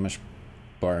the Amish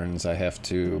barns, I have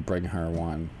to bring her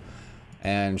one.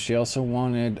 And she also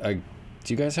wanted a... Do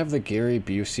you guys have the Gary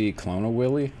Busey Clone of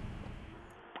Willie?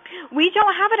 We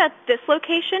don't have it at this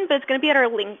location, but it's going to be at our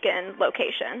Lincoln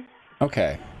location.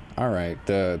 Okay. All right.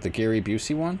 The Gary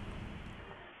Busey one?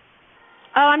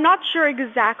 I'm not sure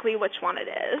exactly which one it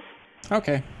is.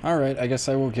 Okay. All right. I guess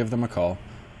I will give them a call.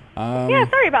 Yeah,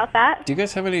 sorry about that. Do you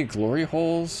guys have any glory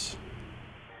holes?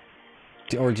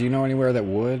 Or do you know anywhere that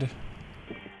would?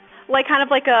 Like kind of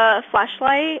like a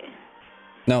flashlight?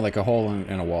 No, like a hole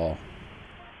in a wall.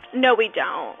 No, we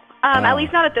don't. At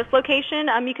least not at this location.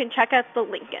 You can check out the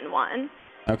Lincoln one.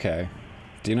 Okay.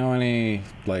 Do you know any,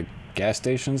 like, gas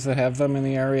stations that have them in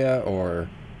the area, or?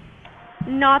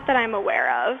 Not that I'm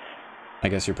aware of. I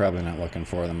guess you're probably not looking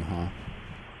for them, huh?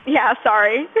 Yeah,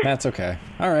 sorry. That's okay.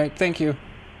 All right, thank you.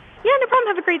 Yeah, no problem.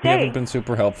 Have a great day. You haven't been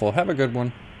super helpful. Have a good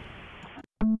one.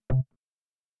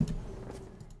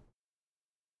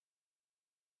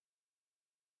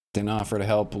 Didn't offer to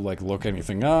help, like, look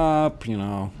anything up, you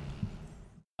know.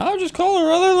 I'll just call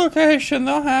her other location.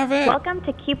 They'll have it. Welcome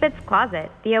to Cupid's Closet,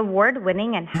 the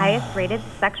award-winning and highest-rated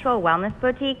sexual wellness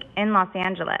boutique in Los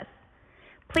Angeles.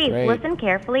 Please listen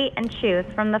carefully and choose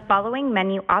from the following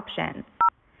menu options.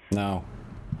 No.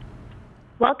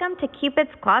 Welcome to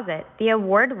Cupid's Closet, the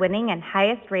award-winning and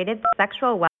highest-rated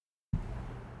sexual wellness.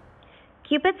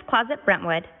 Cupid's Closet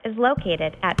Brentwood is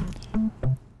located at...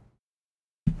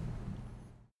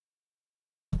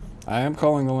 I am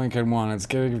calling the Lincoln one. It's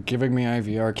giving me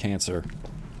IVR cancer.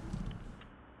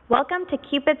 Welcome to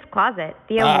Cupid's Closet,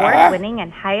 the award-winning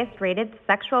and highest-rated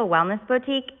sexual wellness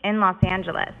boutique in Los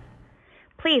Angeles.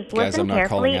 Please listen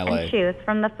carefully and choose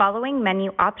from the following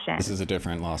menu options. This is a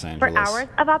different Los Angeles. For hours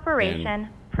of operation,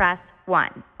 press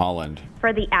 1. Holland.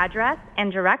 For the address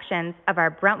and directions of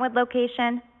our Brentwood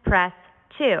location, press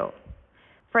 2.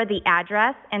 For the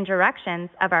address and directions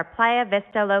of our Playa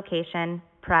Vista location,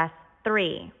 press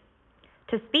 3.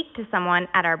 To speak to someone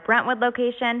at our Brentwood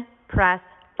location, press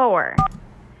 4.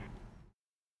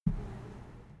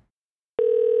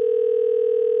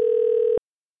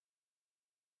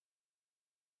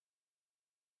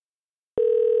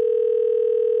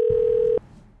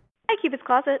 Hi, Cupid's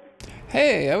Closet.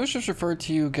 Hey, I was just referred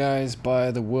to you guys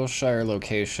by the Wilshire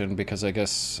location because I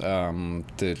guess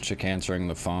the chick answering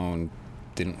the phone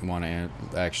didn't want to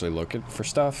actually look for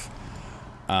stuff.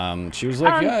 She was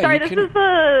like, "Yeah, sorry, you can."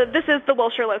 this is the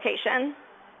Wilshire location.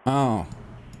 Oh,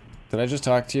 did I just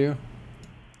talk to you?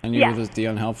 And you Yeah. were the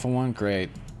unhelpful one? Great.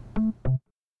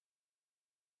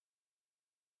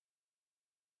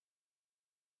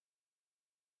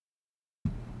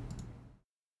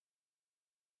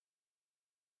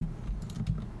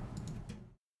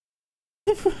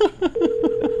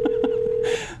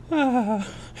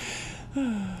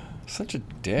 Such a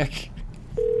dick.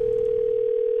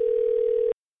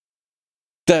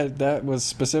 That was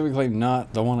specifically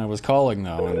not the one I was calling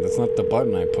though, and it's not the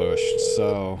button I pushed,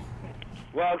 so...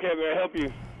 Well, okay, may I help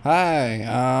you? Hi,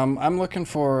 I'm looking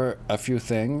for a few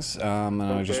things, and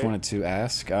I just wanted to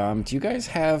ask, do you guys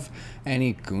have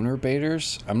any gooner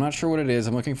baiters? I'm not sure what it is.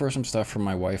 I'm looking for some stuff for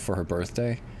my wife for her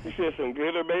birthday. You said some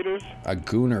gooner baiters? A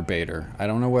gooner baiter. I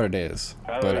don't know what it is,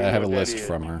 but I have a list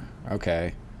from her.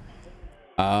 Okay.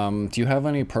 Do you have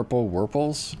any purple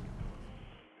Whirlpools?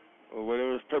 Or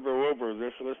whatever's purple roper.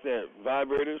 What's that?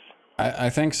 Vibrators? I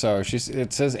think so.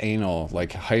 It says anal,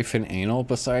 like hyphen anal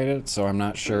beside it, so I'm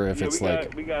not sure if it's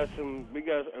like... We got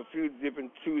a few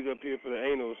different tubes up here for the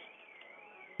anals.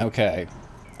 Okay.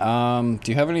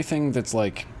 Do you have anything that's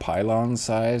like pylon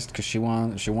sized? Because she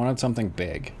wanted something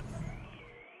big.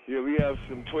 Yeah, we have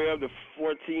some 12 to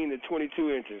 14 to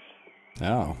 22 inches.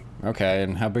 Oh, okay.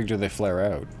 And how big do they flare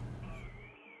out?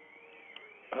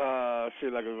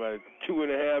 Shit, like a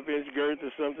 2.5 inch girth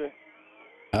or something.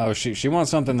 Oh, she wants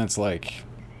something that's like...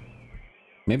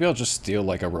 Maybe I'll just steal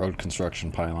like a road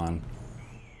construction pylon.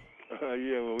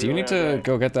 Yeah, well, Do you need to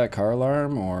go get that car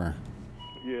alarm, or...?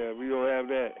 Yeah, we don't have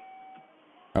that.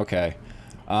 Okay.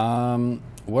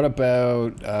 What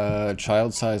about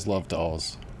child-sized love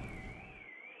dolls?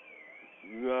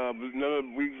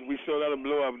 We sold out of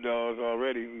blow-up dolls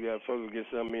already. We got supposed to get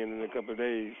some in a couple of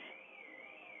days.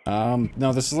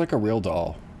 No, this is like a real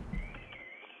doll.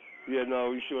 Yeah, no,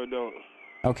 we sure don't.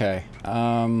 Okay.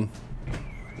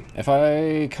 If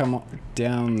I come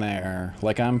down there,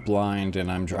 like I'm blind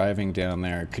and I'm driving down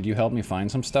there, could you help me find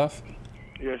some stuff?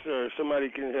 Yes, sir. Somebody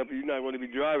can help you. You're not going to be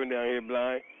driving down here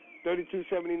blind.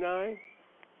 3279?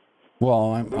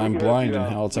 Well, I'm blind, and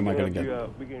how else am I going to get...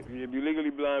 If you're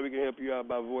legally blind, we can help you out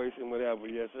by voice and whatever.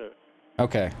 Yes, sir.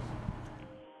 Okay.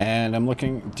 And I'm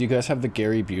looking... Do you guys have the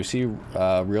Gary Busey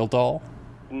real doll?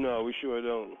 No, we sure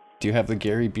don't. Do you have the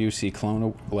Gary Busey clone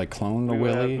the Willie? We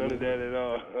don't have none of that at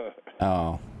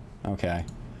all. Oh, okay.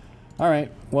 All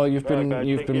right. Well, you've been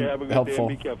helpful.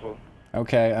 Be careful.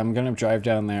 Okay, I'm gonna drive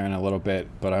down there in a little bit,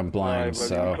 but I'm blind,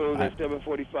 so. Close at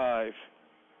 7:45.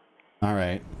 All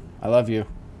right. I love you.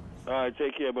 All right.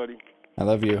 Take care, buddy. I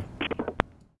love you.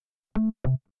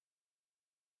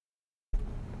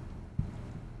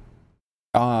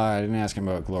 I didn't ask him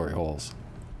about glory holes.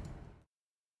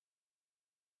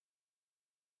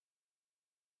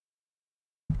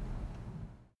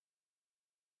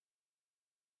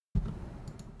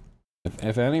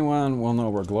 If anyone will know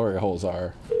where glory holes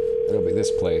are, it'll be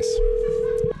this place.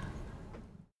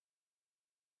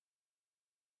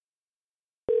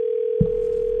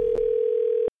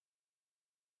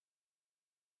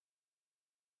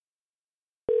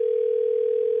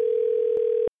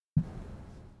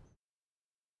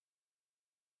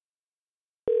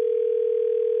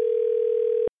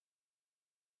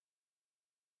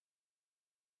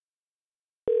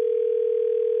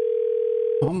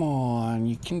 Come on,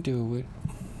 you can do it.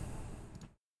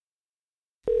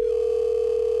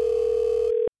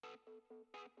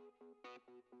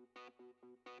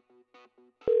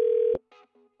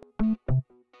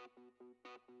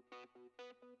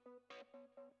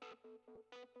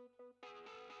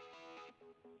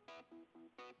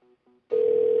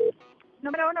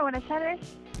 Número uno, buenas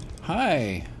tardes.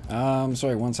 Hi.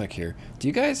 Sorry, one sec here. Do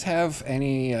you guys have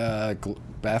any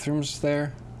bathrooms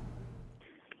there?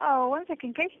 Oh, 1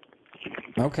 second, okay?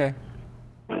 Okay.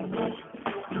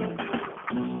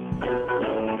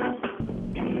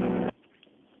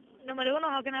 Número uno,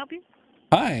 how can I help you?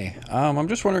 Hi. I'm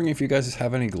just wondering if you guys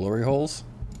have any glory holes?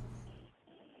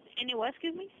 Any what,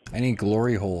 excuse me? Any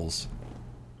glory holes?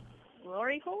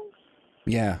 Glory holes?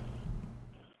 Yeah.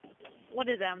 What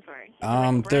is that?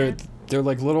 I'm sorry. They're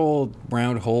like little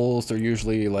round holes. They're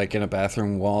usually like in a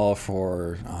bathroom wall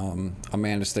for a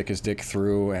man to stick his dick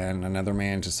through and another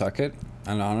man to suck it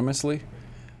anonymously.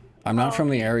 I'm not from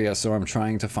the area, so I'm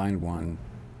trying to find one.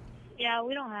 Yeah,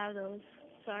 we don't have those.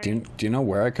 Sorry. Do you know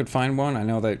where I could find one? I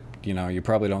know that, you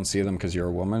probably don't see them because you're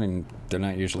a woman and they're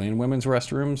not usually in women's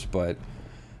restrooms, but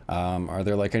are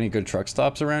there like any good truck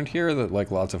stops around here that like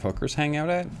lots of hookers hang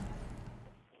out at?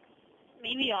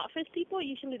 Maybe office people.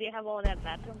 Usually they have all that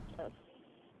bathroom stuff.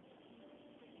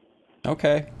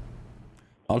 Okay.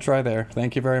 I'll try there.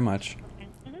 Thank you very much.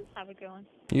 Okay. Have a good one.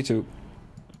 You too.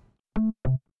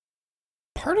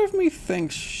 Part of me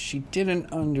thinks she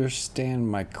didn't understand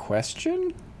my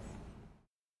question.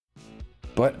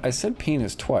 But I said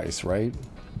penis twice, right?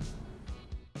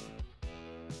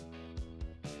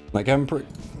 Like,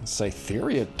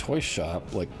 Cytheria toy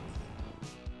shop, like...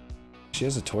 She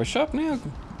has a toy shop now?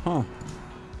 Huh.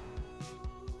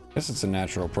 Guess it's a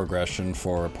natural progression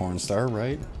for a porn star,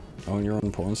 right? Own your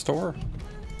own porn store?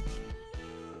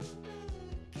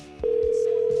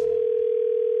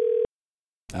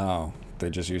 Oh, they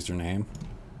just used her name?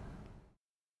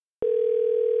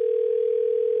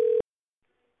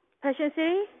 Passion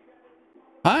City?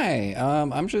 Hi,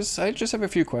 I just have a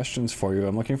few questions for you.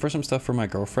 I'm looking for some stuff for my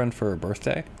girlfriend for her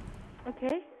birthday.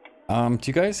 Okay. Do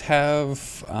you guys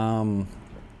have, I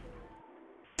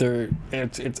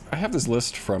have this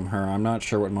list from her. I'm not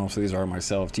sure what most of these are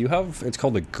myself. Do you have, it's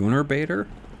called a Gooner Baiter?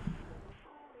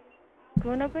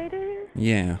 Gooner Baiter?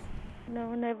 Yeah.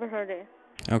 No, never heard it.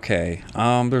 Okay.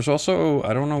 There's also,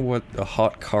 I don't know what a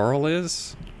hot Carl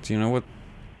is. Do you know what?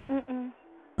 Mm-mm.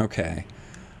 Okay.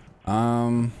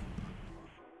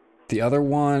 The other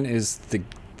one is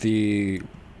the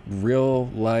real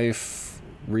life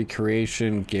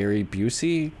recreation Gary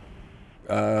Busey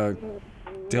dildo.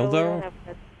 No, we don't have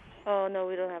that. Oh no,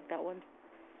 we don't have that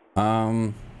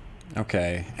one.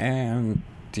 Okay. And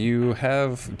do you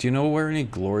know where any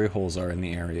glory holes are in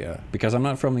the area? Because I'm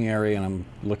not from the area and I'm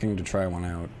looking to try one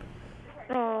out.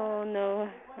 Oh no,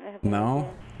 I have No?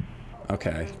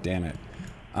 Okay, damn it.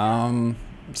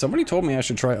 Somebody told me I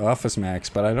should try Office Max,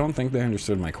 but I don't think they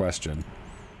understood my question.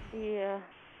 Yeah.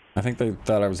 I think they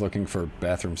thought I was looking for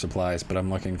bathroom supplies, but I'm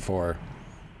looking for...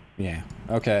 Yeah.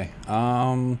 Okay.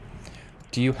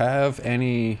 Do you have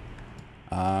any...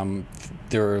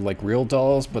 they're like real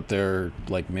dolls, but they're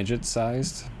like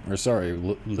midget-sized? Or sorry,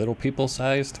 little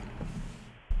people-sized?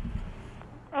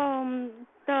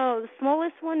 No, the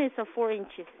smallest one is 4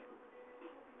 inches.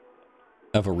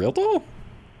 Of a real doll?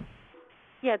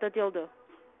 Yeah, the dildo.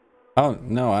 Oh,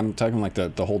 no, I'm talking like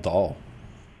the whole doll.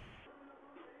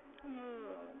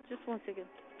 Just 1 second.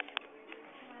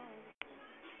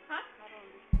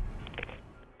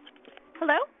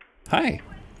 Hello? Hi.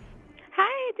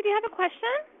 Hi, did you have a question?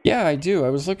 Yeah, I do. I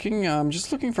was looking,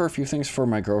 just looking for a few things for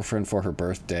my girlfriend for her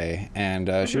birthday,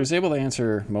 and she was able to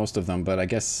answer most of them, but I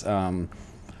guess,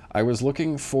 I was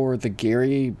looking for the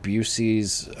Gary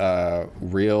Busey's,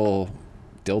 real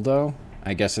dildo.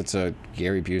 I guess it's a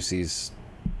Gary Busey's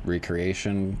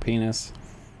recreation penis.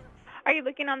 Are you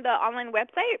looking on the online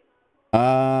website?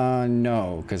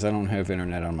 No, because I don't have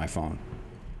internet on my phone.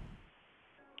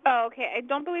 Oh, okay. I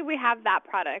don't believe we have that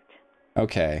product.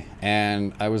 Okay,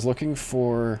 and I was looking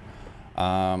for,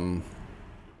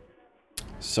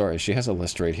 sorry, she has a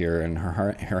list right here, and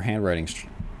her handwriting's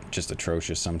just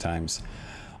atrocious sometimes.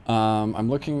 I'm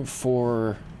looking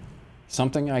for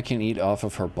something I can eat off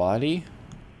of her body.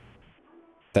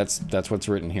 That's what's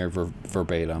written here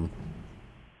verbatim.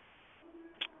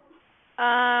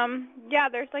 Yeah,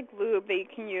 there's like lube that you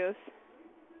can use.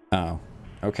 Oh,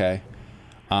 okay.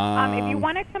 If you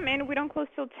want to come in, we don't close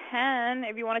till 10.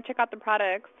 If you want to check out the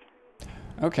products.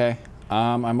 Okay.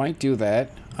 I might do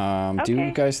that. Do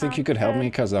you guys think you could help me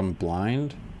good. because I'm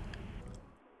blind?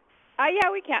 Yeah,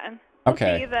 we can. We'll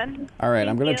Okay. see you then. All right,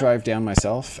 I'm Thank gonna you. drive down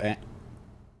myself. And...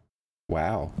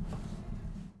 Wow.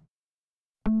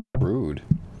 Rude.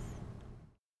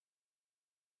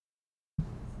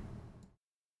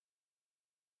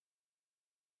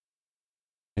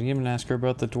 I didn't even ask her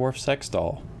about the dwarf sex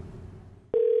doll.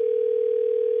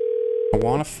 I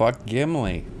wanna fuck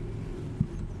Gimli.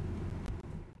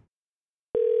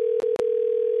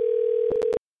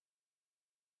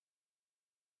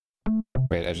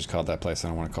 Wait, I just called that place. I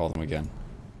don't want to call them again.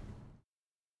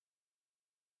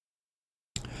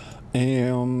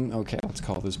 Okay, let's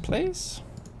call this place.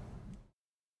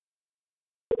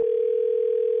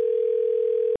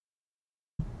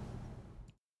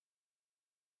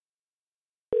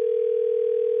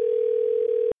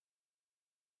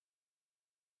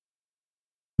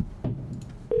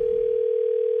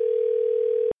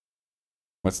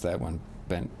 What's that one?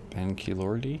 Ben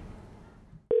Kilordi?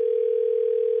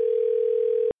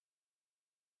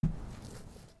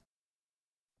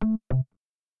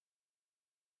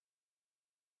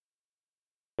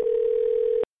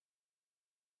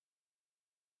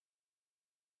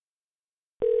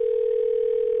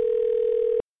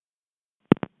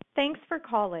 Thanks for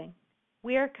calling.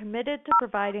 We are committed to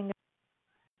providing.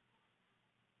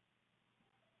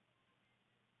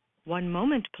 One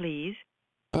moment, please.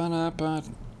 Ba-na-ba.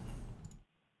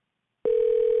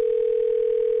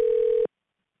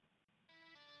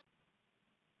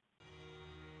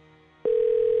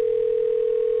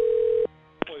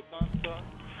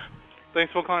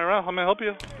 Thanks for calling around. How may I help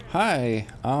you? Hi.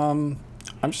 I'm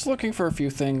just looking for a few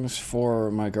things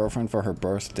for my girlfriend for her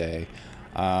birthday.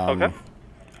 Okay.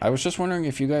 I was just wondering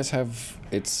if you guys have...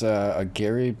 It's a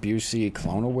Gary Busey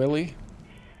Clone-A-Willy?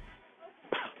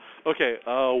 Okay,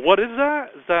 what is that?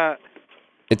 Is that...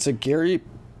 It's a Gary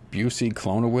Busey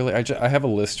Clone-A-Willy. I have a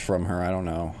list from her. I don't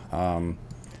know.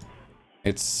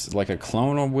 It's like a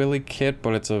Clone-A-Willy kit,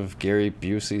 but it's of Gary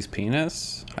Busey's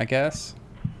penis, I guess.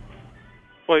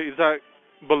 Wait, is that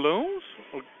balloons?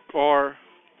 Or...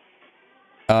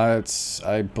 I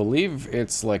believe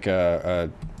it's like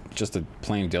just a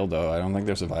plain dildo. I don't think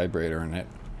there's a vibrator in it.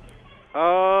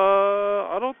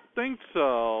 I don't think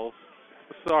so.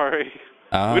 Sorry.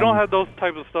 We don't have those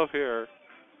type of stuff here.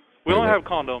 We don't have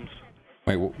condoms.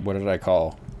 Wait, what did I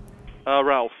call?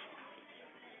 Ralph's.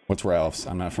 What's Ralph's?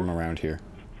 I'm not from around here.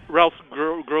 Ralph's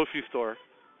grocery store.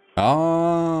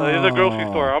 Oh. It's a grocery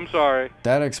store. I'm sorry.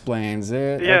 That explains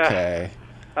it. Yeah. Okay.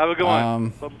 Have a good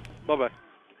one. Bye-bye.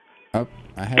 Oh,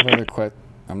 I have other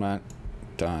I'm not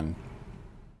done.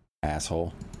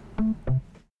 Asshole. Well,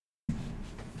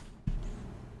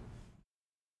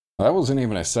 that wasn't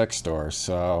even a sex store,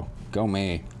 so go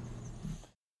me.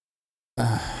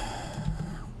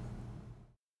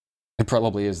 It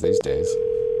probably is these days.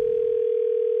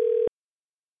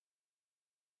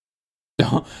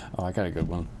 Oh, I got a good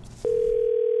one.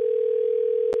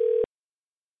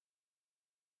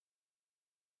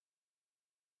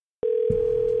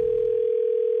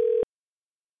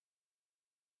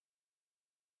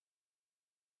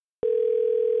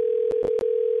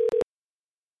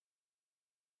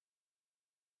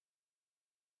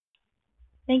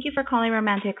 Thank you for calling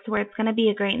Romantics, where it's going to be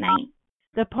a great night.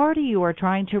 The party you are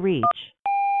trying to reach.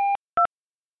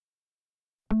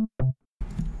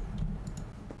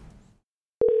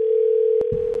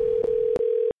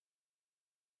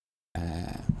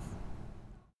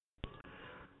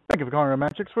 Thank you for calling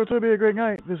Romantics, where it's going to be a great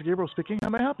night. This is Gabriel speaking. How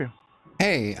may I help you?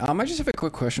 Hey, I just have a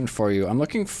quick question for you. I'm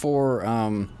looking for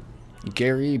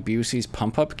Gary Busey's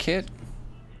pump-up kit.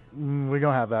 We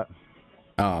don't have that.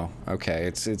 Oh, okay.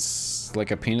 It's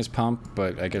like a penis pump,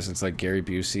 but I guess it's like Gary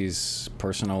Busey's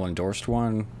personal endorsed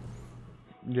one.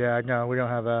 Yeah, no, we don't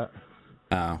have that.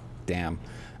 Oh, damn.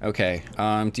 Okay.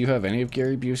 Do you have any of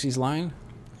Gary Busey's line?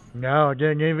 No, I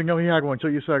didn't even know he had one until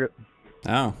you said it.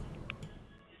 Oh.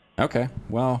 Okay.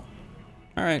 Well,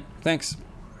 all right. Thanks.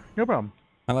 No problem.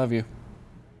 I love you.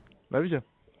 Love you too.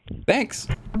 Thanks.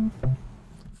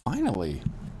 Finally.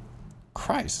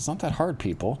 Christ, it's not that hard,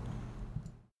 people.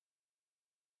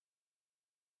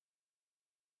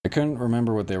 I couldn't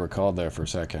remember what they were called there for a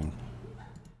second.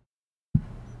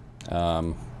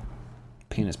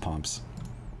 Penis pumps.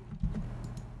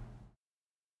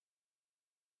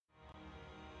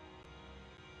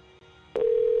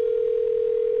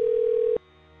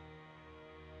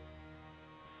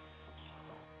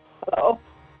 Hello?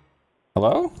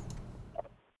 Hello?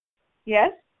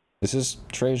 Yes? This is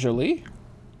Trey Jolie?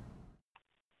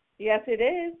 Yes, it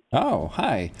is. Oh,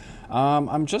 hi.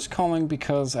 I'm just calling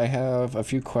because I have a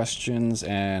few questions,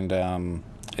 and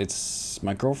it's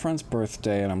my girlfriend's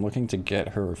birthday, and I'm looking to get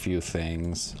her a few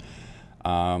things.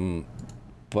 But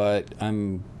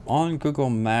I'm on Google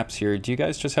Maps here. Do you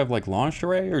guys just have like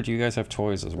lingerie, or do you guys have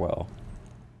toys as well?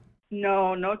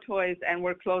 No, no toys, and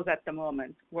we're closed at the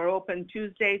moment. We're open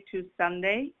Tuesday to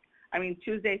Saturday,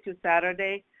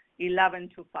 11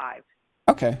 to 5.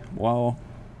 Okay, well,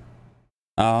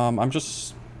 I'm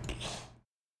just...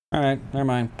 Alright, never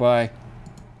mind, bye.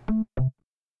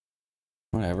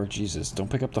 Whatever, Jesus, don't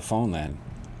pick up the phone then.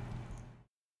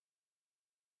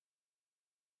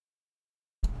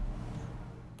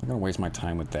 I'm gonna waste my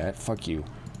time with that, fuck you.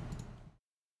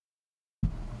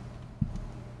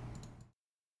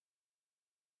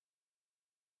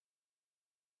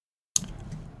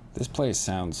 This place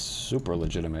sounds super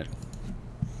legitimate.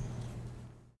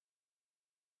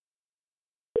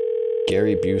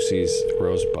 Gary Busey's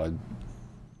Rosebud.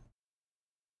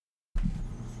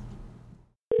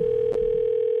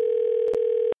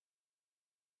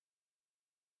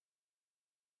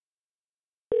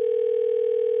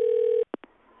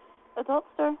 adult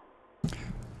store.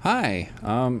 Hi.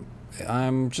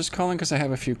 I'm just calling because I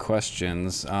have a few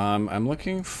questions. I'm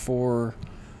looking for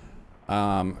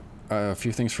a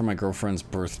few things for my girlfriend's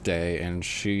birthday, and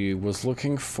she was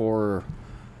looking for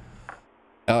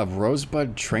a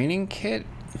rosebud training kit.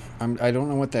 I don't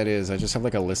know what that is. I just have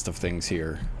like a list of things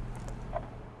here.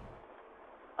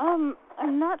 I'm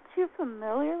not too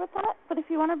familiar with that, but if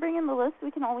you want to bring in the list,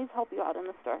 we can always help you out in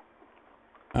the store.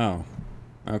 Oh,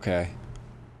 okay.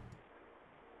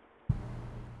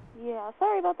 Yeah,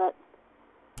 sorry about that.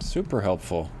 Super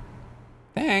helpful.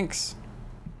 Thanks.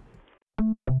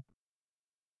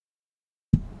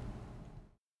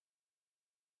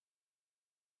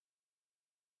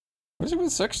 What is it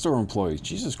with sex store employees?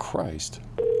 Jesus Christ.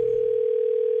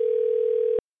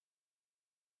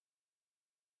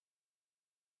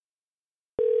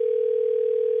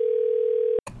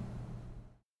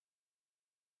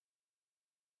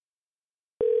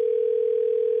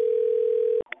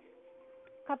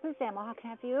 Couples Ammo, how can I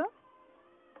help you?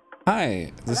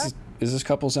 Hi, is this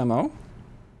Couples MO?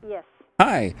 Yes.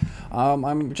 Hi,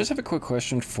 I'm just have a quick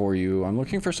question for you. I'm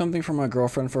looking for something for my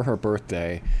girlfriend for her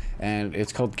birthday, and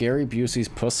it's called Gary Busey's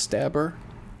Puss Stabber.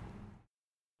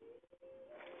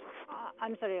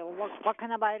 I'm sorry, what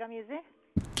kind of item is it?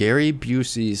 Gary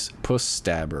Busey's Puss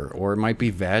Stabber, or it might be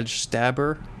Vag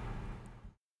Stabber.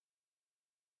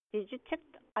 Did you check?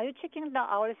 Are you checking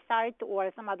our site or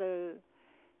some other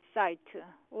site?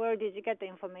 Where did you get the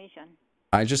information?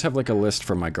 I just have like a list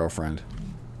from my girlfriend.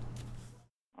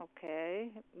 Okay,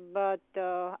 but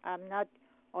I'm not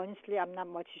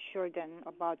much sure then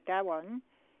about that one.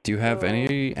 Do you have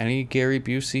any Gary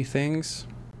Busey things?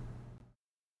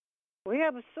 We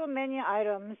have so many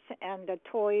items and the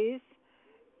toys.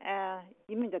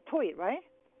 You mean the toy, right?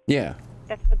 Yeah.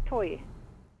 That's the toy.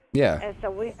 Yeah. And so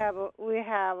we have.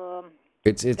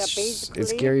 It's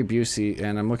Gary Busey,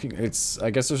 and I'm looking.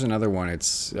 I guess there's another one.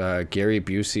 It's Gary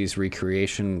Busey's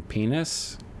Recreation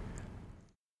Penis.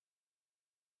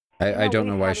 I don't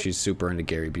know why she's super into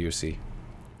Gary Busey.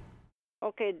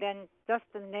 Okay, then just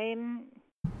the name,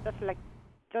 just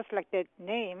like that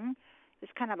name,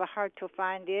 it's kind of hard to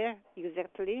find there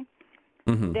exactly.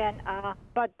 Mm-hmm. Then,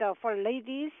 but for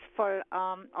ladies, for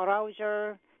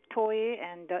arousal toy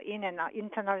and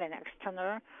internal and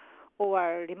external,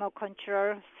 or remote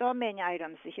control, so many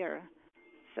items here.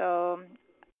 So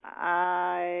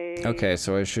Okay,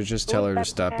 so I should just tell her to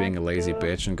stop being a lazy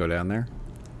bitch and go down there?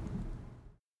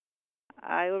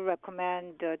 I would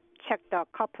recommend check the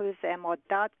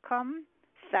couplesmo.com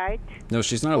site. No,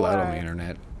 she's not allowed on the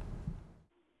internet.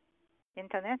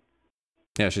 Internet?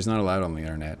 Yeah, she's not allowed on the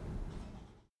internet.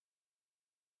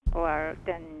 Or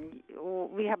then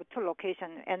we have two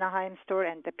locations, Anaheim store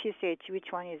and the PCH.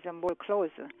 Which one is more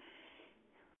close?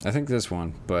 I think this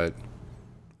one, but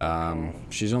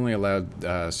she's only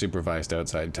allowed supervised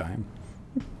outside time.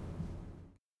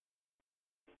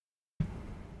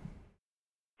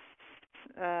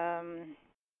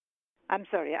 I'm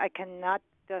sorry, I cannot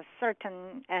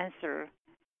certain answer.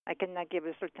 I cannot give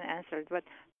a certain answer, but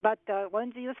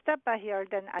once you step by here,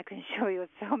 then I can show you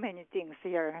so many things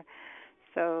here.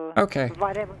 So okay,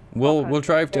 whatever. We'll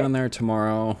drive down there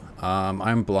tomorrow.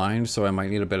 I'm blind, so I might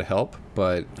need a bit of help,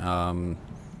 but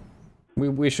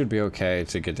we should be okay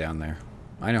to get down there.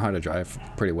 I know how to drive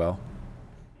pretty well.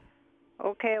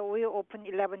 Okay, we open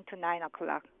 11 to 9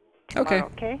 o'clock. Okay.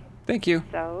 Okay. Thank you.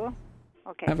 So,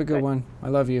 okay. Have a good one. I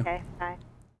love you. Okay. Bye.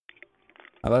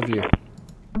 I love you.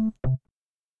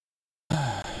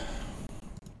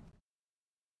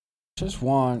 Just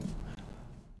want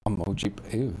emoji.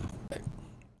 Ew.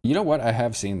 You know what? I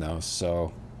have seen those.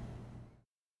 So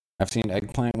I've seen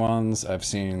eggplant ones. I've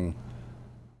seen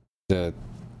the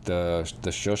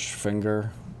shush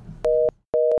finger.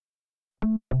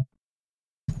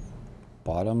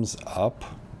 Bottoms up.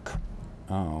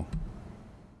 Oh.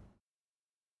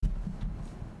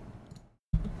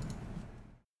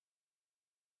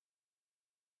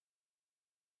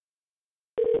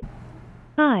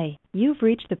 Hi, you've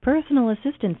reached the personal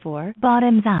assistant for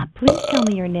Bottoms Up. Please tell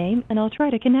me your name and I'll try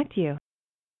to connect you.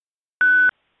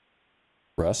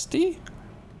 Rusty?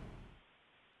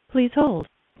 Please hold.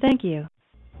 Thank you.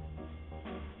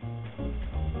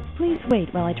 Please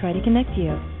wait while I try to connect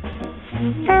you.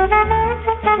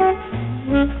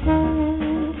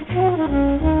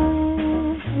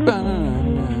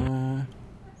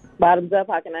 Bottoms Up,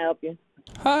 how can I help you?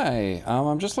 Hi,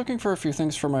 I'm just looking for a few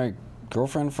things for my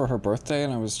girlfriend for her birthday,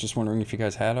 and I was just wondering if you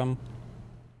guys had them.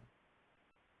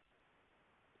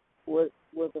 What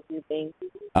a few things?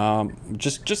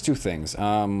 Just two things.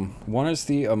 One is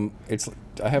the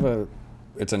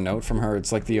it's a note from her.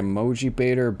 It's like the emoji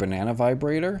baiter banana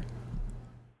vibrator.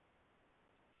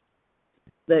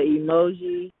 The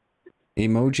emoji.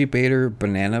 Emoji baiter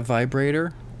banana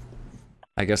vibrator.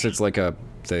 I guess it's like the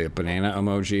banana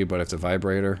emoji, but it's a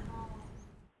vibrator.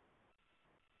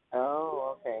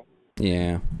 Oh, okay.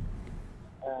 Yeah.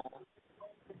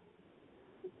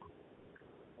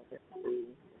 Let's see.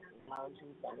 Emoji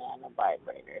banana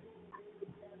vibrator.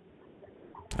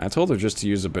 I told her just to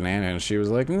use a banana, and she was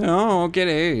like, "No, I'll get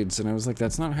AIDS." And I was like,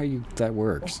 "That's not how that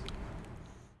works."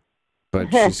 But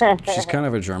she's kind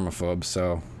of a germaphobe,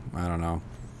 so I don't know.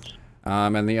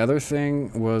 And the other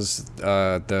thing was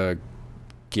the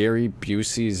Gary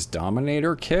Busey's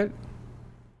Dominator kit.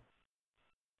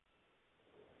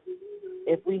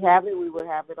 If we have it, we would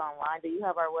have it online. Do you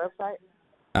have our website?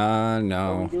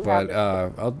 No, but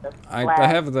I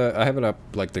have it up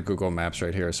like the Google Maps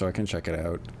right here, so I can check it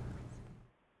out.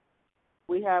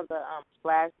 We have the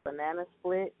Splash Banana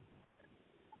Split.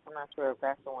 I'm not sure if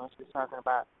that's the one she's talking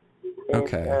about.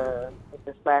 Okay. It's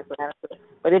the Splash Banana Split.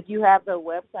 But if you have the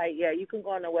website, yeah, you can go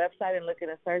on the website and look in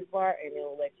the search bar, and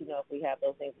it'll let you know if we have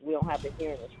those things. We don't have it here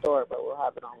in the store, but we'll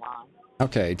have it online.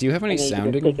 Okay. Do you have any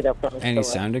sounding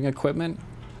equipment?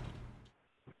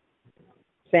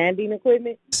 Sanding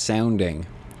equipment? Sounding.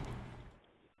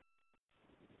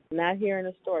 Not here in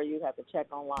the store. You have to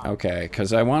check online. Okay,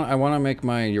 because I want to make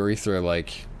my urethra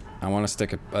I want to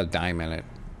stick a dime in it.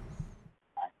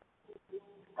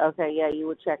 Okay, yeah, you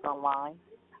would check online.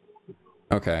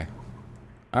 Okay.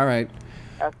 All right.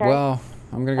 Okay. Well,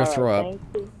 I'm gonna go throw up. Thank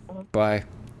you. Bye.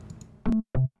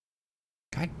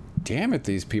 God damn it,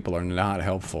 these people are not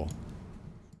helpful.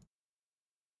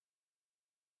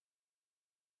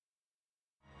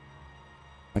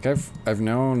 Like I've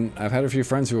had a few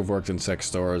friends who have worked in sex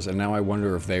stores, and now I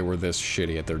wonder if they were this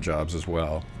shitty at their jobs as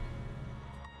well.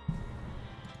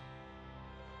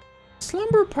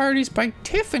 Slumber Parties by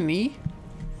Tiffany?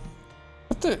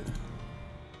 What the?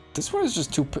 This one is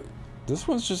just this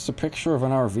one's just a picture of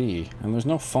an RV, and there's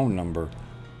no phone number.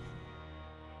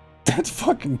 That's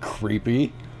fucking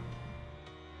creepy.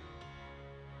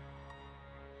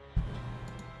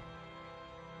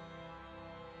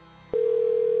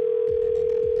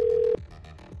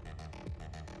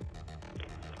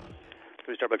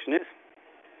 Starbucks News.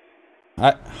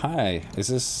 Hi, is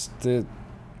this the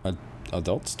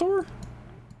adult store?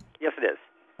 Yes, it is.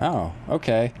 Oh,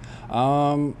 okay.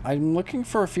 I'm looking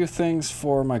for a few things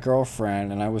for my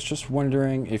girlfriend, and I was just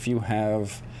wondering if you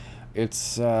have...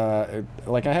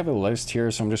 like I have a list here,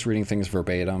 so I'm just reading things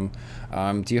verbatim.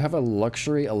 Do you have a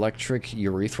luxury electric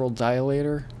urethral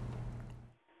dilator?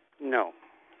 No.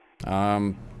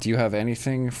 Do you have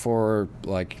anything for,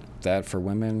 like, that for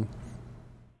women?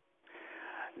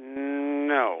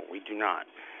 No, we do not.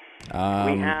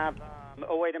 We have...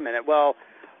 oh, wait a minute. Well,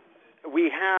 we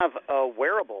have a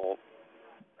wearable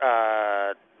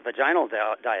vaginal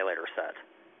dilator set.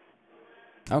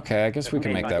 Okay, I guess we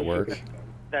can make that work.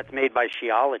 That's made by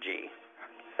Sheology,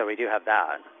 so we do have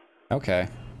that. Okay.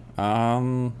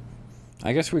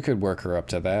 I guess we could work her up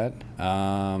to that.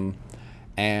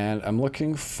 And I'm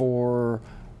looking for...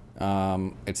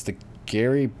 it's the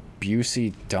Gary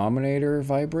Busey Dominator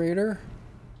vibrator.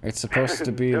 It's supposed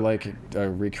to be like a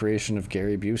recreation of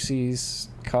Gary Busey's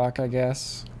cock, I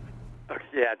guess.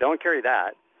 Yeah, don't carry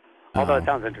that. Although it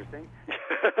sounds interesting.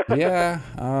 Yeah,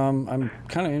 I'm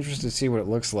kind of interested to see what it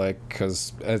looks like,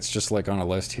 because it's just like on a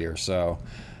list here. So,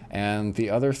 and the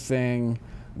other thing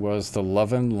was the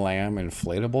Love and Lamb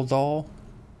inflatable doll.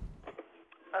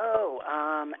 Oh,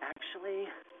 actually,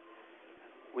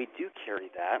 we do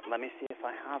carry that. Let me see if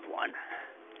I have one.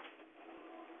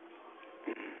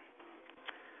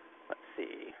 Let's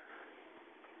see.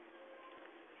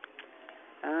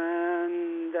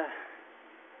 And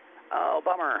oh,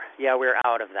 bummer. Yeah, we're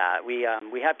out of that. We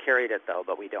have carried it though,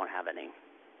 but we don't have any.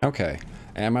 Okay.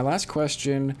 And my last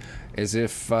question is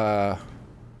if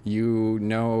you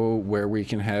know where we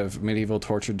can have medieval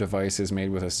torture devices made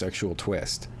with a sexual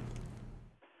twist.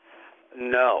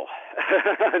 No,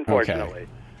 unfortunately. Okay.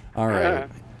 All right.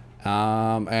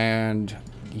 And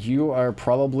you are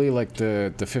probably like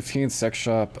the 15th sex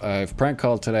shop I've prank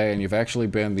called today, and you've actually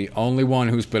been the only one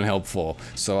who's been helpful.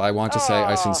 So I want to say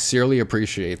I sincerely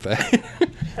appreciate that.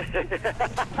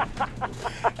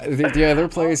 The other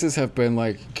places have been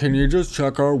like, can you just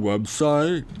check our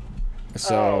website?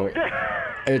 So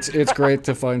it's great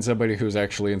to find somebody who's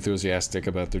actually enthusiastic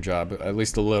about their job, at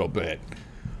least a little bit.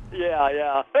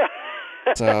 Yeah.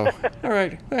 So, all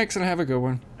right. Thanks, and have a good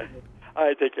one. All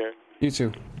right, take care. You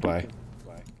too. Bye.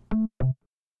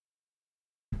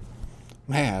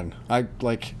 Man, I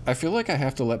feel like I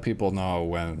have to let people know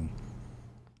when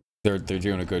they're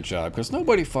doing a good job, because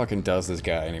nobody fucking does this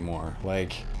guy anymore.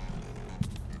 Like,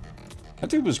 that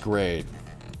dude was great.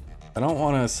 I don't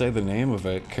want to say the name of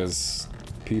it because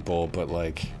people, but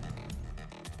like,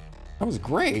 that was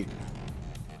great.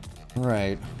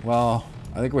 Right. Well,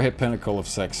 I think we hit pinnacle of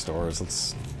sex stores.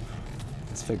 Let's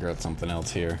figure out something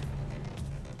else here.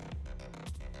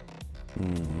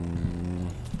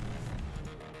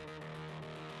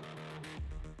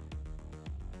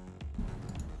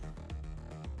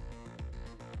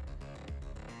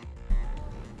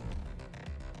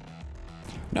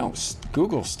 No,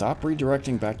 Google, stop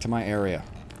redirecting back to my area.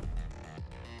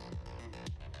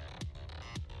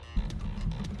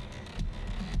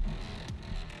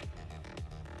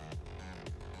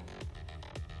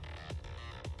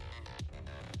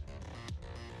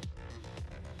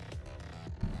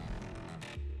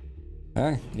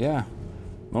 Hey, yeah.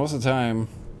 Most of the time,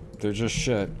 they're just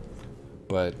shit.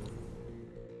 But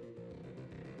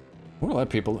we'll let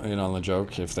people in on the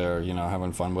joke if they're, you know,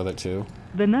 having fun with it too.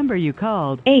 The number you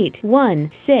called,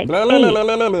 8168. Blah, blah, blah,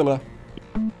 blah, blah, blah, blah.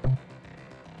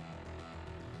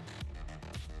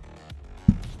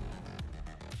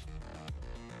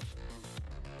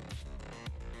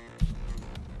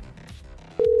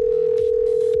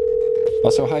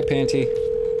 Also, hi, Panty.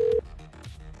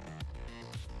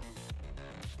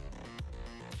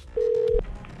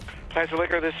 Plaza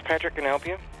Liquor, this is Patrick. Can I help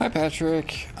you? Hi,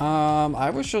 Patrick. I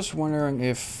was just wondering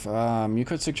if you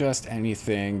could suggest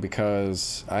anything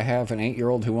because I have an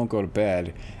 8-year-old who won't go to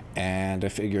bed, and I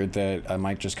figured that I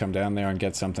might just come down there and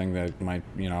get something that might,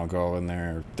 you know, go in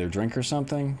their drink or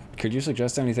something. Could you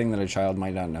suggest anything that a child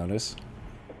might not notice?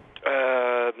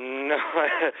 No.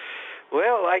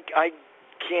 Well, I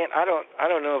can't. I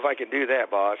don't know if I can do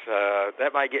that, boss.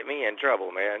 That might get me in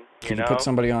trouble, man. Could you put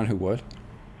somebody on who would?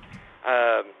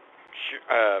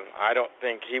 I don't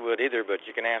think he would either, but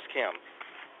you can ask him.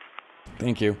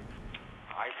 Thank you.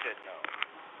 I said no.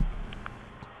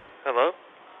 Hello?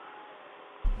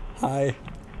 Hi.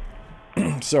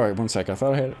 Sorry, one sec. I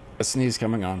thought I had a sneeze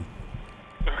coming on.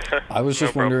 Okay. I was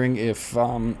just wondering if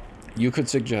you could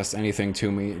suggest anything to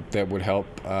me that would help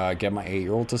get my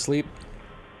 8-year-old to sleep.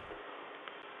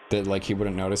 That, like, he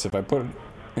wouldn't notice if I put it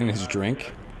in his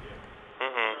drink.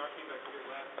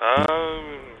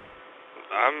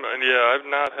 I've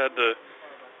not had to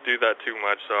do that too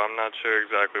much, so I'm not sure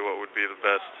exactly what would be the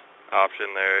best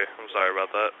option there. I'm sorry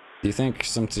about that. Do you think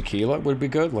some tequila would be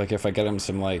good? Like if I get him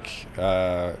some like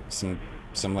some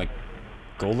like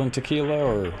golden tequila,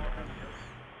 or do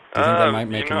you think that might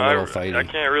make him a little fighty? I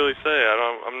can't really say.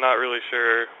 I'm not really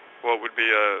sure what would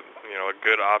be a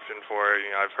good option for it.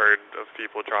 I've heard of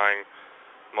people trying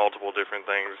multiple different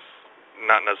things,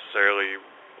 not necessarily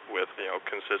with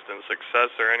consistent success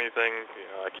or anything.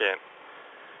 I can't.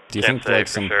 Do you think like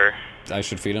I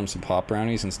should feed him some pop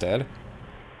brownies instead?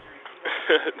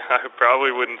 I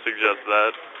probably wouldn't suggest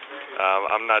that.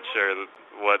 I'm not sure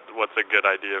what's a good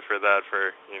idea for that,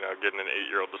 for getting an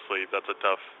 8-year-old to sleep. That's a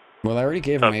tough. Well, I already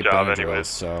gave him 8 Benadryl, anyways.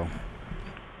 So.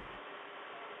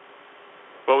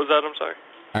 What was that? I'm sorry.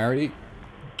 I already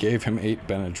gave him 8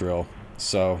 Benadryl,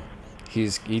 so he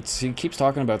keeps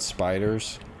talking about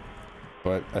spiders,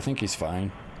 but I think he's fine.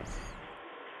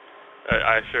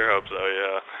 I sure hope so.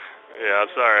 Yeah. I'm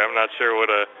sorry. I'm not sure what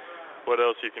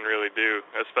else you can really do,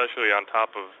 especially on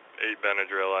top of 8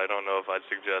 Benadryl. I don't know if I'd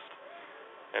suggest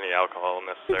any alcohol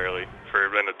necessarily for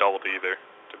an adult either,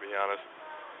 to be honest.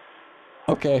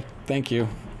 Okay, thank you.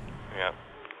 Yeah.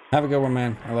 Have a good one,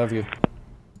 man. I love you.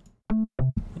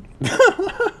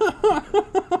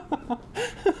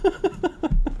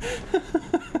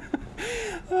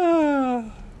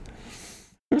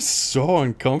 They're so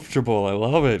uncomfortable. I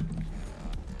love it.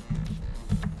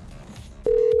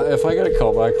 If I get a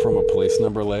call back from a police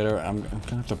number later, I'm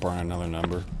gonna have to burn another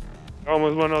number.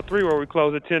 Almost 103 where we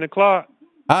close at 10 o'clock.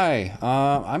 Hi,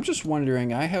 I'm just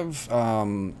wondering, I have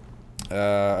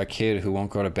a kid who won't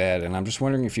go to bed, and I'm just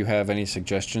wondering if you have any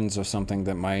suggestions of something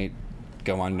that might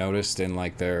go unnoticed in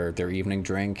like their evening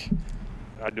drink.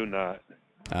 I do not.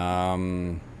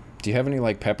 Do you have any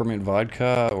like peppermint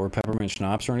vodka or peppermint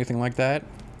schnapps or anything like that?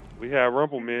 We have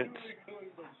Rumple Mints.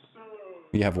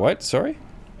 You have what? Sorry?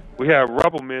 We have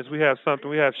Rumple Mints. We have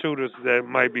shooters that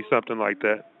might be something like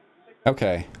that.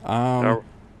 Okay. Because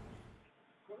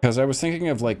I was thinking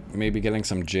of like maybe getting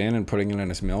some gin and putting it in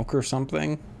his milk or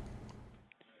something.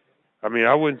 I mean,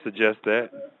 I wouldn't suggest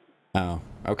that. Oh,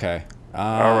 okay.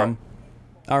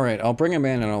 All right, I'll bring him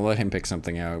in and I'll let him pick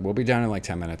something out. We'll be down in like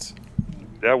 10 minutes.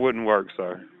 That wouldn't work,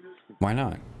 sir. Why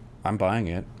not? I'm buying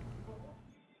it.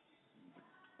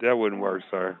 That wouldn't work,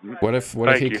 sir. What if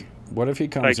he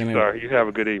comes Thank in you, sir. You have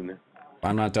a good evening.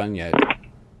 I'm not done yet.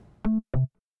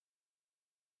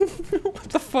 What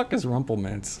the fuck is Rumple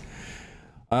Mints?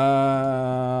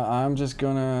 I'm just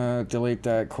gonna delete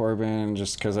that, Corbin,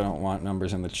 just because I don't want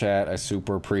numbers in the chat. I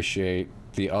super appreciate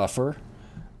the offer.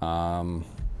 I'm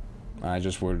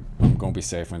gonna be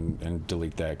safe and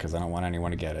delete that because I don't want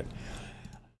anyone to get it.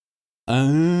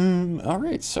 All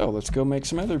right, so let's go make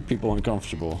some other people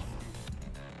uncomfortable.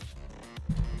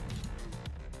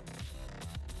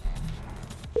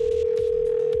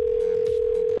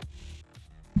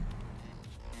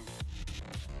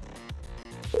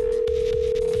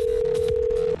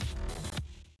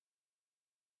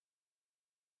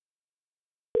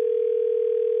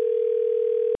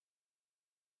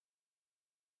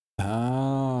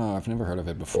 I've never heard of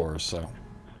it before, so.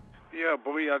 Yeah,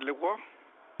 Bobby Adlewa.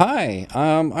 Hi,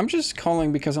 I'm just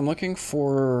calling because I'm looking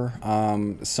for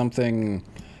something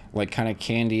like kind of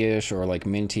candy-ish or like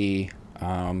minty,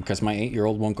 because my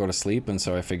 8-year-old won't go to sleep, and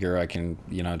so I figure I can,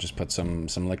 just put some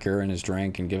liquor in his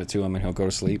drink and give it to him, and he'll go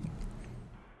to sleep.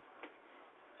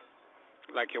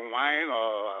 Like in wine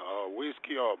or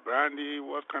whiskey or brandy?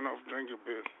 What kind of drink you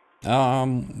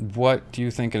build? What do you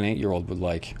think an 8-year-old would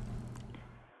like?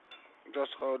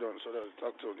 Just hold on so that I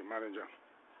talk to the manager.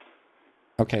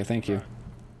 Okay, thank you.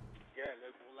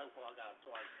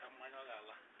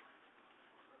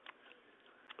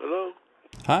 Hello?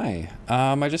 Hi,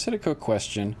 I just had a quick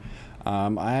question.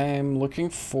 I'm looking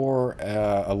for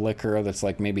a liquor that's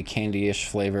like maybe candy-ish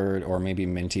flavored or maybe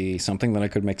minty, something that I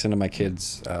could mix into my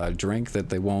kids' drink that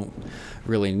they won't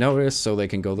really notice, so they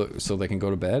can go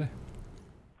to bed.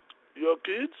 Your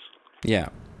kids? Yeah.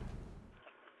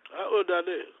 How old are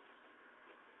they?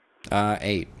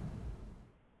 8.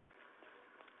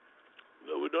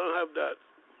 No, we don't have that.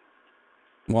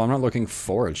 Well, I'm not looking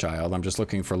for a child. I'm just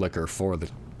looking for liquor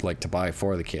to buy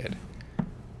for the kid.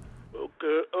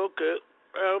 Okay.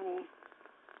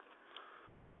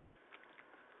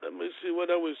 Let me see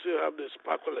whether we still have the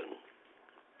sparkling.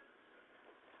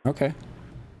 Okay.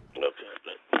 Okay.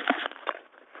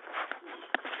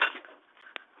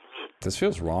 This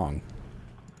feels wrong.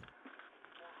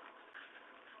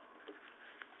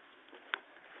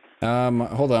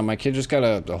 Hold on. My kid just got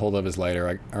a hold of his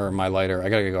lighter, or my lighter. I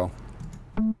gotta go.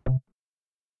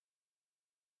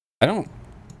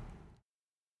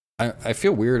 I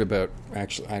feel weird about,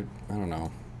 actually, I don't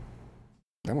know.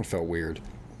 That one felt weird.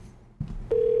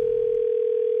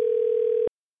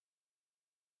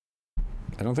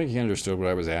 I don't think he understood what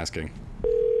I was asking.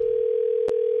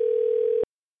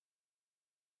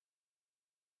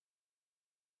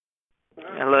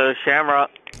 Hello, Shamrock.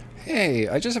 Hey,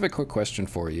 I just have a quick question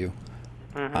for you.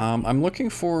 I'm looking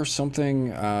for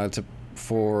something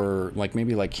for like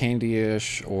maybe like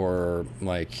candy-ish or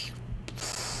like,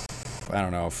 I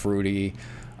don't know, fruity,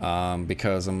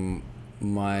 because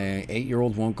my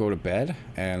 8-year-old won't go to bed,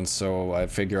 and so I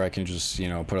figure I can just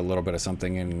put a little bit of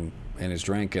something in his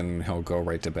drink and he'll go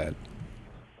right to bed.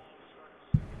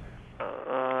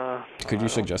 Could you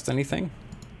suggest anything?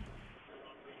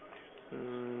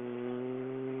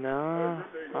 No,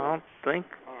 I don't think.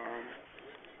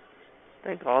 I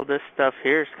think all this stuff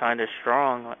here is kind of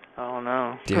strong. I don't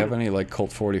know. Do you have any like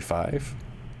Colt 45?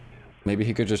 Maybe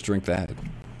he could just drink that.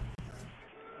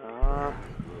 I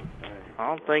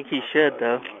don't think he should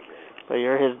though. But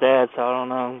you're his dad, so I don't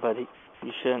know. But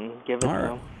you shouldn't give it to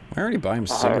him. I already buy him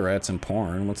cigarettes and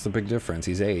porn. What's the big difference?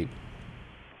 He's 8.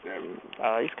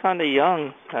 He's kind of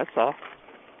young. That's all.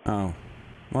 Oh,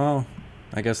 well,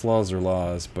 I guess laws are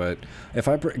laws. But if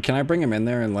can I bring him in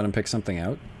there and let him pick something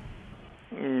out?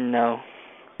 No.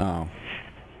 Oh.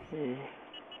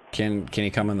 Can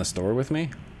he come in the store with me?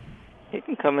 He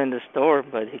can come in the store,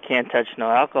 but he can't touch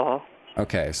no alcohol.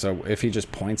 Okay, so if he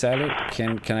just points at it,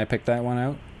 can I pick that one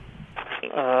out?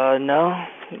 No,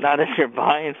 not if you're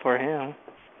buying for him.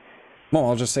 Well,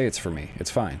 I'll just say it's for me.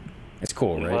 It's fine. It's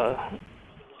cool, right?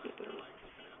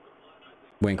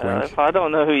 Wink, wink. If I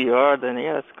don't know who you are, then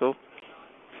yeah, it's cool.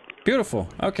 Beautiful.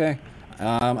 Okay.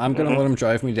 I'm going to let him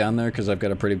drive me down there because I've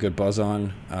got a pretty good buzz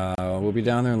on. We'll be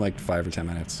down there in like 5 or 10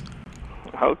 minutes.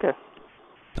 Okay.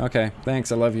 Okay.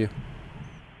 Thanks. I love you.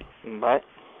 Bye.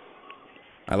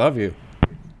 I love you.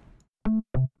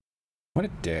 What a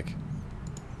dick.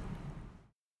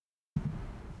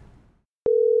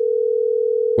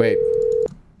 Wait.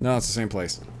 No, it's the same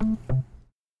place.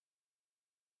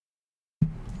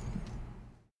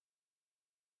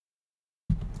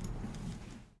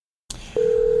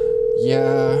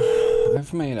 Yeah,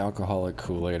 I've made alcoholic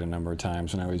Kool-Aid a number of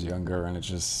times when I was younger, and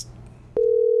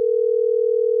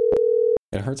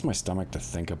it hurts my stomach to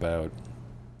think about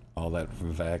all that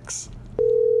Vex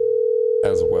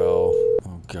as well.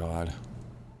 Oh, God.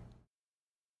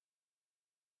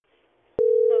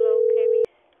 Hello, KB.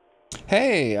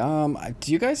 Hey,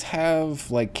 do you guys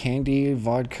have like candy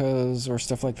vodkas or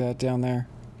stuff like that down there?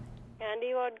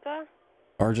 Candy vodka?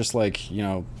 Or just like,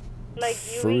 Like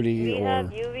fruity we or... have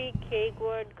UV cake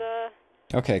vodka.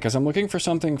 Okay, because I'm looking for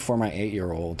something for my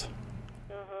 8-year-old.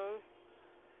 Uh-huh.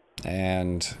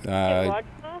 And,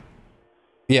 vodka?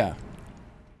 yeah.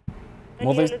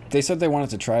 Well, they said they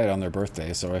wanted to try it on their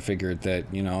birthday, so I figured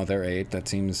that, they're 8. That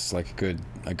seems like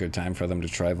a good time for them to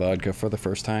try vodka for the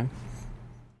first time.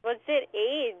 What's their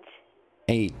age?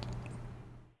 8.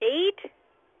 8?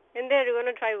 And they're going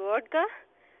to try vodka?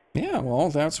 Yeah, well,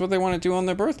 that's what they want to do on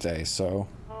their birthday, so...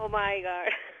 Oh my god.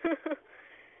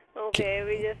 Okay,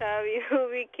 we just have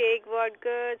UV cake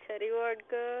vodka, cherry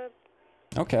vodka.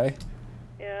 Okay.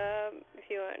 Yeah, if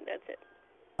you want, that's it.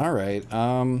 All right.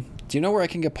 Do you know where I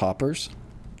can get poppers?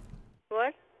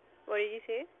 What? What did you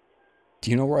say?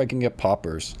 Do you know where I can get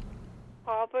poppers?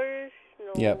 Poppers?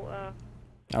 No. Yep.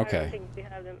 I Okay. don't think we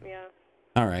have them, yeah.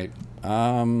 All right.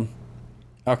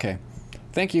 Okay.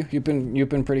 Thank you. You've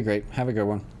been pretty great. Have a good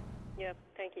one. Yep,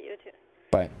 thank you. You too.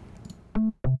 Bye.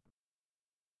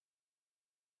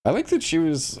 I like that she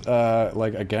was,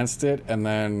 like, against it and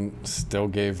then still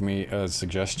gave me a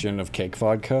suggestion of cake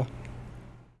vodka.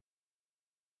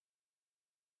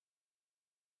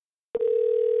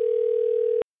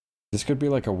 This could be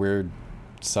like a weird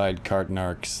side cart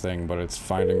narcs thing, but it's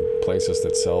finding places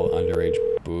that sell underage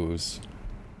booze.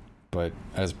 But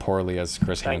as poorly as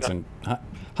Chris Hansen...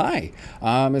 Hi!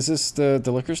 Is this the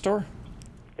liquor store?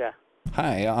 Yeah.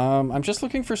 Hi, I'm just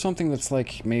looking for something that's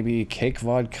like maybe cake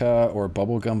vodka or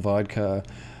bubblegum vodka,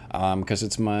 because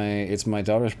it's my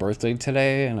daughter's birthday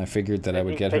today, and I figured that I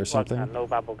would get her something. Vodka, no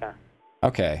bubblegum.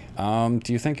 Okay,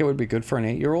 do you think it would be good for an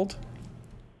 8-year-old?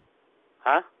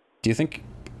 Huh? Do you think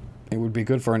it would be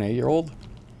good for an 8-year-old?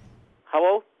 How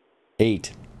old?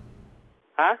 8.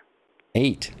 Huh?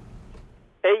 8.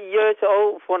 8 years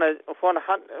old for a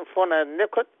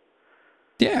liquid?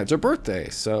 Yeah, it's her birthday,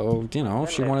 so,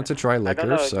 she wanted to try liquor, I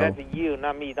don't know, so... that's you,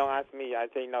 not me. Don't ask me. I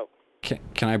say no.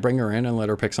 Can I bring her in and let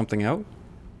her pick something out?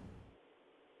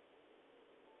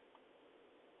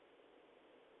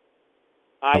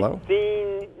 Hello? I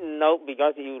think no,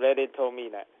 because you already told me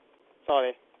that.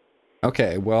 Sorry.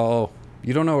 Okay, well,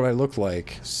 you don't know what I look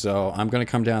like, so I'm gonna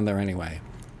come down there anyway.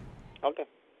 Okay.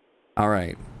 All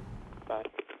right. Bye.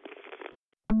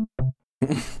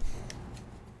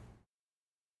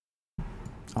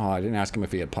 Oh, I didn't ask him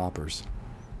if he had poppers.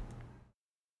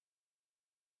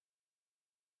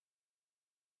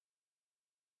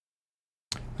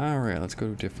 All right, let's go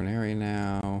to a different area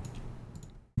now.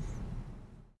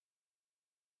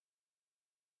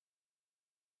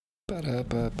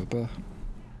 Ba-da-ba-ba-ba.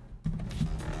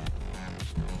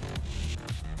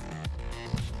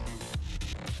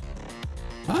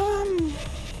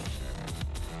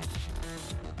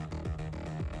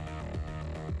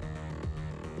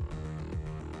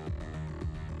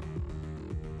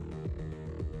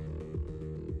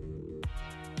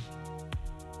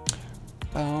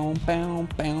 Bow, bow,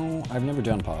 bow. I've never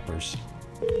done poppers.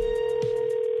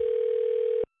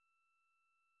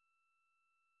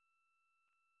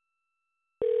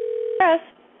 Yes.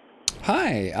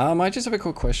 Hi, I just have a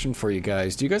quick question for you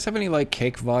guys. Do you guys have any, like,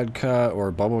 cake vodka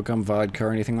or bubblegum vodka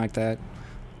or anything like that?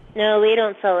 No, we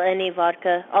don't sell any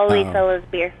vodka. All we sell is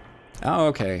beer. Oh,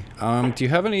 okay. Do you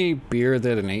have any beer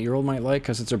that an 8-year-old might like?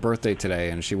 Because it's her birthday today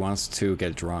and she wants to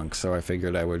get drunk, so I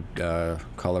figured I would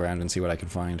call around and see what I can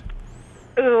find.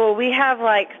 Ooh, we have,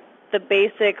 like, the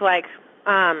basic, like,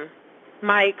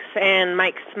 Mike's and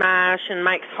Mike's Smash and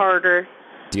Mike's Harder.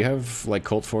 Do you have, like,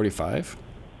 Colt 45?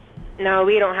 No,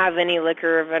 we don't have any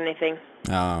liquor of anything.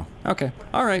 Oh, okay.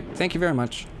 All right. Thank you very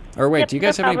much. Or wait, do you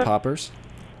guys have any poppers?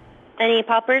 Any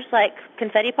poppers, like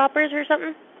confetti poppers or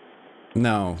something?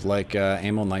 No, like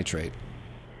amyl nitrate.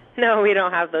 No, we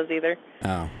don't have those either.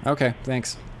 Oh, okay.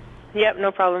 Thanks. Yep,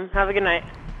 no problem. Have a good night.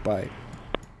 Bye.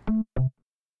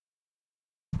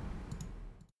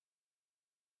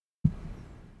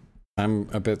 I'm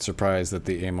a bit surprised that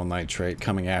the amyl nitrate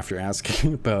coming after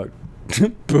asking about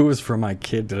booze for my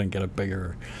kid didn't get a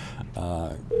bigger,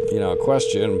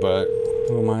 question, but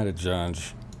who am I to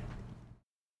judge?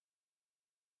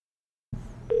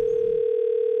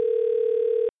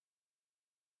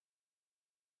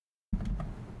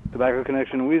 Tobacco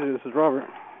Connection Weezer, this is Robert.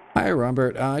 Hi,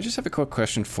 Robert. I just have a quick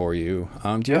question for you.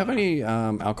 Do you have any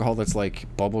alcohol that's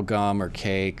like bubble gum or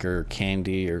cake or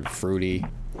candy or fruity?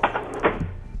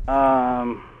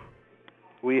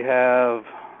 We have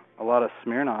a lot of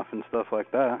Smirnoff and stuff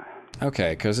like that.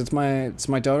 Okay, because it's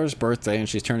my daughter's birthday and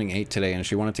she's turning 8 today and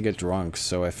she wanted to get drunk,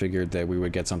 so I figured that we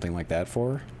would get something like that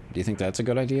for her. Do you think that's a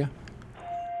good idea?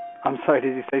 I'm sorry,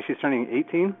 did you say she's turning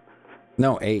 18?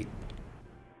 No, 8.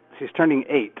 She's turning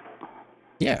 8.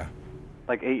 Yeah.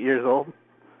 Like 8 years old?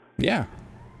 Yeah.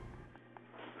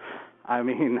 I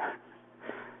mean,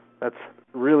 that's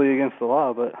really against the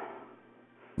law, but...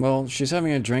 Well, she's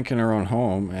having a drink in her own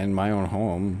home, and my own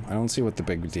home. I don't see what the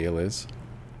big deal is.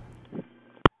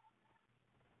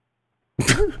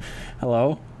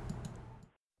 Hello?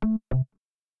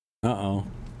 Uh-oh.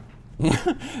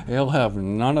 He'll have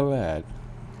none of that.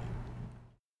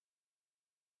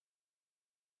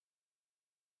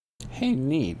 Hey,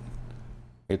 neat.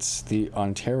 It's the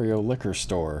Ontario Liquor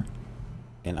Store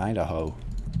in Idaho.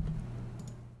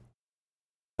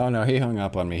 Oh no, he hung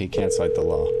up on me. He can't cite the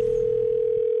law.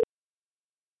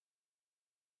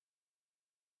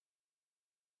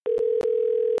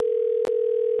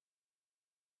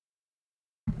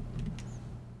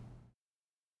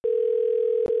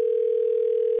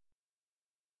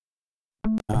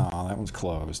 Oh, that one's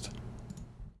closed.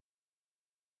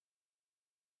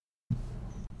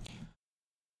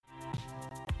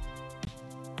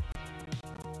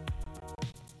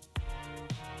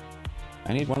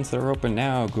 I need ones that are open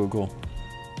now, Google.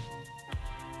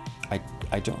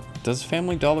 I don't... Does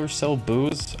Family Dollar sell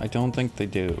booze? I don't think they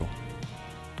do.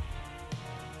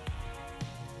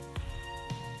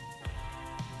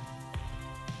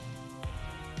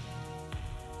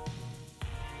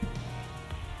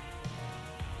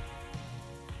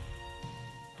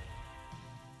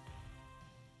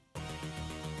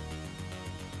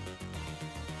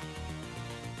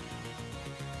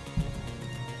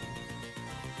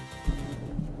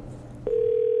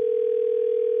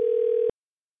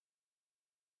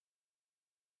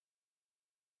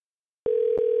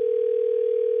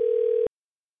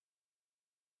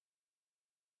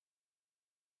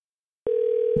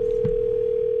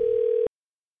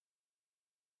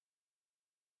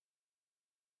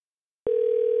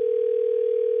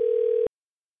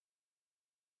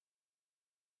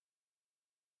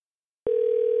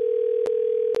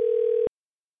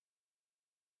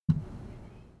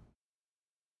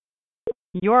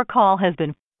 Your call has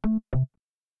been...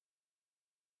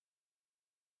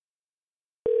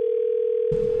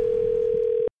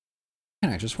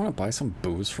 Man, I just want to buy some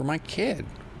booze for my kid.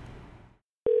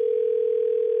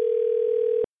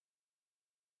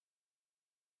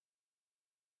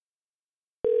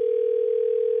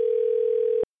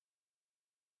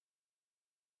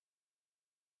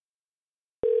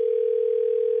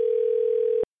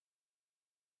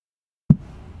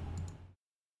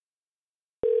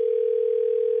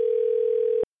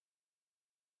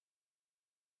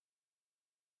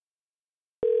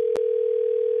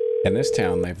 In this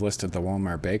town, they've listed the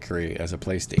Walmart bakery as a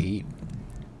place to eat.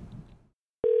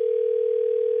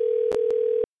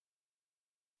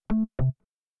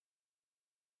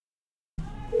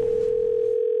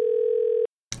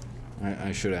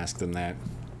 I should ask them that.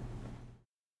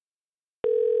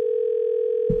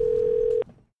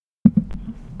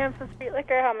 Kansas Street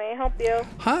Liquor, how may I help you?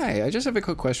 Hi, I just have a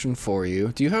quick question for you.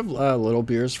 Do you have little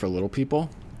beers for little people?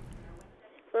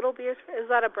 Little Beers, is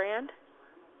that a brand?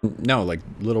 No, like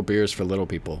little beers for little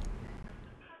people.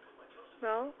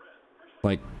 No?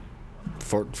 Like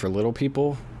for little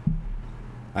people?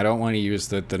 I don't want to use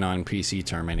the non-PC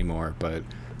term anymore, but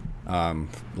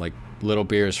like little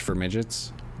beers for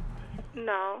midgets?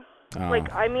 No. Oh.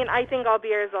 Like, I mean, I think all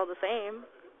beer is all the same.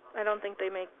 I don't think they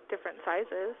make different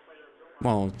sizes.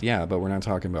 Well, yeah, but we're not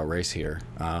talking about race here.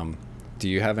 Do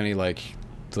you have any, like,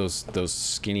 those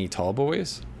skinny tall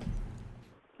boys?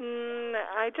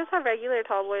 I just have regular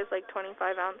tall boys, like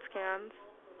 25-ounce cans.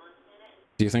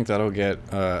 Do you think that'll get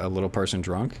a little person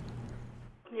drunk?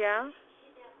 Yeah?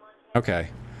 Okay.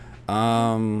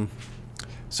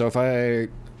 So if I,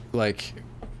 like,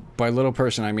 by little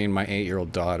person I mean my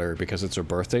 8-year-old daughter, because it's her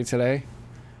birthday today.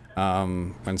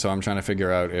 And so I'm trying to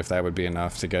figure out if that would be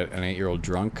enough to get an 8-year-old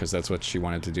drunk, because that's what she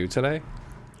wanted to do today.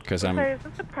 Because I'm... Sorry, is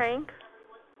this a prank?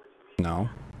 No.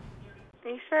 Are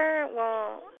you sure?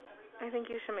 Well, I think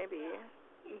you should maybe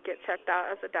get checked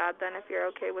out as a dad then if you're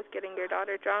okay with getting your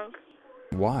daughter drunk.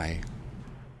 Why?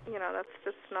 You know, that's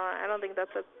just not... I don't think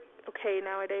that's okay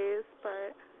nowadays,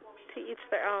 but to each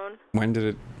their own. When did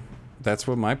it... That's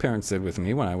what my parents did with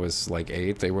me when I was like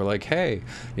 8. They were like, "Hey,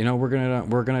 you know, we're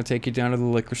gonna take you down to the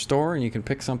liquor store and you can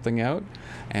pick something out."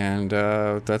 And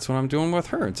that's what I'm doing with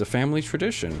her. It's a family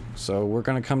tradition. So we're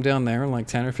gonna come down there in like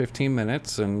 10 or 15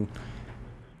 minutes, and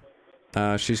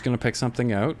she's gonna pick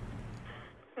something out.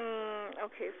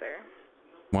 Okay, sir.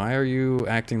 Why are you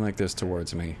acting like this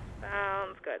towards me?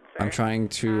 Sounds good, sir. I'm trying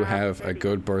to have a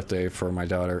good birthday for my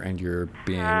daughter, and you're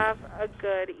being... Have a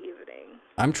good evening.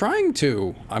 I'm trying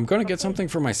to. I'm gonna get something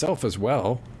for myself as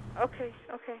well. Okay.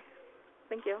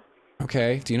 Thank you.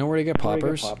 Okay, do you know where to get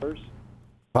poppers?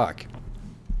 Fuck.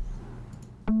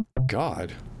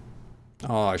 God.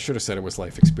 Oh, I should have said it was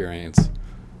life experience.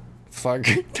 Fuck.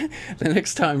 The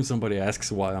next time somebody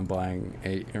asks why I'm buying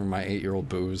my 8-year-old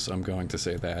booze, I'm going to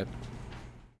say that.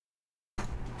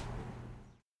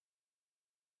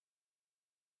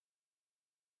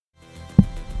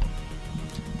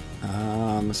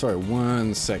 Sorry,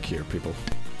 one sec here, people.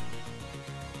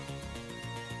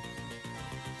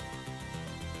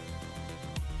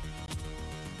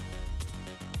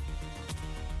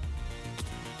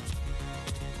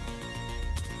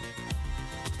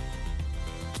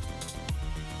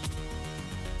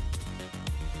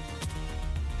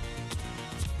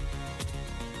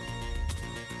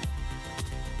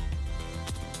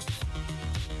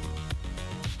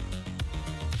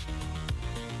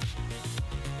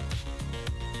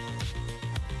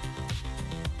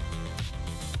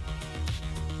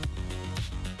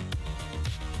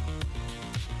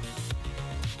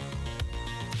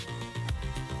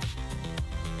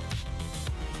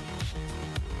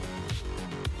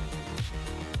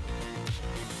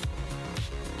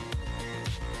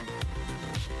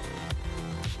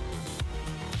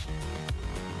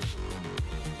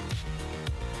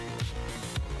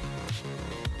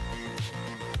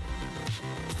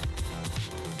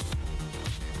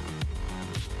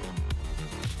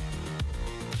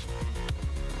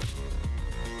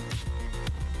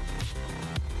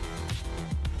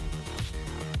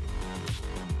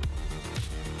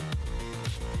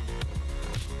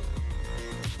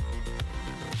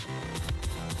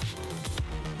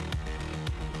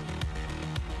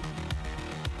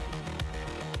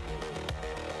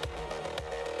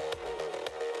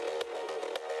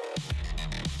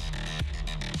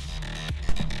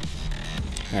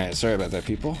 Alright, sorry about that,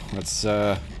 people. Let's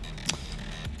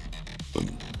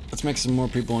make some more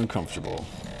people uncomfortable.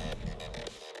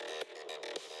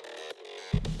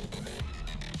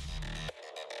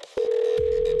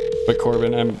 But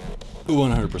Corbin, I'm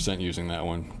 100% using that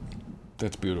one.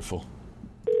 That's beautiful.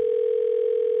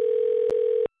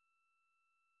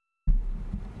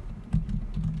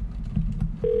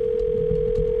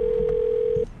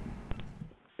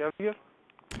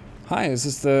 Hi, is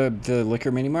this the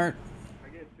liquor mini mart?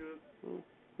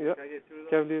 Yep.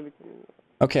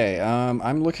 Okay,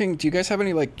 I'm looking. Do you guys have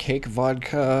any like cake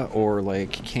vodka or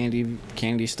like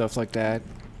candy stuff like that?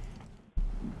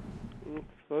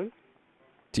 Sorry?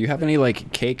 Do you have any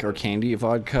like cake or candy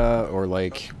vodka or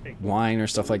like wine or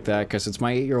stuff like that? Because it's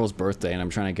my 8-year-old's birthday and I'm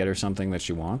trying to get her something that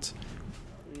she wants.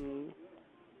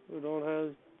 We don't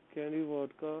have candy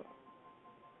vodka.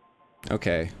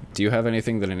 Okay. Do you have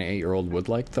anything that an 8-year-old would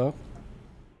like though?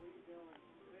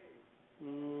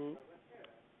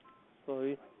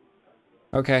 Sorry.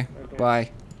 Okay.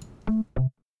 Bye.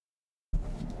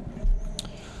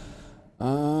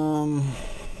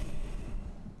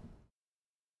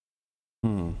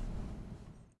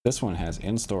 This one has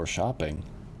in-store shopping.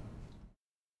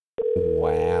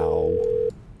 Wow.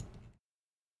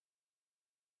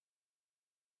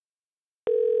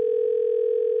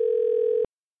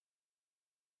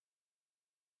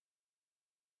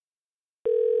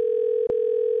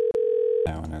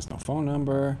 That one has no phone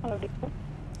number.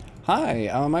 Hi,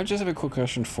 I just have a quick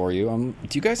question for you.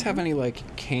 Do you guys have any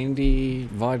like candy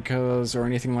vodkas or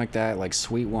anything like that, like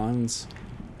sweet ones?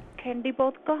 Candy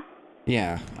vodka?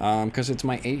 Yeah, because it's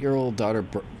my 8-year-old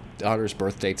daughter's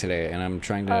birthday today, and I'm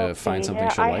trying to find something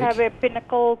she'll like. I have a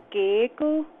pinnacle cake.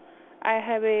 I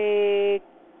have a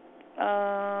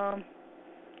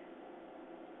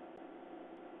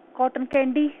cotton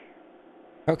candy.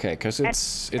 Okay, because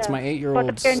it's my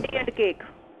 8-year-old's. Cotton candy and cake.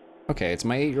 Okay, it's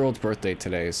my 8-year-old's birthday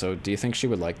today, so do you think she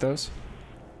would like those?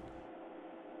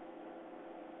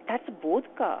 That's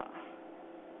vodka.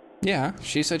 Yeah,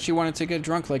 she said she wanted to get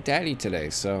drunk like Daddy today,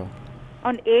 so.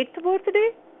 On 8th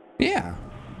birthday? Yeah.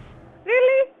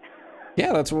 Really?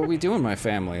 Yeah, that's what we do in my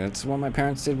family. That's what my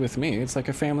parents did with me. It's like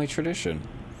a family tradition.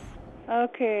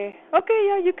 Okay. Okay,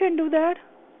 yeah, you can do that.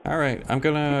 All right, I'm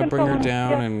gonna bring her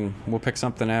down and we'll pick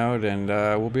something out and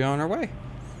we'll be on our way.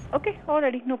 Okay,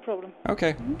 already, no problem.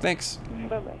 Okay, thanks.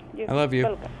 Bye-bye. I love you.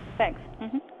 Welcome. Thanks.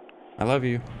 I love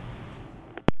you.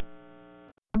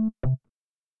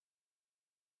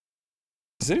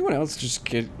 Does anyone else just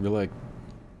get like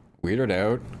weirded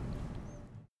out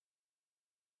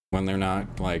when they're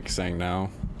not like saying no?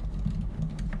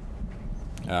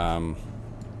 I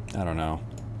don't know.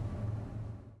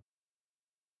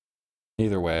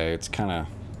 Either way, it's kind of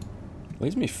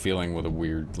leaves me feeling with a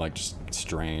weird, like, just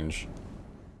strange.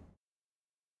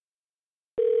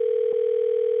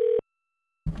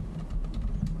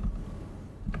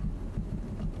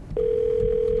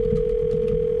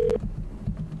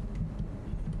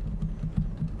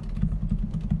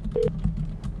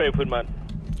 Hey, Foodman.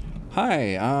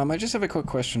 Hi, I just have a quick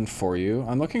question for you.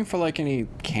 I'm looking for like any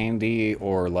candy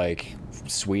or like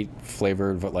sweet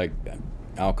flavored like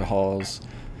alcohols.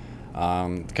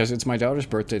 Because it's my daughter's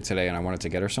birthday today and I wanted to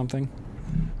get her something.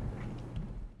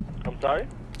 I'm sorry?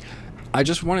 I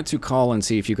just wanted to call and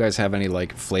see if you guys have any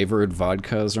like flavored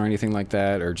vodkas or anything like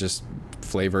that, or just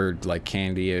flavored like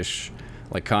candy-ish,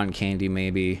 like cotton candy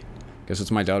maybe. Because it's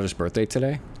my daughter's birthday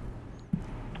today.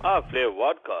 Flavor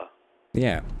vodka.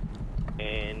 Yeah.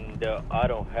 And I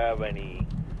don't have any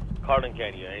cotton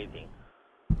candy or anything.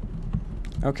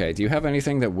 Okay, do you have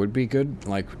anything that would be good,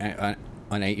 like an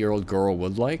 8-year-old girl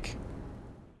would like?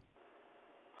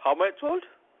 How much old?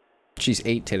 She's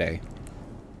 8 today.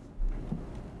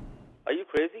 Are you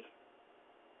crazy?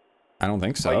 I don't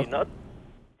think so. Are you nuts?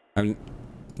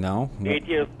 No. 8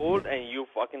 years old and you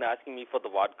fucking asking me for the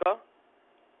vodka?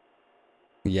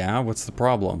 Yeah, what's the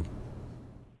problem?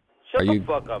 Shut the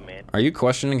fuck up, man. Are you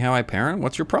questioning how I parent?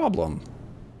 What's your problem?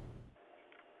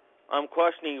 I'm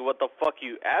questioning what the fuck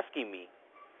you asking me.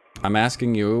 I'm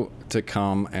asking you to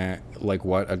come and like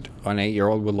what an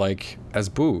 8-year-old would like as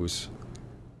booze.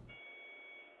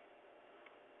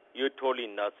 You're totally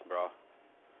nuts, bro.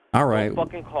 All right. Don't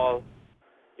fucking call.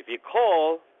 If you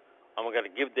call, I'm gonna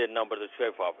give their number to the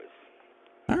sheriff office.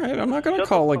 All right, I'm not gonna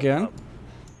call again.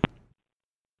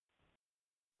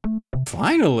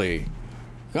 Finally.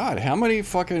 God, how many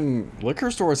fucking liquor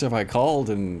stores have I called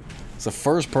and it's the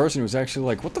first person who's actually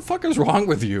like, what the fuck is wrong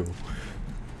with you?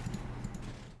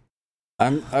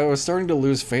 I was starting to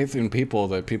lose faith in people,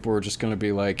 that people were just gonna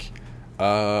be like,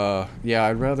 yeah,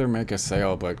 I'd rather make a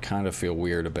sale but kind of feel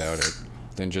weird about it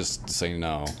than just say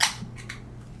no.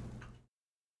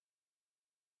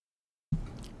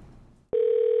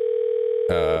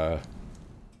 Oh,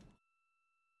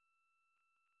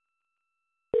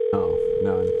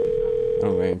 none. I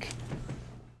don't think.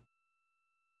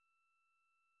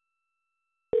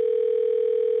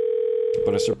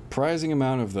 But a surprising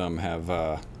amount of them have,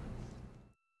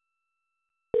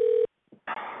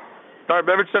 Start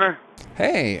Beverage Center.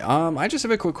 Hey, I just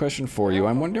have a quick question for you.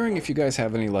 I'm wondering if you guys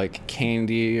have any, like,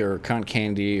 candy or cotton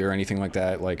candy or anything like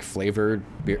that, like, flavored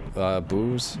beer,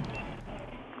 booze.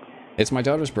 It's my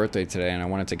daughter's birthday today, and I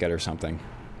wanted to get her something.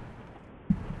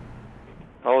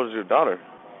 How old is your daughter?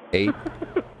 8.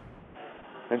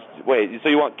 Wait, so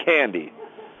you want candy?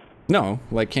 No,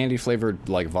 like candy flavored,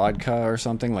 like, vodka or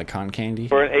something, like cotton candy.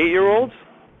 For an 8-year-old?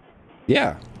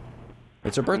 Yeah.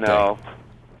 It's her birthday. No.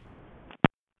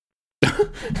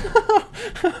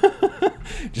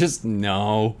 Just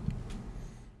no.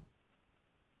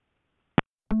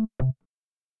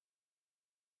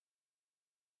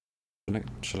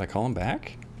 Should I call him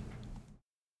back?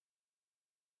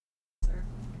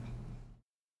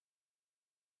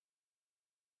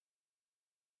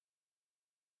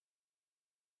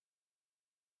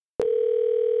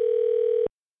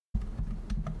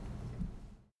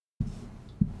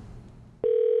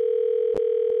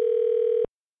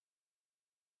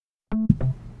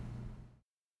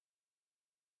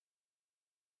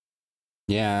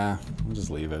 Yeah, I'll just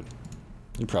leave it.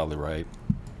 You're probably right.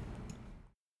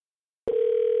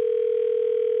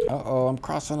 Uh-oh, I'm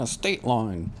crossing a state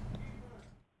line.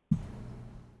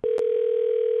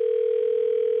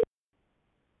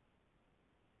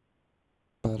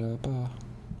 Ba-da-ba.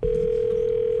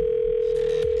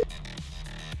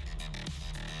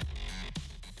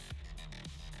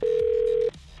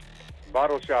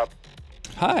 Bottle shop.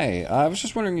 Hi, I was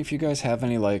just wondering if you guys have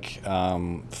any, like,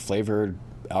 flavored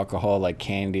alcohol, like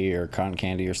candy or cotton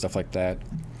candy or stuff like that.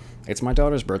 It's my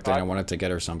daughter's birthday and I wanted to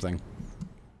get her something.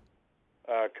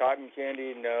 Cotton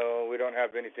candy? No, we don't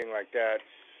have anything like that.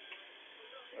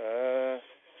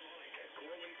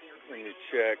 Let me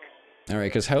check. All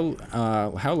right, because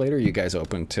how late are you guys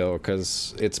open till?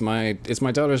 Because it's my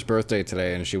daughter's birthday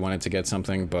today and she wanted to get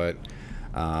something, but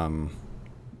I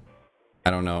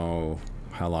don't know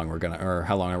how long we're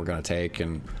gonna take,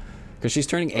 and because she's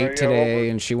turning 8 today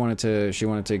and she wanted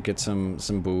to get some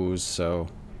booze, so.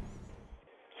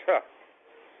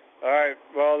 All right.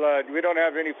 Well, we don't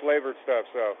have any flavored stuff,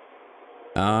 so.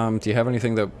 Do you have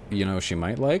anything that she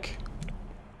might like?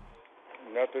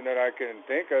 Nothing that I can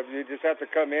think of. You just have to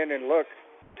come in and look.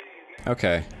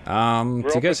 Okay.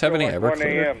 Do you guys have any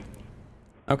Everclear?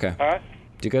 Okay. Huh?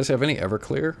 Do you guys have any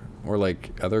Everclear or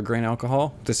like other grain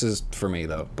alcohol? This is for me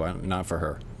though, but not for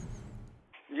her.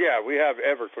 Yeah, we have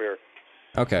Everclear.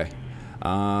 Okay.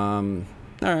 All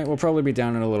right. We'll probably be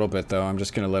down in a little bit though. I'm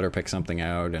just gonna let her pick something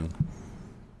out and.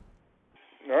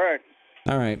 All right.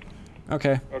 All right.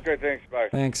 Okay. Okay. Thanks. Bye.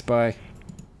 Thanks. Bye.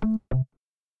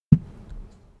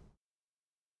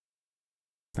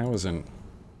 That wasn't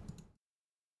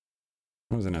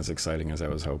wasn't as exciting as I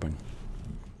was hoping.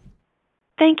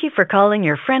 Thank you for calling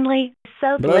your friendly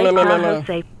South Blah, Lake blah, blah, blah, Tahoe blah.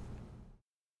 Safe.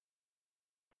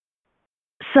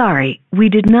 Sorry, we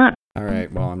did not. All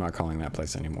right, well, I'm not calling that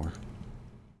place anymore.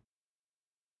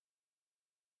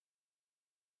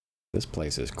 This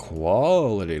place is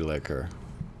quality liquor.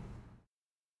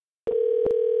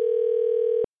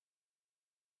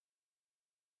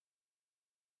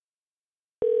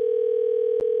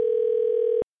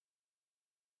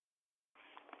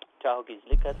 Tahoe Beach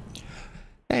Liquor.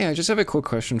 Hey, I just have a quick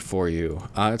question for you.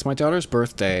 It's my daughter's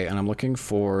birthday, and I'm looking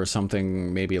for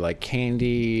something maybe like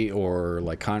candy or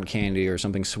like cotton candy or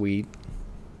something sweet.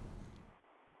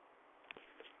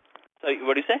 So,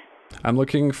 what do you say? I'm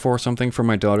looking for something for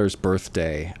my daughter's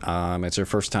birthday. It's her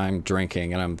first time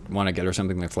drinking, and I want to get her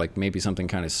something that's like maybe something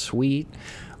kind of sweet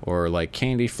or like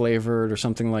candy flavored or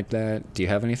something like that. Do you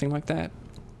have anything like that?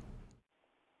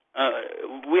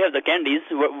 We have the candies.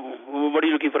 What are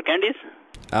you looking for, candies?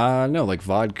 No, like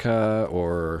vodka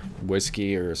or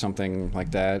whiskey or something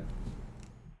like that.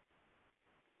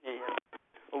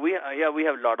 We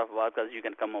have a lot of vodkas. You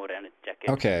can come over and check it.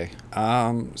 Okay.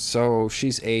 So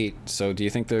she's 8. So do you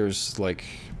think there's like,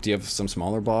 do you have some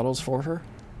smaller bottles for her?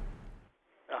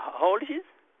 How old is she?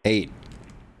 8.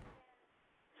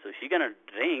 So she gonna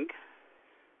drink.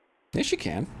 Yeah, she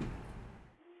can.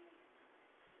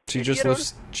 She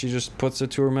just puts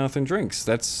it to her mouth and drinks.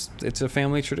 It's a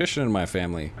family tradition in my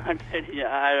family. Yeah,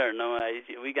 I don't know.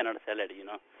 We cannot sell it, you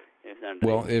know.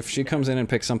 Well, if she comes in and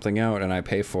picks something out and I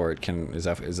pay for it, is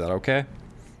that okay?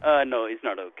 No, it's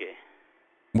not okay.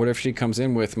 What if she comes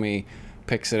in with me,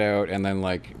 picks it out, and then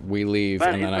like we leave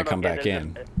and then I come back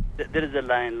in? There is a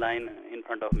line in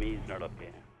front of me. It's not okay.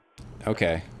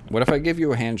 Okay. What if I give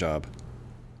you a hand job?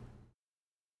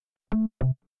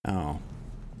 Oh.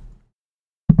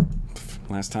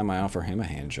 Last time I offer him a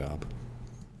hand job.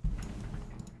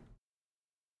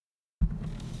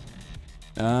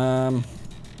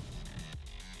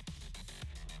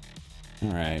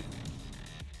 Alright.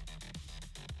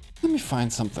 Let me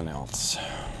find something else.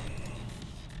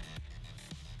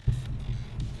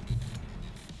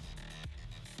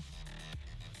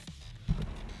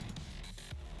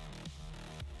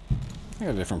 I got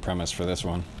a different premise for this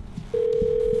one.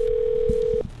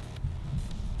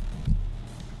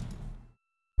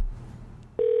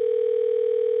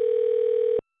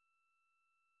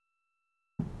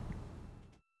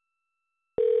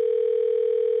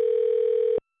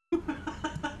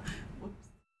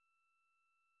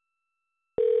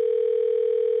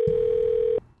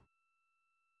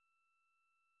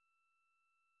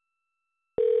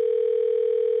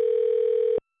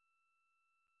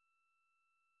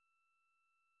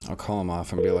 I'll call him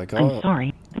off and be like, "Oh, I'm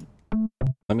sorry.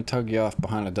 Let me tug you off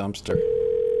behind a dumpster."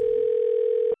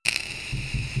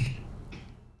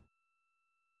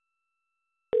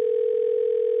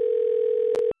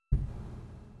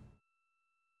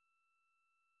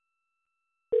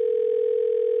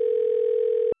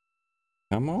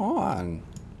 Come on.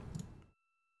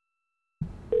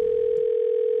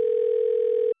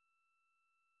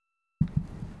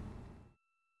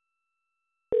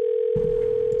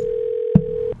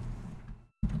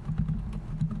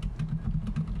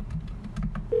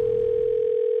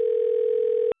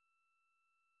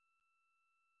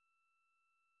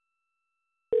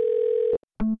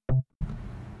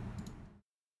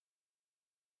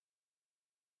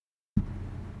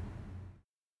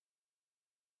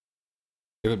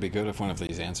 It would be good if one of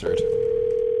these answered.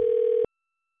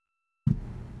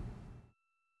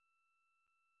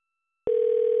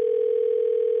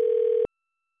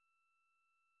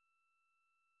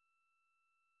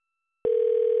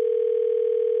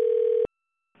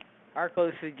 Arco,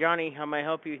 this is Johnny. How may I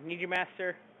help you? Need your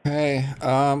master? Hey,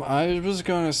 I was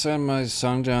gonna send my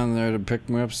son down there to pick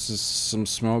me up some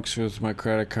smokes with my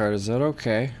credit card. Is that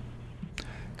okay?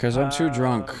 Because I'm too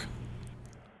drunk.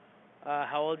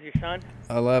 How old's your son?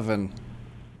 11.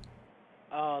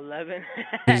 Oh, 11.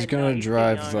 He's gonna No,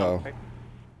 drive though.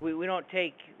 We don't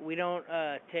take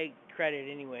credit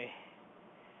anyway.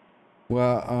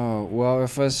 Well,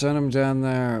 if I send him down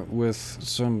there with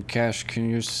some cash, can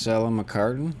you sell him a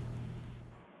carton?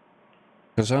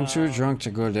 Because I'm too drunk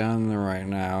to go down there right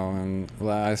now, and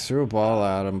I threw a ball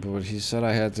at him, but he said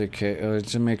I had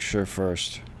to make sure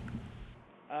first.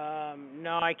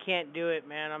 No, I can't do it,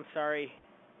 man. I'm sorry.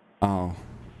 Oh.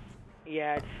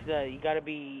 Yeah, it's you got to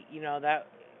be, that.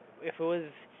 If it was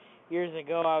years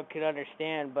ago, I could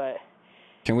understand, but.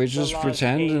 Can we just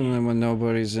pretend, and then when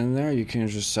nobody's in there, you can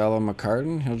just sell him a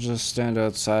carton? He'll just stand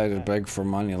outside and beg for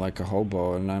money like a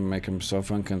hobo, and not make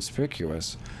himself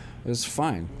inconspicuous. It's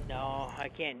fine. No, I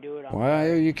can't do it. Why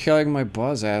are you killing my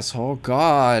buzz, asshole?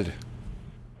 God.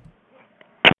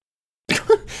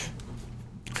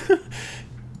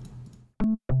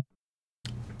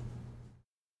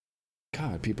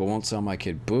 God, people won't sell my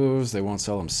kid booze. They won't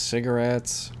sell him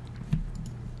cigarettes.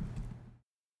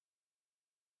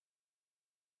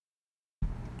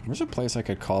 Where's a place I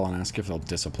could call and ask if they'll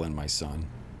discipline my son?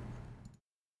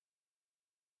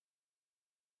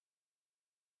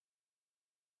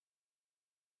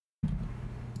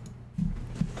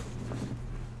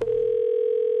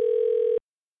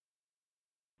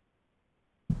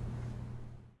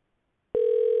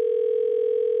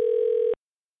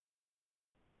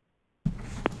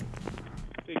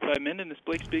 Big 5 Minden, this is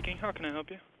Blake speaking. How can I help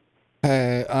you?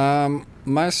 Hey,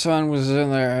 my son was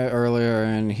in there earlier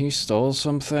and he stole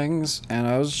some things, and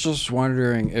I was just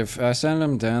wondering if I send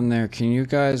him down there, can you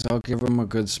guys all give him a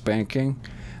good spanking?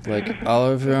 Like, all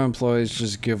of your employees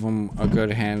just give him a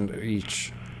good hand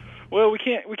each. Well, we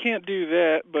can't do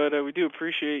that, but we do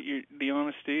appreciate the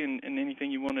honesty and anything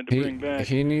you wanted to bring back.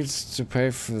 He needs to pay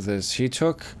for this. He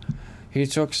took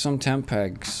some temp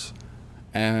pegs.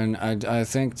 And I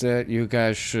think that you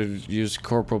guys should use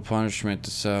corporal punishment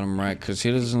to set him right, because he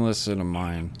doesn't listen to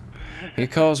mine. He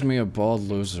calls me a bald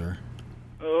loser.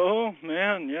 Oh,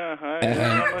 man, yeah.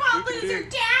 Not much we can do.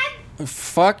 Dad?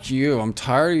 Fuck you. I'm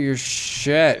tired of your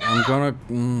shit. I'm gonna...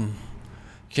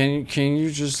 Can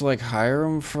you just, like, hire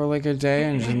him for, like, a day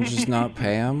and then just not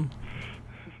pay him?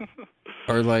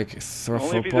 Or, like, throw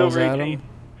footballs at him?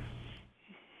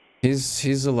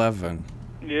 He's 11.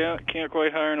 Yeah, can't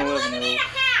quite hire an 11-year-old.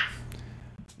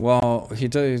 Well, he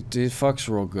fucks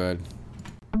real good.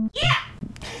 Yeah.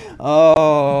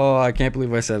 Oh, I can't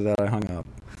believe I said that. I hung up.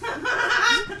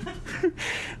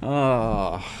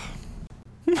 Oh.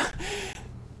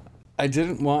 I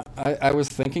didn't want... I was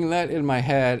thinking that in my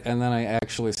head, and then I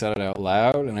actually said it out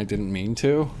loud, and I didn't mean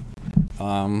to.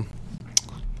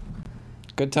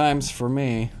 Good times for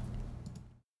me.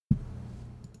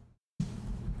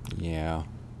 Yeah.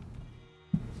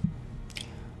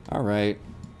 Alright.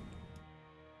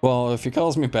 Well, if he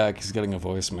calls me back, he's getting a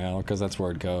voicemail, because that's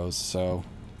where it goes, so...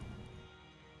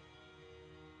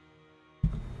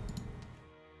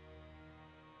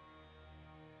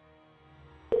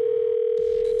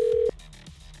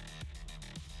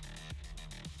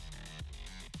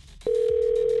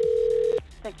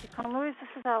 Thank you, calling Louise. This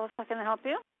is Alice. How can I help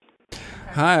you?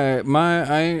 Hi,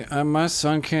 my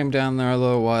son came down there a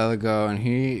little while ago, and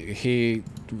he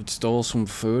stole some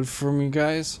food from you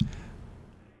guys,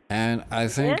 and I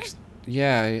think,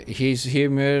 yeah, he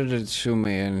admitted it to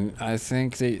me, and I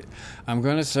think that I'm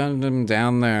gonna send him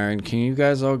down there, and can you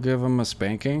guys all give him a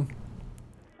spanking?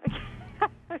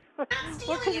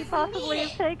 What could he possibly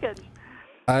have taken?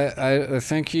 I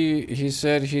think he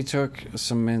said he took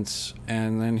some mints,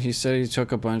 and then he said he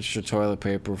took a bunch of toilet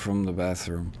paper from the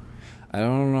bathroom. I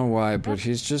don't know why, but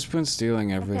he's just been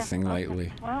stealing everything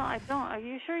lately. Well, I don't. Are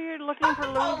you sure you're looking for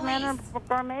Louise Manor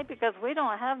Gourmet? Because we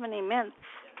don't have any mints.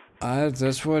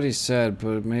 That's what he said,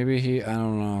 but maybe I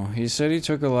don't know. He said he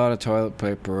took a lot of toilet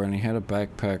paper, and he had a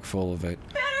backpack full of it.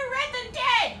 Better red than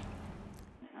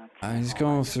dead! He's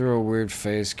going through a weird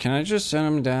phase. Can I just send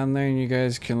him down there, and you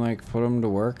guys can, like, put him to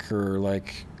work, or,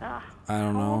 like, I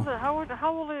don't know. How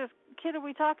old is kid are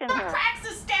we talking here?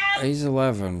 He's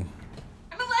 11.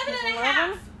 I'm 11 and a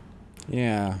half.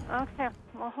 Yeah. Okay.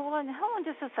 Well, hold on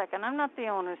just a second. I'm not the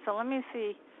owner, so let me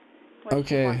see what she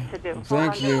Okay. wants to do.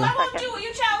 Thank you. I won't do what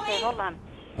you tell me. Okay, hold on.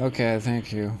 Okay,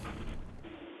 thank you.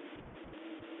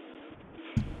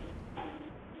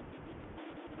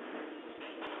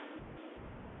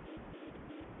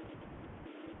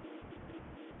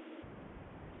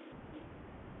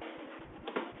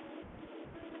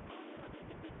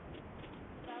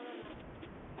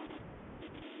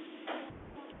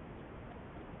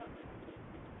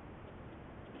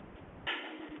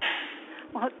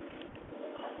 Well,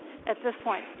 at this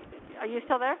point, are you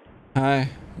still there? Hi.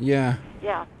 Yeah.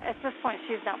 Yeah. At this point,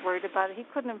 she's not worried about it. He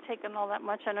couldn't have taken all that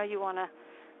much. I know you want to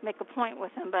make a point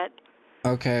with him, but...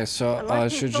 Okay, so I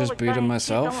should just beat him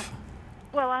myself?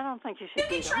 Well, I don't think you should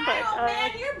beat him, but...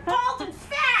 man, you're bald and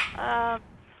fat!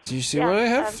 Do you see what I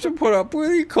have to put up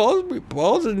with? He calls me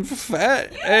bald and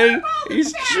fat, and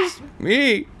he's just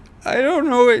me. I don't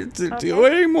know what to do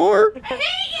anymore. I hate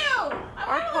you!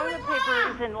 Our toilet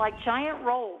paper is in, like, giant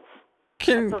rolls.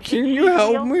 Can you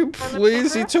help me,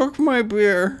 please? He took my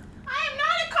beer. I am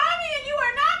not a commie, and you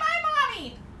are not my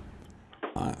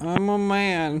mommy! I'm a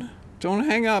man. Don't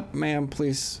hang up, ma'am,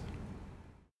 please.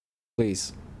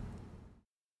 Please.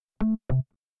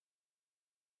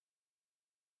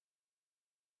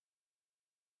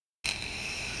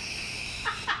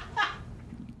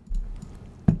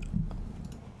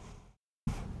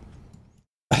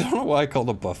 I don't know why I called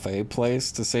a buffet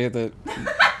place to say that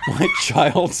my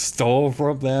child stole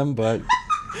from them, but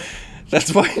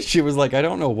that's why she was like, I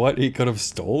don't know what he could have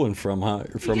stolen from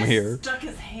here. Stuck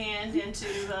his hand into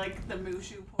like the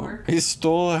mushu pork. He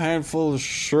stole a handful of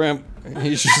shrimp.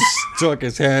 He just stuck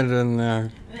his hand in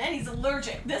there. And he's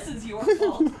allergic. This is your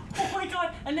fault. Oh my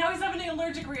god. And now he's having an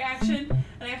allergic reaction.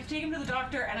 And I have to take him to the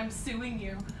doctor and I'm suing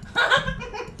you.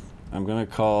 I'm gonna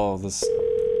call this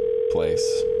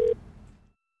place.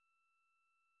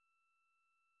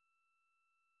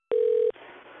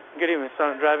 Good evening,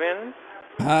 Son. Drive in.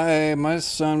 Hi, my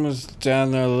son was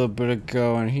down there a little bit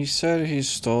ago, and he said he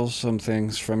stole some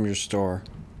things from your store.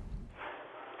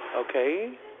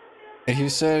 Okay. He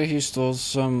said he stole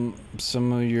some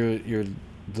of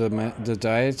the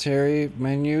dietary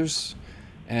menus,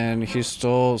 and he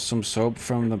stole some soap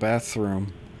from the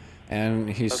bathroom, and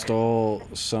he stole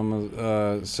some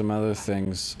other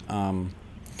things.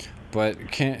 But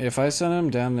if I send him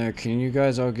down there, can you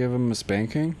guys all give him a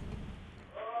spanking?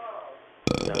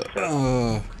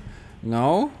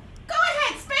 No? Go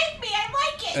ahead, spank me. I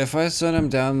like it. If I send him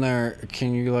down there,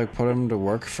 can you like put him to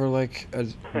work for like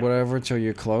whatever till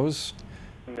you close?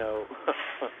 No.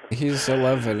 He's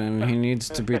 11 and he needs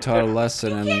to be taught a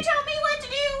lesson. You can't tell me what to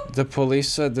do. The police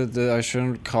said that I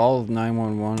shouldn't call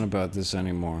 911 about this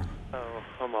anymore.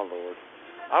 Oh my lord.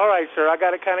 All right, sir. I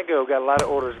gotta kind of go. Got a lot of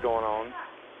orders going on.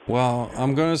 Well,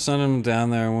 I'm gonna send him down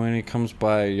there, and when he comes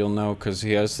by, you'll know, because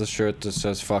he has the shirt that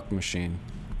says "fuck machine."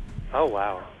 Oh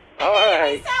wow. All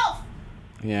right.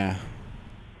 Yeah.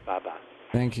 Bye bye.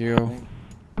 Thank you.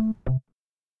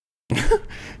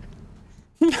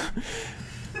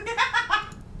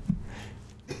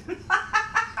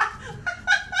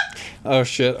 Oh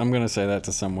shit, I'm gonna say that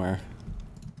to somewhere.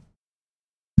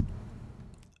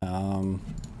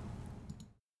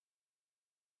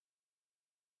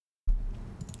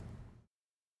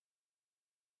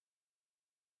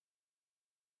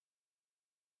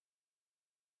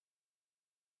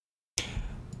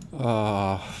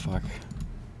 Oh, fuck.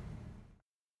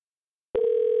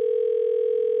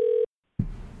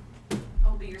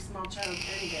 I'll be your small child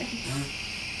any day.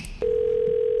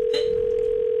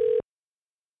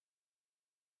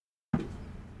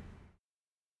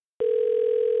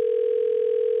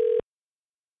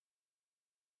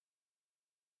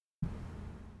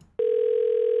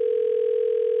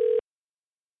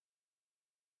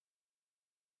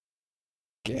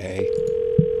 Gay.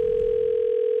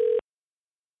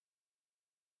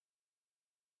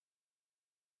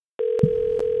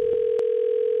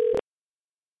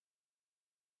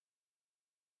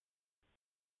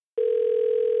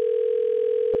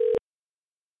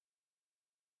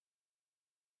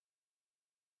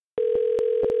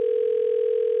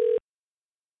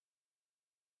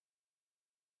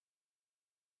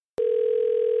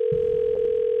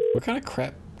 What kind of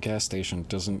crap gas station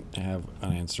doesn't have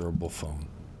an answerable phone?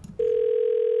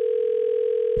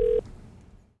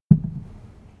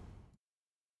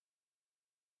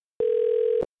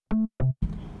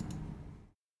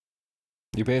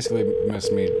 You basically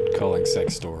missed me calling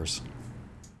sex stores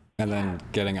and then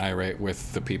getting irate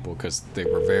with the people because they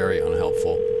were very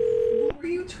unhelpful. What were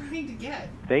you trying to get?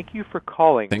 Thank you for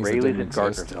calling Things that Rayleigh's didn't in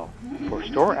exist. Gardnerville. For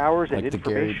store hours and Like the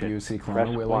Gary information, Busey press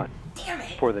Clone Willy. 1. Damn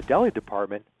it. For the deli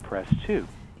department, press 2.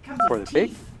 Comes For with the big...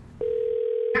 teeth.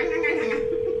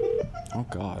 Oh,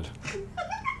 God.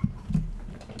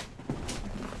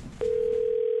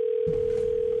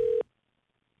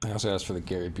 I also asked for the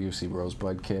Gary Busey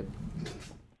Rosebud kit.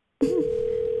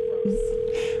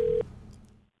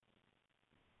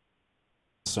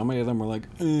 So many of them were like,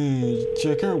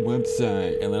 check our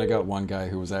website. And then I got one guy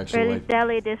who was actually Rayleigh's like,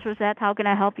 Deli, this was Rosette. How can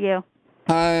I help you?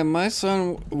 hi, my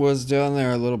son was down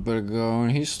there a little bit ago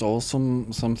and he stole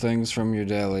some things from your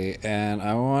deli. And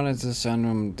I wanted to send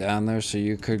him down there so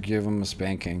you could give him a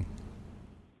spanking.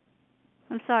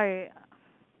 I'm sorry.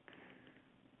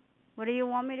 What do you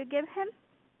want me to give him?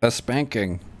 A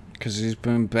spanking. Because he's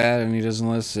been bad and he doesn't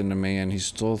listen to me and he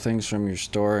stole things from your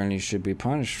store and he should be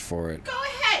punished for it. Go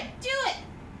ahead, do it.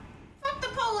 Fuck the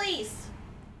police.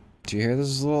 Do you hear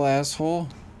this little asshole?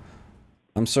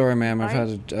 I'm sorry, ma'am. I've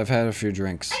had a few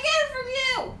drinks. I get it from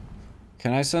you.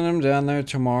 Can I send him down there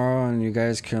tomorrow and you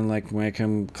guys can like make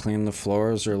him clean the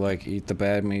floors or like eat the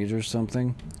bad meat or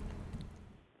something?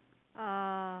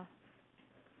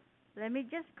 Let me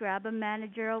just grab a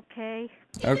manager, okay?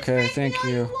 Okay, thank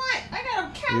you. I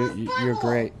got a cow. You're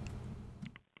great.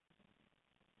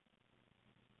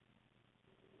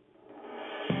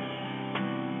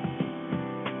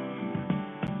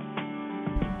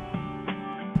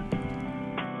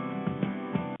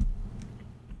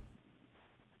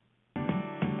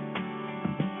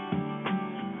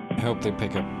 I hope they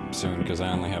pick up soon because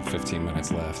I only have 15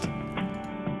 minutes left.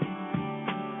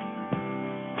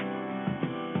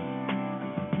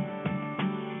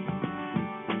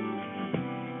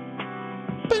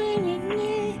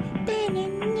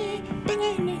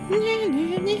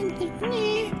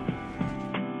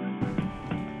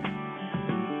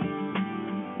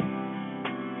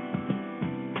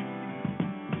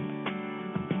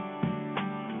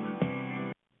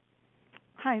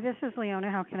 Hi, this is Leona.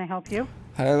 How can I help you?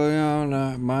 Hi,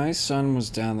 Leona. My son was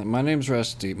down there. My name's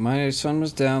Rusty. My son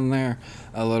was down there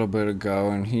a little bit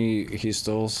ago, and he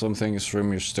stole some things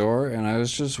from your store, and I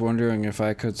was just wondering if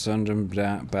I could send him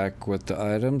back with the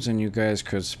items, and you guys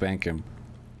could spank him.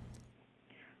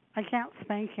 I can't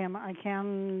spank him. I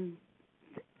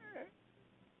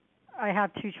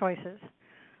have two choices.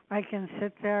 I can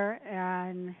sit there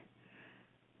and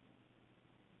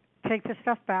take the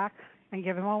stuff back and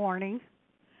give him a warning.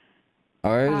 I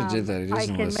already did that. He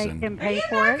doesn't listen. I can make him pay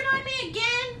for it. On me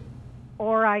again?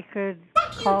 Or I could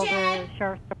call Dad. the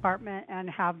sheriff's department and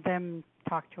have them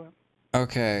talk to him.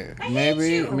 Okay,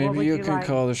 maybe you can like?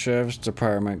 call the sheriff's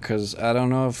department because I don't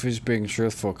know if he's being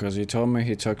truthful because he told me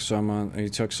he took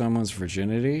someone's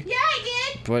virginity. Yeah,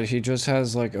 I did. But he just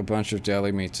has like a bunch of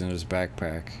deli meats in his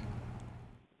backpack.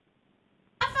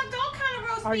 I fucked all kind of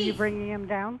roast Are beef. you bringing him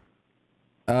down?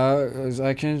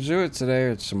 I can do it today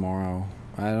or tomorrow.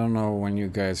 I don't know when you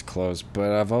guys close,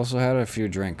 but I've also had a few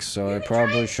drinks, so I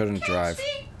probably shouldn't drive.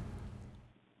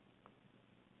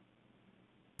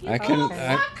 I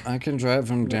can drive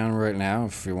him down right now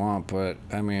if you want, but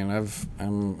I mean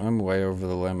I'm way over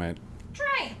the limit.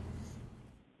 Try.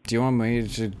 Do you want me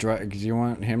to drive? Do you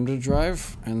want him to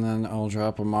drive, and then I'll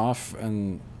drop him off,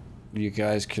 and you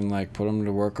guys can like put him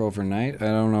to work overnight? I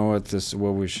don't know what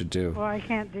we should do. Well, I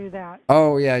can't do that.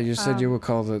 Oh yeah, you said you would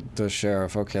call the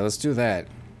sheriff. Okay, let's do that.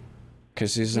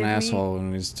 Cause he's an asshole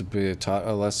and needs to be taught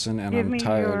a lesson, and I'm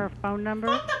tired. Give me your phone number.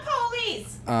 Fuck the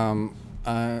police.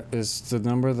 It's the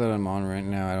number that I'm on right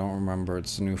now. I don't remember.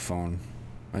 It's a new phone.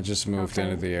 I just moved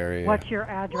into the area. What's your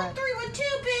address?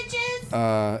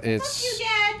 1312, bitches. It's Fuck you,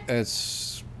 Dad.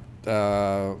 It's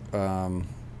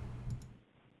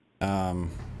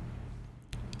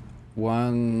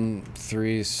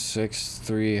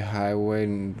 1363 Highway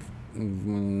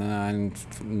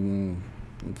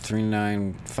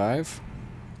 9395.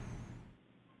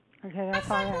 Okay, that's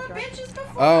our address.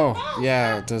 Oh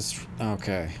yeah, that's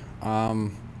okay.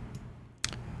 I'm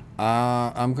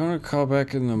gonna call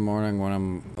back in the morning when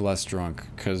I'm less drunk,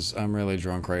 cause I'm really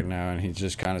drunk right now, and he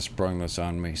just kind of sprung this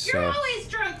on me. So. You're always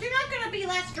drunk. You're not gonna be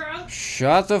less drunk.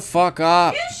 Shut the fuck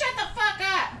up. You shut the fuck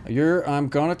up. I'm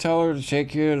gonna tell her to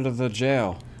take you to the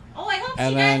jail. Oh, I hope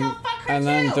And she then, does. I'll fuck her and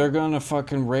then too. they're gonna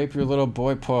fucking rape your little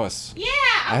boy puss. Yeah.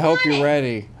 I hope you're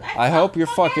ready. I hope you're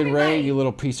fucking ready, you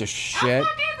little piece of shit.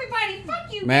 Fuck everybody.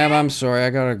 Fuck you, Ma'am, Dad. I'm sorry. I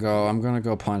gotta go. I'm gonna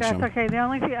go punch That's him. okay. The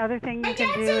other thing you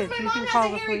can do is you can call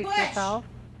the police yourself.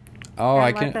 Oh, and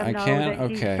I let can. them I know can. that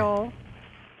he Okay. stole.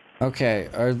 Okay.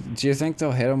 Do you think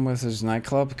they'll hit him with his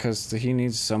nightclub? Because he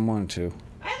needs someone to.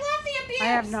 I love the abuse. I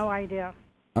have no idea.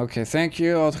 Okay. Thank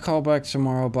you. I'll call back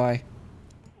tomorrow. Bye.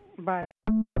 Bye.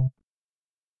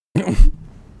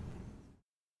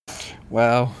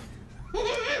 Wow.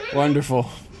 Wonderful.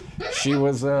 She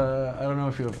was. I don't know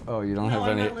if you have. Oh, you don't have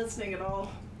I'm any. not listening at all.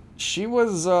 She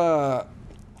was a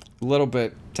little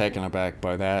bit taken aback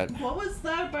by that. What was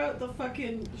that about the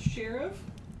fucking sheriff?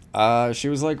 She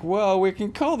was like, well, we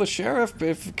can call the sheriff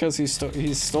because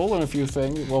he's stolen a few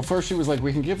things. Well, first she was like,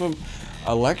 we can give him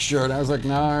a lecture, and I was like,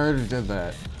 no, I already did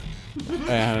that.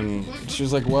 And she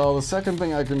was like, well, the second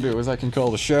thing I can do is I can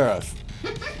call the sheriff.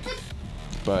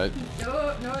 But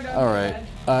No, all right,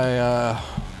 I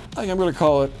think I'm gonna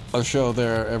call it a show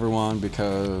there, everyone,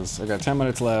 because I got 10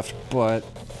 minutes left, but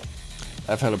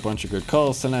I've had a bunch of good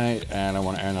calls tonight, and I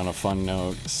want to end on a fun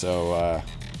note, so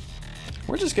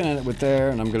we're just gonna end it with there,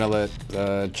 and I'm gonna let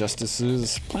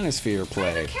Justice's Planisphere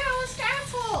play. Calloused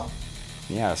asshole.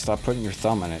 Yeah, stop putting your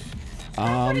thumb in it.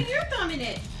 Stop putting your thumb in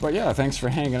it. But yeah, thanks for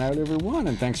hanging out, everyone,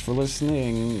 and thanks for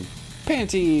listening.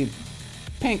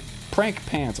 Prank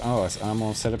Pants. Oh, I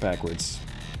almost said it backwards.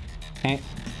 Pank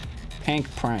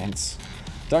Prance.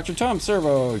 Dr. Tom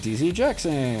Servo, DZ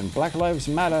Jackson, Black Lives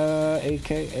Matter,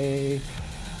 aka.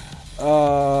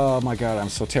 Oh my god, I'm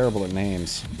so terrible at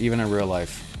names, even in real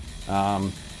life.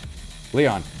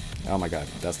 Leon. Oh my god,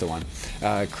 that's the one.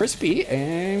 Crispy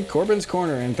and Corbin's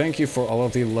Corner, and thank you for all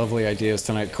of the lovely ideas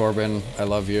tonight, Corbin. I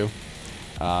love you.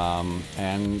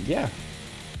 And yeah,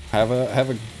 have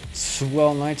a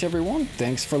swell night, everyone.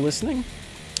 Thanks for listening.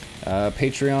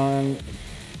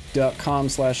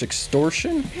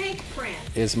 Patreon.com/extortion Pink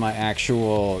Prance is my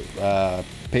actual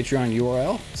Patreon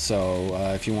URL. So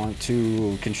if you want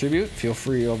to contribute, feel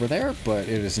free over there, but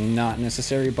it is not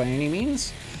necessary by any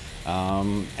means.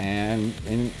 And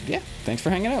yeah, thanks for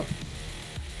hanging out.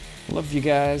 Love you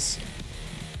guys.